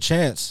him a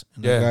chance.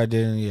 And Yeah. the guy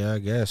didn't. Yeah, I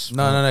guess.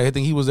 No. I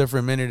think he was there for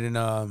a minute, and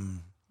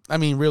I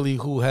mean, really,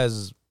 what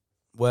has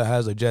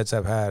the Jets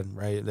have had,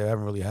 right? They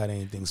haven't really had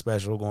anything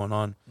special going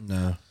on,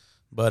 No.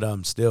 but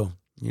still,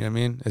 you know what I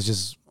mean? It's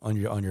just on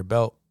your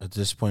belt. At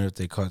this point, if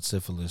they caught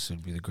syphilis, it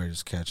would be the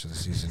greatest catch of the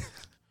season.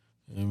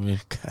 You know what I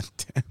mean? God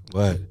damn.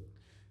 What?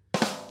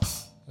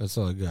 That's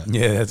all I got.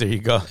 Yeah, there you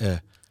go. Yeah.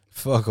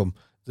 Fuck them.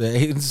 The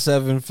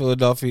 8-7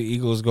 Philadelphia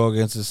Eagles go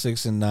against the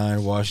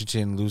 6-9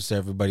 Washington, lose to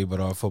everybody but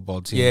our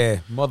football team. Yeah,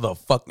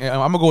 motherfucker. I'm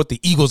gonna go with the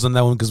Eagles on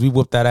that one because we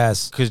whooped that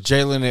ass. Because,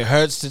 Jalen, it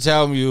hurts to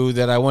tell you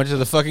that I went to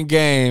the fucking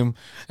game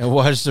and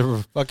watched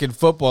the fucking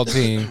football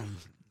team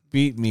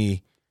beat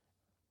me.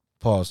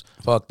 Pause.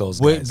 Fuck those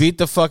guys. Beat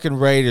the fucking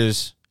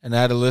Raiders, and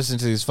I had to listen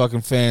to these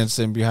fucking fans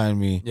sitting behind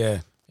me.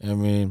 Yeah. I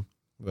mean,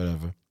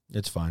 whatever.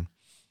 It's fine.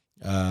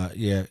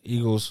 Yeah,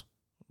 Eagles,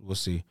 we'll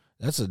see.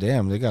 That's a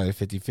damn. They got a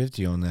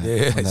 50-50 on that.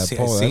 Yeah, on that I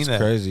poll. seen That's that.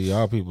 crazy.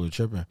 Y'all people are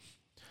tripping.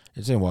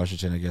 It's in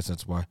Washington, I guess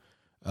that's why.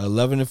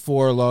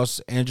 11-4 Los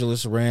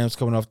Angeles Rams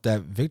coming off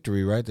that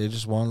victory, right? They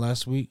just won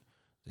last week.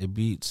 They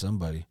beat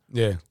somebody.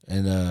 Yeah.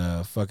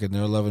 And fucking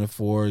they're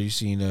 11-4. You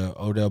seen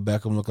Odell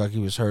Beckham look like he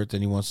was hurt.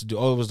 Then he wants to do.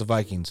 Oh, it was the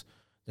Vikings.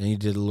 Then he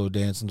did a little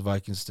dance in the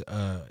Vikings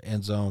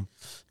end zone.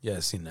 Yeah, I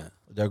seen that.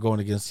 They're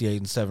going against the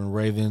 8-7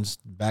 Ravens.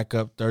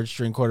 Backup third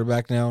string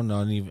quarterback now.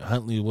 Not even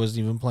Huntley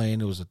wasn't even playing.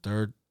 It was a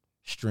third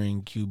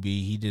string QB.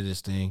 He did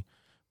his thing,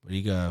 but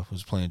he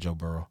was playing Joe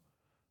Burrow.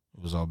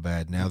 It was all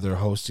bad. Now they're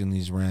hosting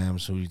these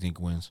Rams. Who do you think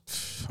wins?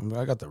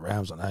 I got the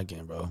Rams on that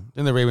game, bro.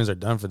 Then the Ravens are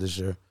done for this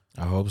year,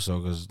 I hope so,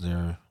 because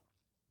they're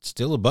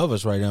still above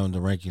us right now in the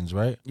rankings,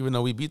 right? even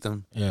though we beat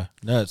them. Yeah,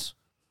 nuts.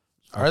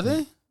 Are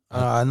they?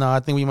 No, I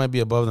think we might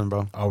be above them,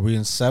 bro. Are we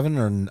in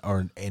 7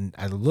 or? And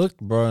I looked,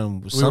 bro,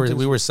 and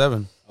We were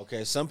 7.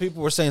 okay. Some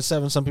people were saying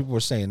 7. Some people were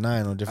saying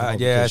 9 on different.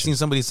 Yeah, I publications. seen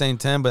somebody saying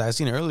 10, but I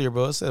seen it earlier,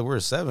 bro. It said we're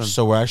 7.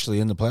 So we're actually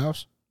in the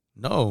playoffs.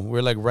 No,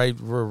 we're like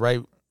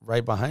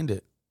right behind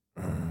it.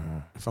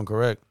 If I'm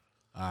correct.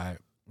 All right.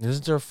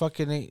 Isn't there a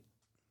fucking 8?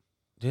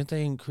 Didn't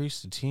they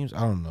increase the teams? I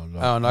don't know. Dog.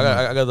 I don't know.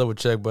 I got to double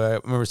check, but I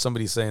remember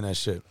somebody saying that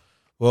shit.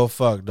 Well,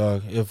 fuck,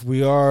 dog. If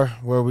we are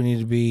where we need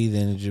to be,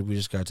 then we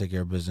just gotta take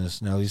care of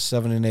business. Now these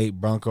 7-8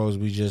 Broncos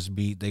we just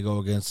beat. They go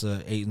against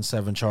the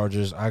 8-7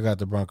 Chargers. I got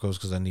the Broncos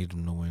because I need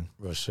them to win.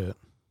 Real shit.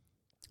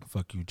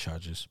 Fuck you,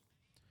 Chargers.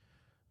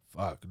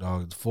 Fuck,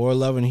 dog.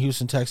 4-11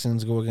 Houston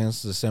Texans go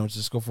against the San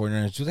Francisco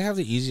 49ers. Do they have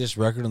the easiest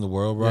record in the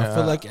world, bro? I Yeah.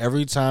 feel like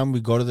every time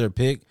we go to their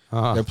pick,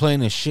 Uh-huh. they're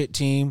playing a shit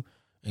team,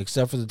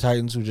 except for the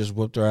Titans who just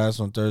whooped their ass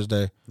on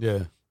Thursday.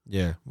 Yeah.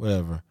 Yeah,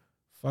 whatever.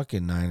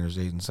 Fucking Niners,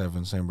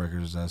 8-7, same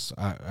record as us.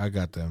 I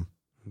got them.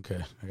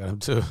 Okay. I got him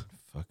too.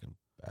 Fucking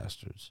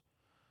bastards.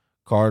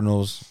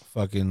 Cardinals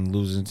fucking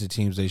losing to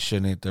teams they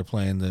shouldn't. They're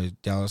playing the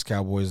Dallas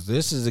Cowboys.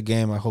 This is a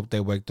game I hope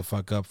they wake the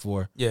fuck up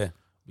for, Yeah.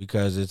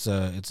 because it's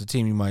a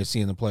team you might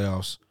see in the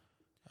playoffs.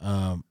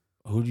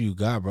 Who do you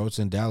got, bro? It's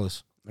in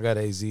Dallas. I got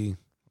AZ. You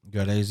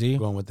got AZ?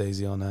 Going with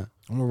AZ on that.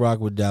 I'm gonna rock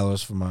with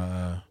Dallas for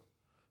my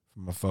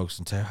for my folks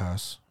in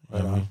Tejas. You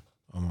know Right what I mean?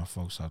 All my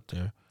folks out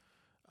there.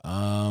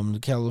 The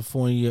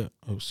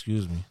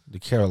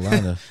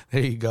Carolina.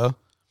 There you go.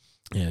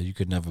 Yeah, you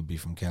could never be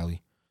from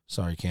Cali.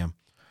 Sorry, Cam.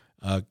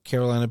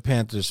 Carolina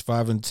Panthers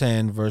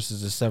 5-10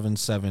 versus the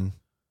 7-7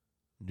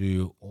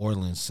 New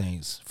Orleans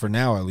Saints. For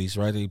now, at least,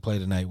 right? They play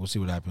tonight. We'll see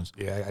what happens.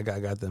 Yeah, I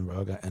got them,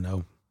 bro. I got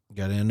NO.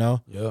 Got in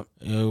though? Yep.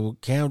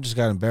 Cam just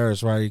got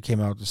embarrassed, right? He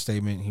came out with a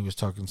statement. He was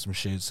talking some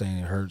shit, saying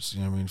it hurts.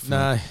 You know what I mean?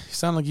 Nah, he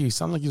sounded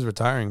like he's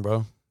retiring,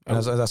 bro. And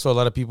I saw a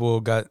lot of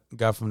people got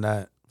from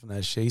that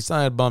shit. He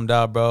sounded bummed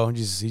out, bro. He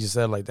just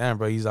said like, damn,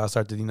 bro. I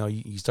start to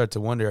you start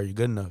to wonder, are you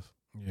good enough?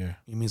 Yeah.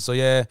 You mean so?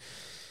 Yeah,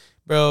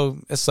 bro.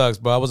 It sucks,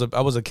 bro.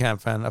 I was a Cam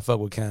fan. I fuck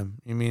with Cam.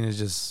 You mean it's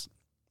just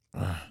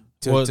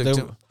took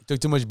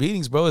too much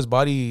beatings, bro. His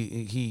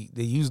body,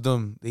 they used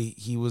him.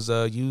 He was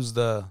used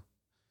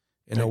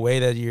in a way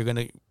that you're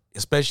gonna,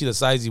 especially the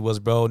size he was,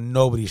 bro.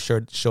 Nobody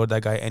showed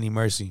that guy any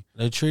mercy.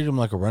 They treated him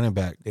like a running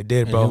back. They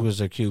did, bro. He was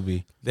their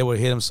QB. They would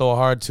hit him so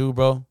hard too,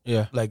 bro.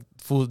 Yeah. Like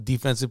full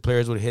defensive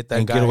players would hit that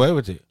And guy. get away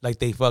with it. Like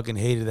they fucking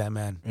hated that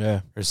man.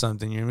 Yeah. Or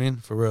something. You know what I mean?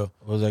 For real.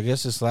 Well, I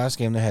guess this last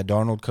game they had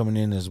Darnold coming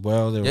in as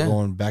well. They were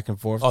going back and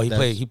forth. Oh,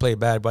 he played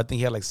bad, but I think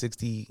he had like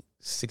 60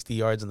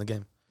 yards in the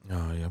game.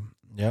 Oh yeah.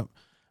 Yep.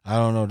 I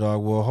don't know,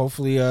 dog. Well,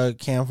 hopefully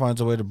Cam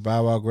finds a way to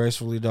bow out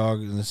gracefully, dog,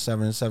 in the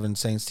 7-7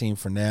 Saints team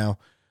for now.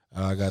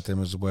 I got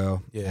them as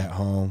well at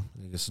home.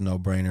 I think it's a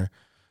no-brainer.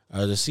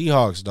 The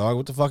Seahawks, dog.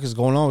 What the fuck is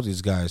going on with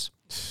these guys?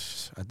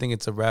 I think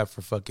it's a wrap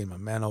for fucking my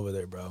man over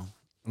there, bro.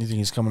 You think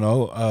he's coming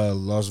to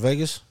Las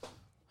Vegas?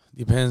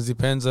 Depends.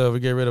 We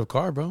get rid of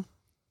Carr, bro.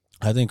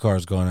 I think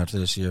Carr's going after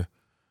this year.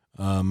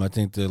 I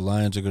think the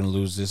Lions are going to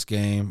lose this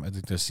game. I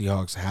think the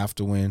Seahawks have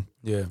to win.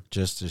 Yeah.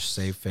 Just to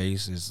save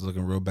face. It's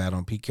looking real bad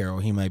on Pete Carroll.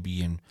 He might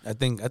be in. I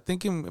think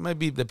it might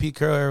be the Pete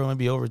Carroll era might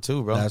be over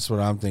too, bro. That's what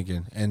I'm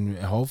thinking. And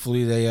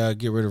hopefully they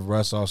get rid of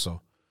Russ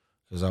also,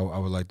 because I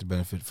would like to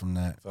benefit from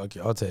that. Fuck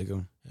yeah, I'll take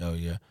him. Hell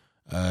yeah.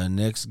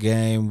 Next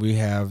game we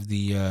have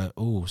the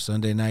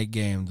Sunday night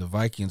game. The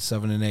Vikings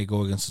 7-8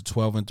 go against the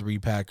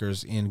 12-3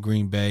 Packers in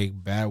Green Bay.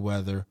 Bad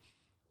weather.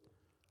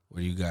 What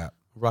do you got?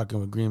 Rocking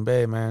with Green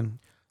Bay, man.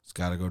 It's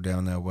got to go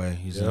down that way.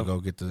 He's going to go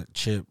get the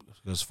chip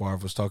because Favre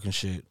was talking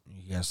shit.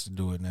 He has to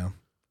do it now.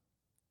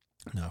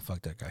 No,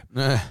 fuck that guy.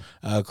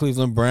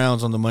 Cleveland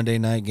Browns on the Monday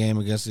night game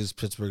against his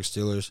Pittsburgh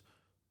Steelers.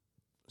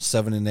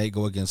 7-8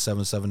 go against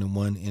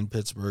 7-1 in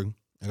Pittsburgh.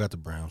 I got the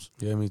Browns.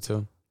 Yeah, me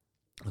too.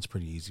 That's a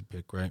pretty easy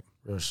pick, right?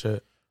 Real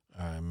shit.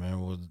 All right,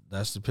 man. Well,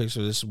 that's the picks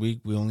for this week.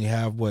 We only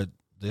have,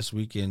 this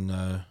week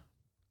and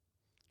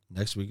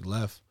next week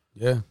left.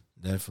 Yeah.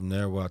 Then from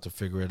there, we'll have to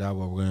figure it out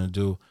what we're going to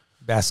do.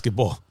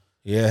 Basketball.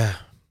 Yeah.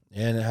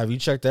 And have you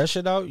checked that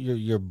shit out?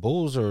 Your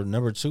Bulls are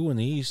number 2 in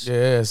the East.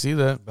 Yeah, I see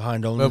that.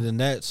 Behind only the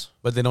Nets.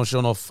 But they don't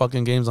show no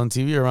fucking games on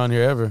TV around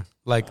here ever.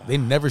 Like, they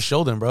never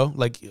show them, bro.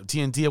 Like,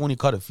 TNT, I only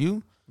caught a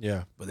few.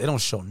 Yeah. But they don't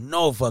show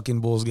no fucking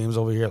Bulls games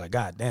over here. Like,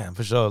 goddamn,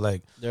 for sure.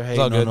 Like, they're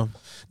hating on them.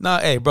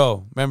 Nah, hey,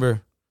 bro,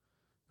 remember,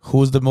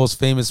 who's the most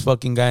famous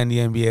fucking guy in the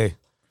NBA?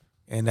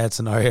 And that's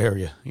in our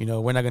area. You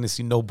know, we're not going to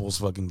see no Bulls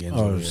fucking games.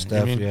 Oh,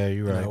 Steph, yeah,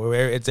 you're right.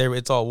 You know,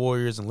 it's all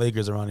Warriors and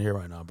Lakers around here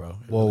right now, bro.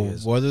 Well, really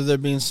whether they're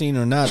being seen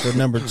or not, they're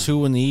number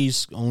 2 in the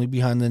East, only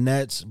behind the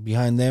Nets.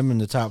 Behind them in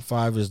the top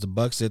 5 is the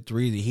Bucks at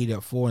 3, the Heat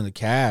at 4, and the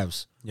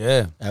Cavs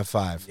at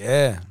 5.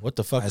 Yeah. What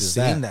the fuck is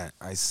that?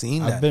 I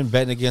seen that. I've been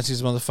betting against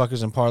these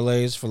motherfuckers in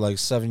parlays for like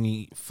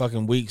 70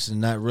 fucking weeks and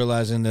not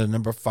realizing they're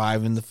number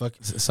 5 in the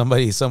fucking.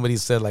 Somebody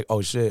said like,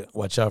 oh shit,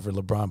 watch out for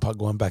LeBron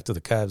going back to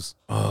the Cavs.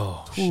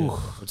 Oh shit,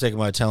 we're taking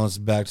my talents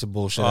back to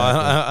bullshit.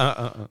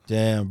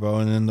 Damn, bro.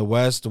 And in the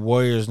West, the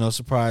Warriors, no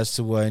surprise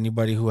to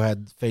anybody who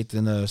had faith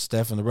in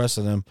Steph and the rest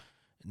of them.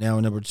 Now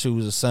number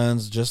 2, the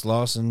Suns just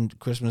lost on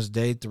Christmas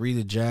Day. 3,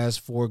 the Jazz.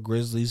 4,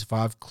 Grizzlies.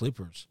 5,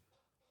 Clippers.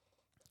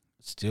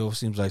 Still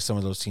seems like some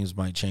of those teams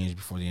might change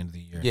before the end of the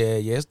year. Yeah,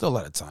 it's still a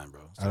lot of time,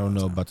 bro. I don't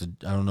know about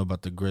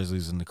the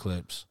Grizzlies and the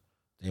Clips.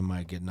 They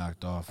might get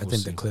knocked off. I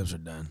think the Clips are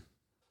done.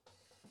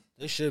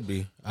 They should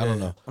be. I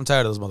don't know. I'm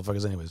tired of those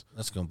motherfuckers anyways.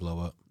 That's gonna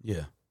blow up.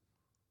 Yeah.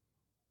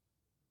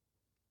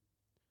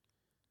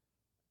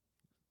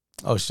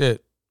 Oh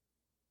shit.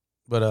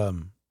 But Oh.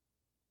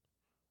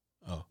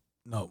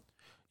 No.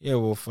 Yeah,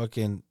 well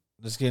fucking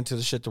let's get into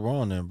the shit that we're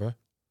on then, bro.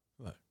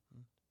 What?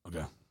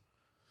 Okay.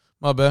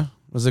 My bad.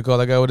 What's it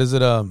called? That guy, what is it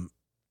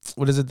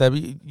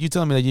that you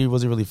telling me that you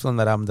wasn't really feeling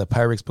that album, the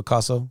Pyrex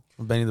Picasso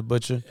from Benny the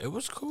Butcher? It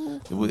was cool.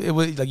 It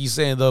was like you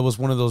saying though, it was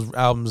one of those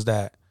albums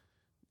that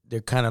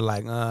they're kind of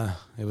like,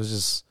 it was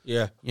just,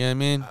 yeah. You know what I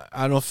mean?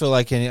 I don't feel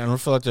like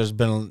there's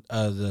been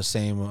the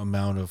same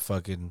amount of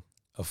fucking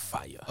of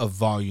fire of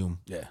volume.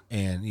 Yeah.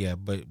 And yeah,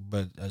 but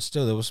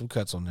still there was some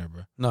cuts on there,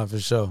 bro. No, for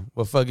sure.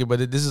 Well, fuck it.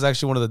 But this is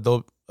actually one of the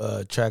dope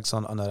tracks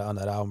on that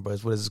album, bro.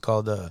 What is it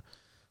called?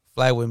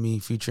 Fly With Me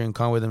featuring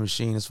Conway the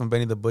Machine. It's from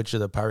Benny the Butcher,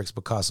 the Pyrex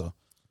Picasso.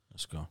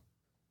 Let's go.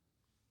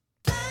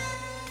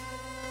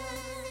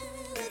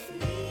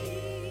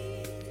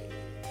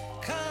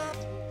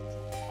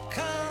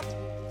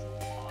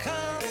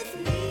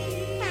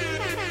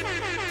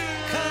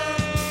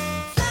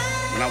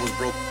 When I was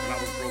broke,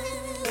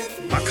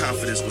 My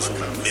confidence was on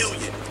 $1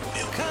 million.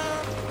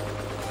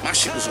 My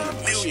shit was on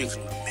 $1 million.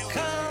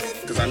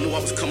 Cause I knew I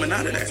was coming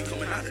out of that.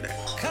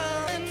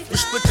 We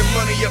split the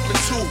money up in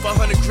two,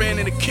 500 grand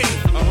in a king.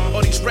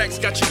 All these racks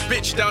got your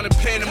bitch down in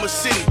Panama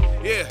City.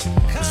 Yeah,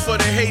 it's for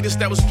the haters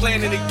that was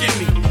planning to get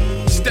me.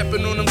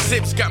 Stepping on them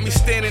zips got me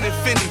standing in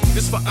Fendi.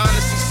 This for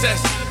honest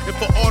success and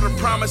for all the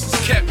promises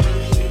kept.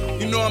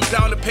 You know I'm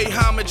down to pay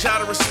homage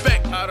out of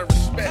respect.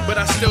 But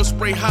I still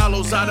spray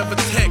hollows out of a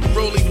tech.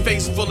 Rolling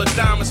face full of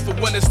diamonds for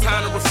when it's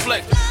time to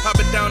reflect. I've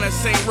been down that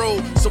same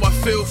road, so I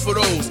feel for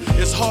those.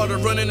 It's hard to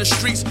run in the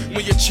streets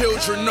when your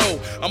children know.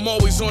 I'm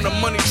always on the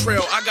money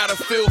trail, I got a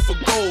feel for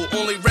gold.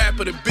 Only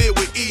rapper to bid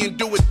with E and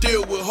do a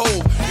deal with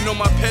Hov. You know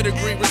my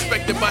pedigree,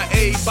 respected by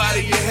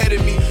everybody ahead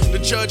of me. The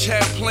judge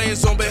had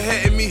plans on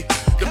beheading me.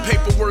 The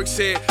paperwork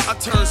said I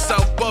turned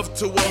South Buff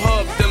to a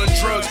hub dealing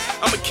drugs.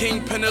 I'm a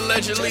kingpin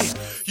allegedly.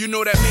 You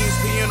know that means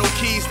piano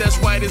keys, that's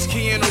white as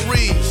Keanu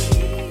Reeves.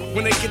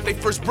 When they get their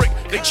first brick,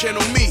 they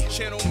channel me.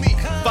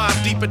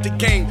 5 deep at the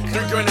game, 3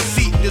 grand a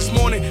seat. This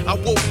morning, I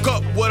woke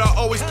up what I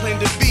always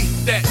planned to be,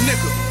 that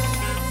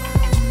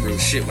nigga. Real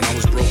shit, when I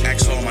was broke,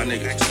 ask all my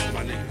niggas.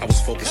 I was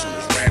focused on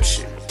this rap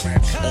shit.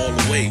 All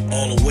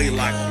the way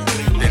like.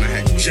 Then I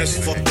had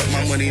just fucked up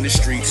my money in the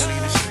streets.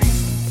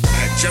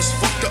 Just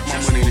fucked up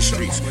my money in the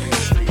streets.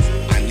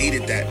 I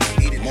needed that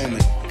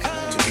moment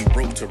to be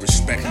broke to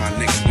respect my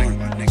next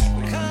run.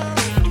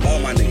 All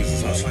my niggas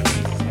is hustling.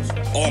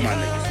 All my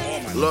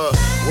niggas. Look,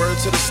 word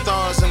to the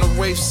stars and the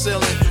Wraith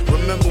ceiling.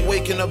 Remember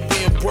waking up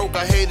being broke,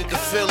 I hated the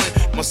feeling.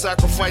 My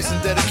sacrifice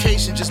and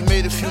dedication just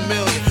made a few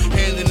million.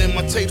 Handing in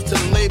my tapes to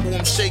the label,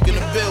 I'm shaking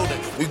the building.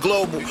 We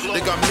global,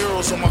 they got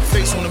murals on my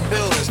face on the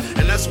buildings.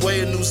 And that's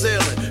way in New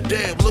Zealand.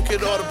 Damn, look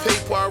at all the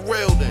paper I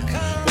railed in.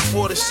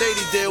 Before the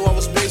shady deal, I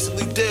was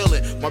basically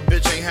dealing. My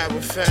bitch ain't have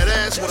a fat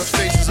ass, but her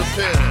face is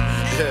appealing.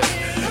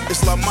 Yeah,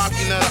 it's like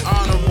mocking at an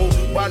honorable.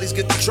 Bodies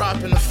get the drop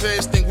and the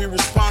feds think we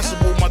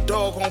responsible. My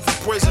dog home from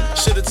prison,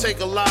 should've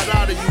taken a lot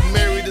out of you.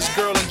 Married this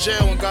girl in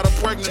jail and got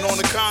her pregnant on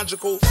the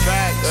conjugal.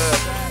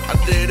 Facts, I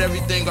did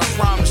everything I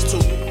promised to.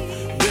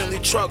 Bentley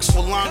trucks for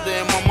Londa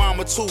and my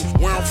mama too.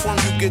 Where I'm from,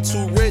 you get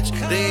too rich,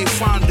 they ain't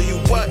fond of you.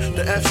 But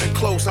the effing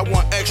close, I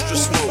want extra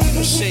smoke.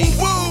 Machine,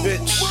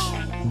 bitch.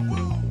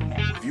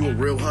 You a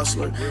real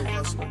hustler.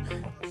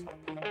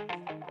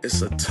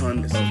 It's a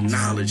ton of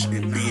knowledge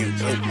in being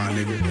broke, my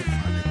nigga.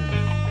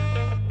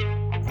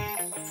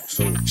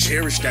 So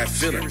cherish that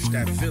feeling.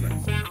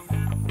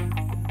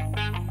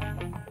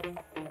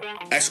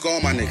 Ask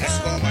all my niggas.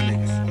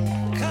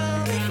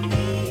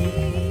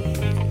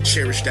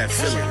 Cherish that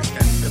feeling.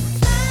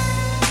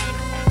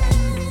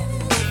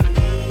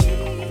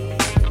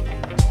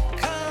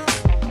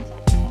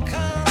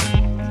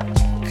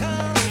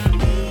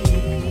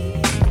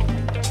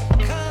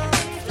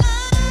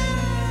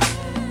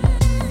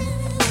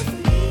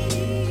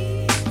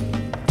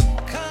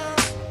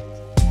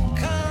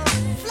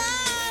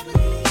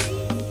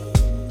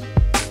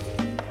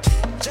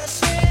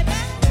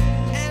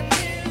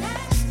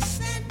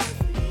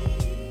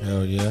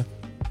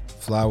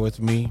 Fly With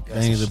Me,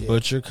 Benny the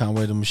Butcher,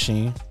 Conway the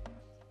Machine.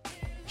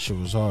 Shit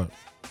was hard.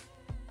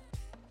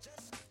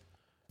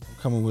 I'm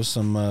coming with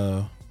some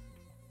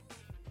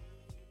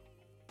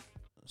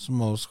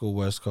old school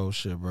West Coast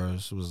shit, bro.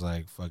 This was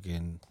like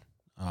fucking,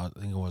 I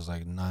think it was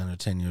like 9 or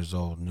 10 years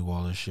old. Knew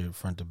all this shit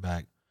front to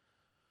back.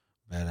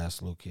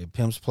 Badass little kid.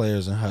 Pimps,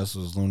 Players, and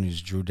Hustlers,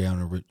 Loonies, Drew Down,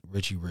 and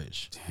Richie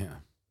Rich. Damn.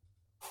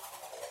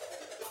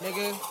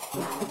 Nigga,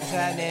 what's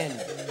happening?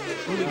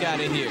 Who we got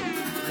in here?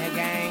 That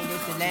gang,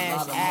 this the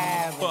last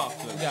album.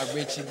 We got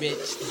Richie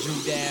Rich, Drew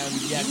Down,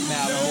 Jack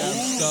Malcolm,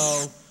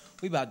 Skull.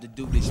 We about to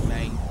do this,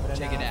 man.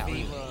 Check it out.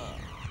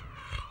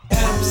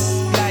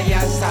 Pimps,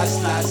 players,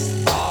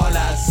 hustlers, all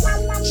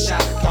us.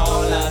 Shot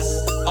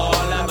callers,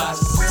 all of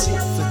us. Tit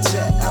for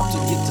tat, out to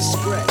get the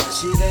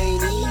scratch. It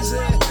ain't easy,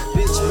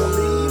 bitch,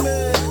 believe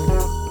me.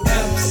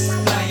 Pimps,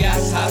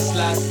 players,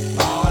 hustlers,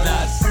 all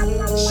us.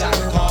 Shot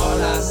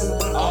callers,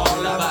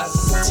 all of us.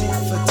 Tit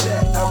for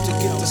tat, out to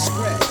get the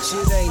scratch.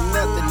 It ain't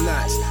nothing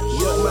nice.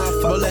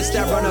 Bullets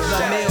that run up the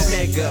mill,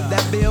 nigga.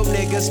 That bill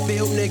niggas,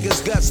 spill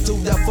niggas, guts to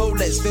the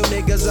fullest. Fill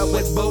niggas up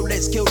with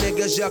bullets, kill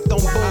niggas yucked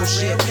on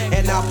bullshit.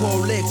 And I pull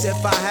licks if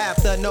I have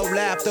to, no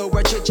laughter.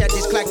 Or chit chat,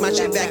 just clack my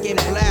shit back and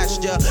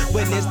blast ya.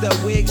 Witness the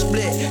wig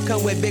split,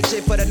 come with big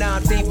shit for the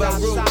non-fever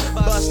root.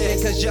 Bustin'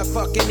 cause you're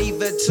fucking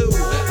either two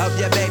of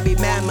your baby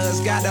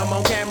mamas. Got them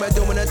on camera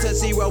doing a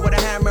Tootsie Roll with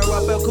a hammer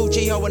up a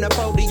coochie hoe and a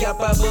pody up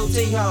a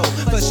booty hoe.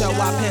 For sure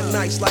I pimp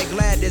nights like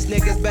Gladys.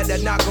 Niggas better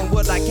knock on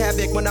wood like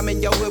Havoc when I'm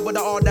in your hood with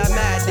the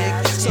automatic.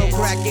 So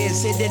crack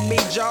is hitting me,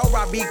 jaw.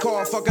 I be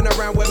caught fucking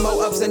around with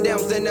more ups and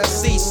downs than a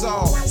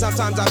seesaw.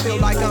 Sometimes I feel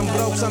like I'm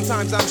broke,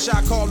 sometimes I'm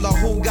shot caller.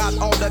 Who got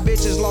all the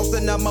bitches lost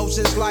in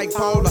emotions like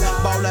Paula?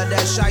 Baller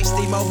that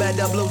shiesty, more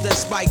better blue than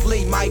Spike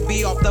Lee. Might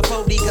be off the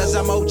 40 cause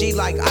I'm OG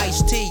like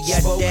Ice-T,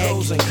 yeah,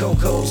 Focos and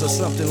Cocos or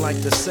something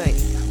like the same.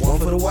 One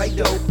for the white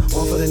dope,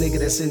 one for the nigga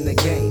that's in the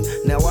game.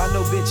 Now I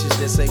know bitches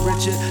that say,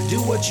 Richard, do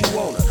what you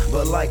wanna.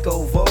 But like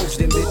old Vogues,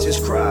 them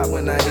bitches cry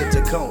when I hit the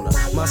corner.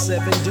 My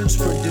 7 deuce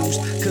produced,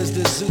 cause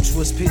the Zeus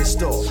was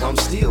pissed off. I'm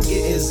still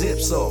getting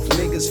zips off,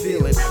 niggas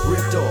feeling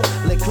ripped off.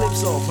 Let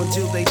clips off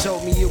until they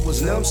told me it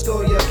was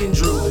numbskull, yuck, and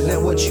Drew. Now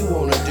what you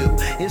wanna do?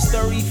 It's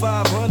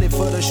 3,500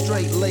 for the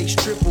straight lakes,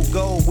 triple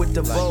gold with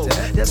the Vogue.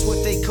 That's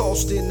what they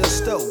cost in the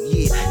stove,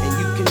 yeah. And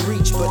you can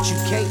reach, but you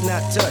can't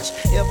not touch.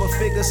 Ever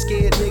figure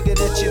scared nigga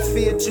that you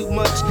fear too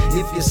much?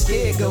 If you're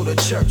scared, go to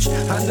church.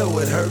 I know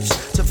it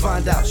hurts to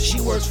find out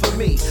she works for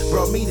me.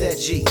 Brought me that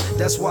G,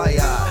 that's why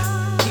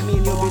I keep me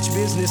in your bitch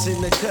business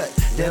in the cut.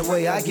 That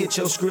way I get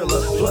your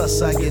Skrilla,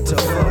 plus I get to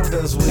fuck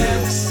us with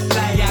Pimps,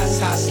 players,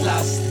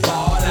 hustlers,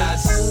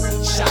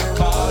 ballers, shot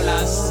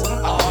callers,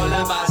 all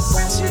of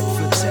us. tit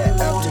for tat,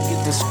 out to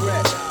get the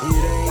scratch. It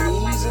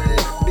ain't easy,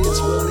 bitch,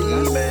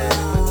 believe it.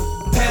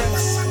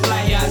 Pimps,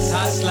 players,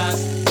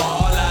 hustlers,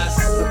 ballers,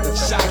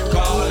 shot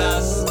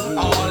callers,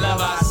 all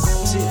of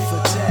us. Tit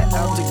for tat,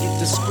 out to get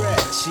the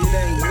scratch. It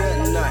ain't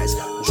nothing nice.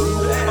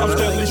 I'm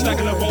steadily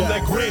stacking up on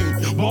that green.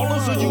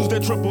 Ballers will use their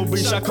triple B.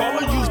 Shot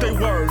caller use their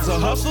words.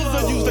 Hustlers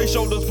will use their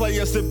shoulders.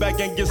 Players sit back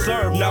and get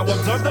served. Now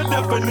observe the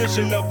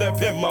definition of that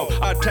pimp mode.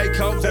 I take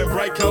hoes and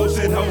break hoes,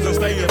 hit hoes and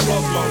stay in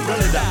plus mode. Run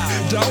it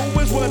out.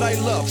 Dough is what I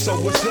love, so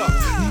what's up?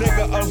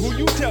 Nigga, who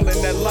you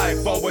telling that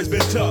life always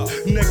been tough?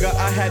 Nigga,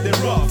 I had it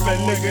rough,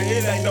 and nigga,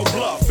 it ain't no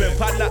bluffing.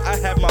 Partner, I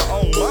had my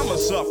own mama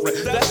suffering.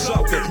 That's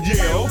something,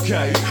 yeah,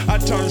 okay. I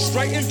turned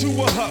straight into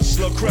a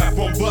hustler. Crap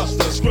on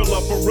Buster.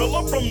 Skrilla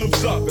Ferrilla from them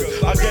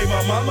suckers. I gave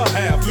my mama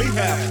half, me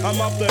half.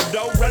 I'm off the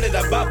dough, ready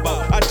to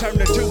bubble. I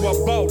turned into a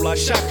bowler,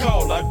 shot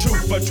caller, 2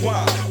 for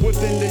twine.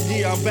 Within the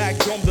year, I'm back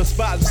on the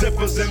spot.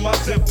 Zippers in my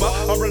zipper.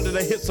 I'm ready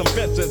to hit some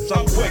fences.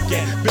 I'm quick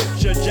and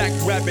bitch, a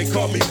jackrabbit,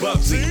 call me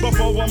Bugsy.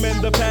 Before I'm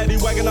in the paddy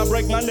wagon, I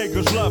break my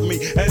niggas love me.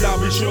 And I'll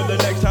be sure the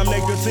next time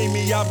niggas see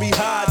me, I'll be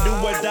high. Do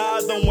or die,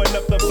 throwing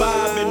up the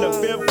 5 in the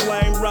 5th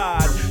lane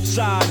ride.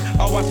 Side,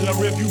 I'm watching a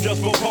review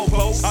just for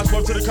popo. I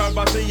spoke to the curb,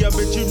 I see ya,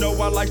 bitch, you know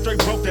I like straight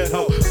broke that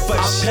hoe. For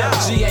I pimp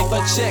sure. GA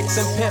for checks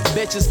and pimp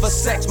bitches for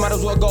sex. Might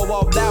as well go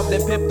all out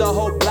and pimp the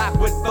whole block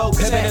with folk.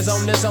 Pimpin' is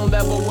on this own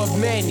level of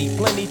many.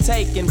 Plenty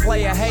taking,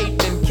 player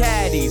hating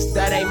caddies.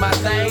 That ain't my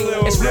thing.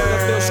 It's real to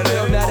feel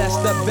still, now that's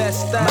the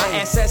best thing.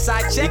 My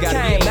SSI check, you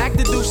gotta be a Mac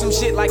to do some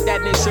shit like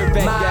that in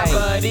Chevette my game.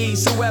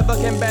 Buddies, whoever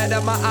can better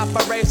my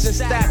operation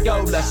stack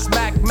gola.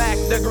 Smack Mac,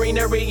 the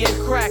greenery and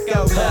crack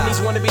honeys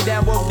wanna be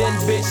down, well then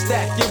bitch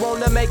stack. You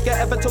wanna make an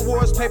effort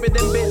towards paper,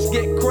 then bitch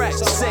get cracked.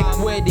 Sick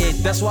with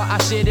it, that's why I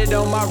shit it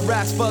on my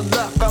raps for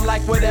luck. I'm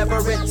like whatever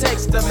it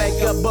takes to make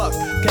a buck.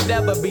 Can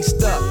never be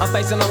stuck. I'm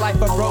facing a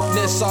life of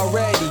brokenness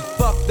already.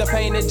 Fuck the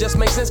pain, it just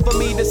makes sense for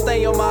me to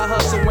stay on my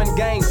hustle and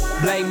game.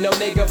 Blame no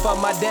nigga for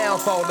my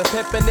downfall. The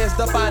pimpin' is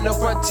the final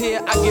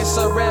frontier. I get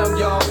around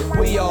y'all.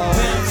 We all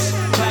Pimps,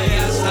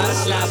 players,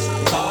 hustlers,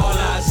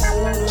 ballers,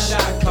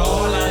 shot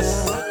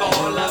callers,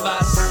 all of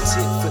us.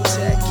 tit for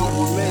tat,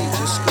 getting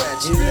major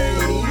scratch. It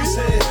ain't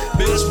easy.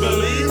 Bitch,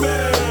 believe me.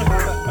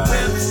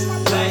 Pimps,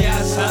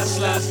 players,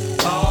 hustlers,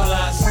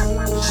 ballers,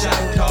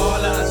 shot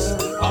callers,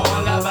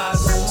 all of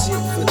us.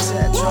 Tit for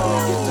tat, trying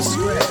to get the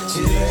scratch.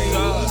 It ain't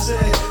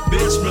easy.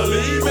 Bitch,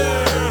 believe me.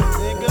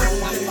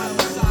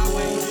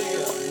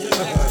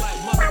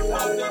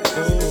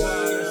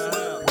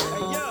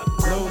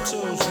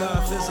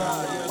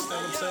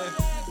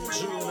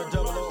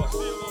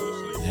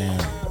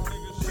 Damn.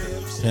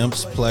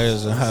 Pimps,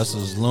 players, and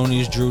hustlers.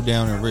 Loonies, Drew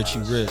Down, and Richie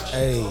Rich.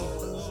 Hey,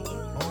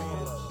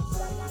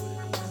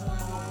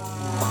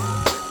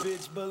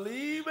 Bitch,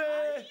 believe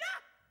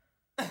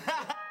it.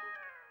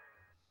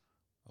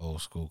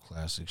 Old school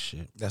classic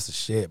shit. that's the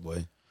shit,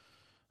 boy.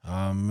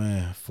 Oh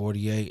man,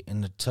 48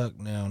 in the tuck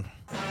now.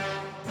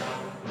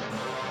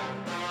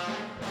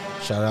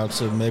 Shout out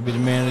to maybe the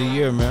man of the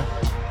year, man.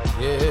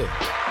 Yeah.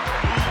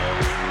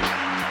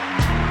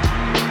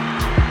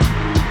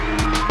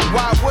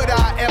 Why would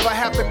I ever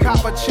have to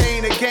cop a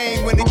chain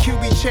again when the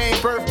QB chain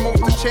birthed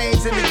most of the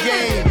chains in the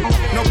game?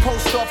 No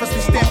post office,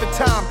 we stamping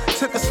time.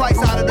 Took a slice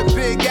out of the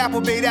big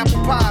apple, made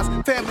apple pies,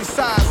 family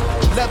size.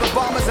 Leather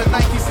bombers and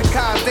Nikes and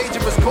Kais.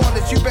 Dangerous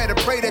corners, you better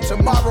pray that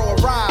tomorrow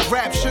arrives.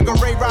 Rap, Sugar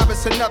Ray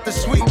Robinson, nothing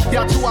sweet.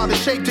 Y'all too out of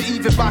shape to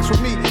even box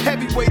with me.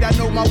 Heavyweight, I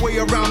know my way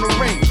around the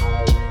ring.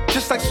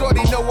 Just like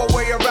Shorty know her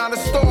way around the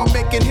storm.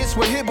 Making hits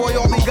with Hit Boy,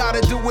 all he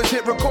gotta do is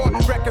hit record.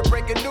 Record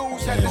breaking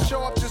news, had to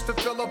show up just to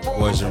fill a void.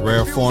 Boy's in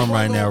rare form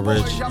right now,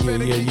 Rich.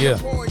 Yeah.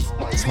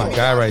 That's my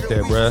guy right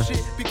there, bruh.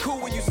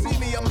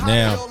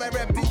 Now,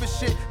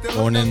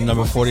 going in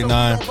number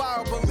 49.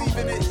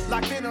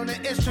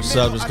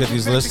 Sub, let's get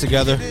these lists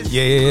together.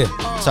 Yeah.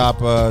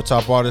 Top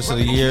artist of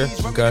the year.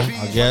 Okay.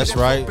 I guess,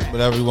 right?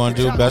 Whatever you want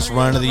to do. Best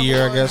run of the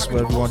year, I guess.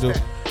 Whatever you want to do.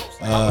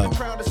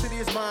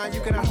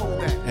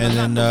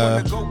 And then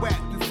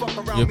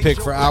your pick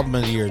for album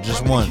of the year,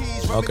 just one.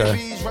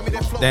 Okay.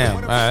 Damn.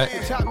 All right.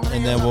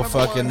 And then we'll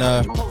fucking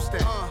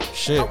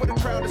shit.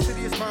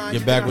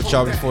 Get back with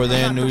y'all before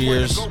then, New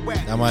Year's.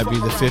 That might be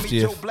the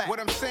 50th.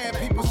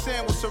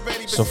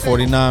 So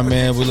 49,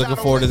 man. We're looking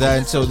forward to that.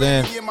 Until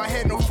then,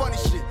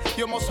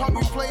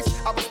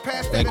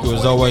 thank you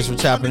as always for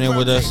tapping in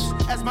with us.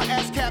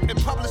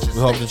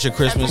 We hope that your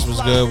Christmas was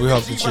good. We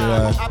hope that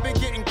you're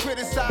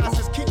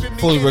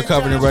fully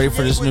recovered and ready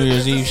for this New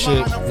Year's Eve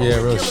shit.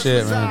 Yeah, real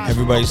shit, man.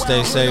 Everybody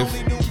stay safe.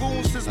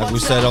 Like we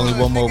said, only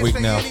one more week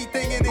now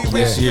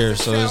this year.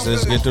 So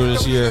let's get through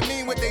this year.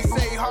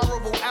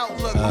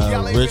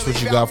 Rich,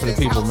 what you got for the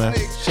people, man?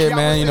 Shit,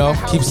 man, you know,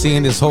 keep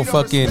seeing this whole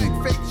fucking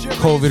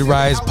COVID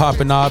rise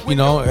popping up, you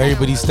know.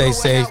 Everybody stay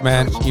safe,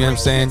 man. You know what I'm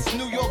saying?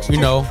 You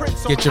know,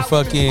 get your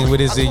fucking,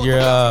 what is it, your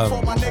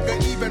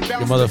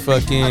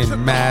motherfucking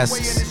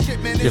masks,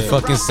 your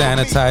fucking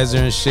sanitizer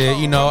and shit.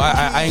 You know,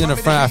 I ain't gonna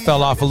front, I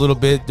fell off a little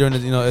bit during the,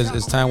 you know,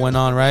 as time went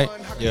on, right?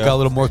 Yeah. Got a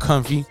little more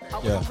comfy.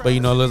 Yeah. But, you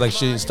know, it looks like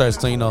shit starts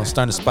to, you know,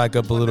 starting to spike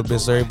up a little bit.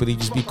 So everybody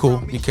just be cool,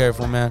 be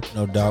careful, man.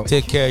 No doubt.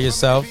 Take care of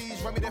yourself. You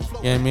know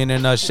what I mean?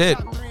 And shit,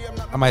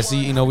 I might see,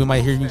 you know, we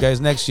might hear you guys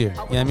next year. You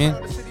know what I mean?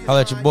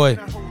 Holla at your boy.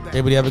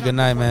 Everybody have a good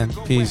night, man.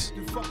 Peace.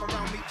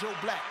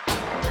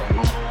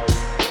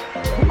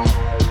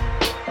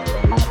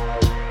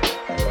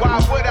 Why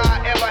would I?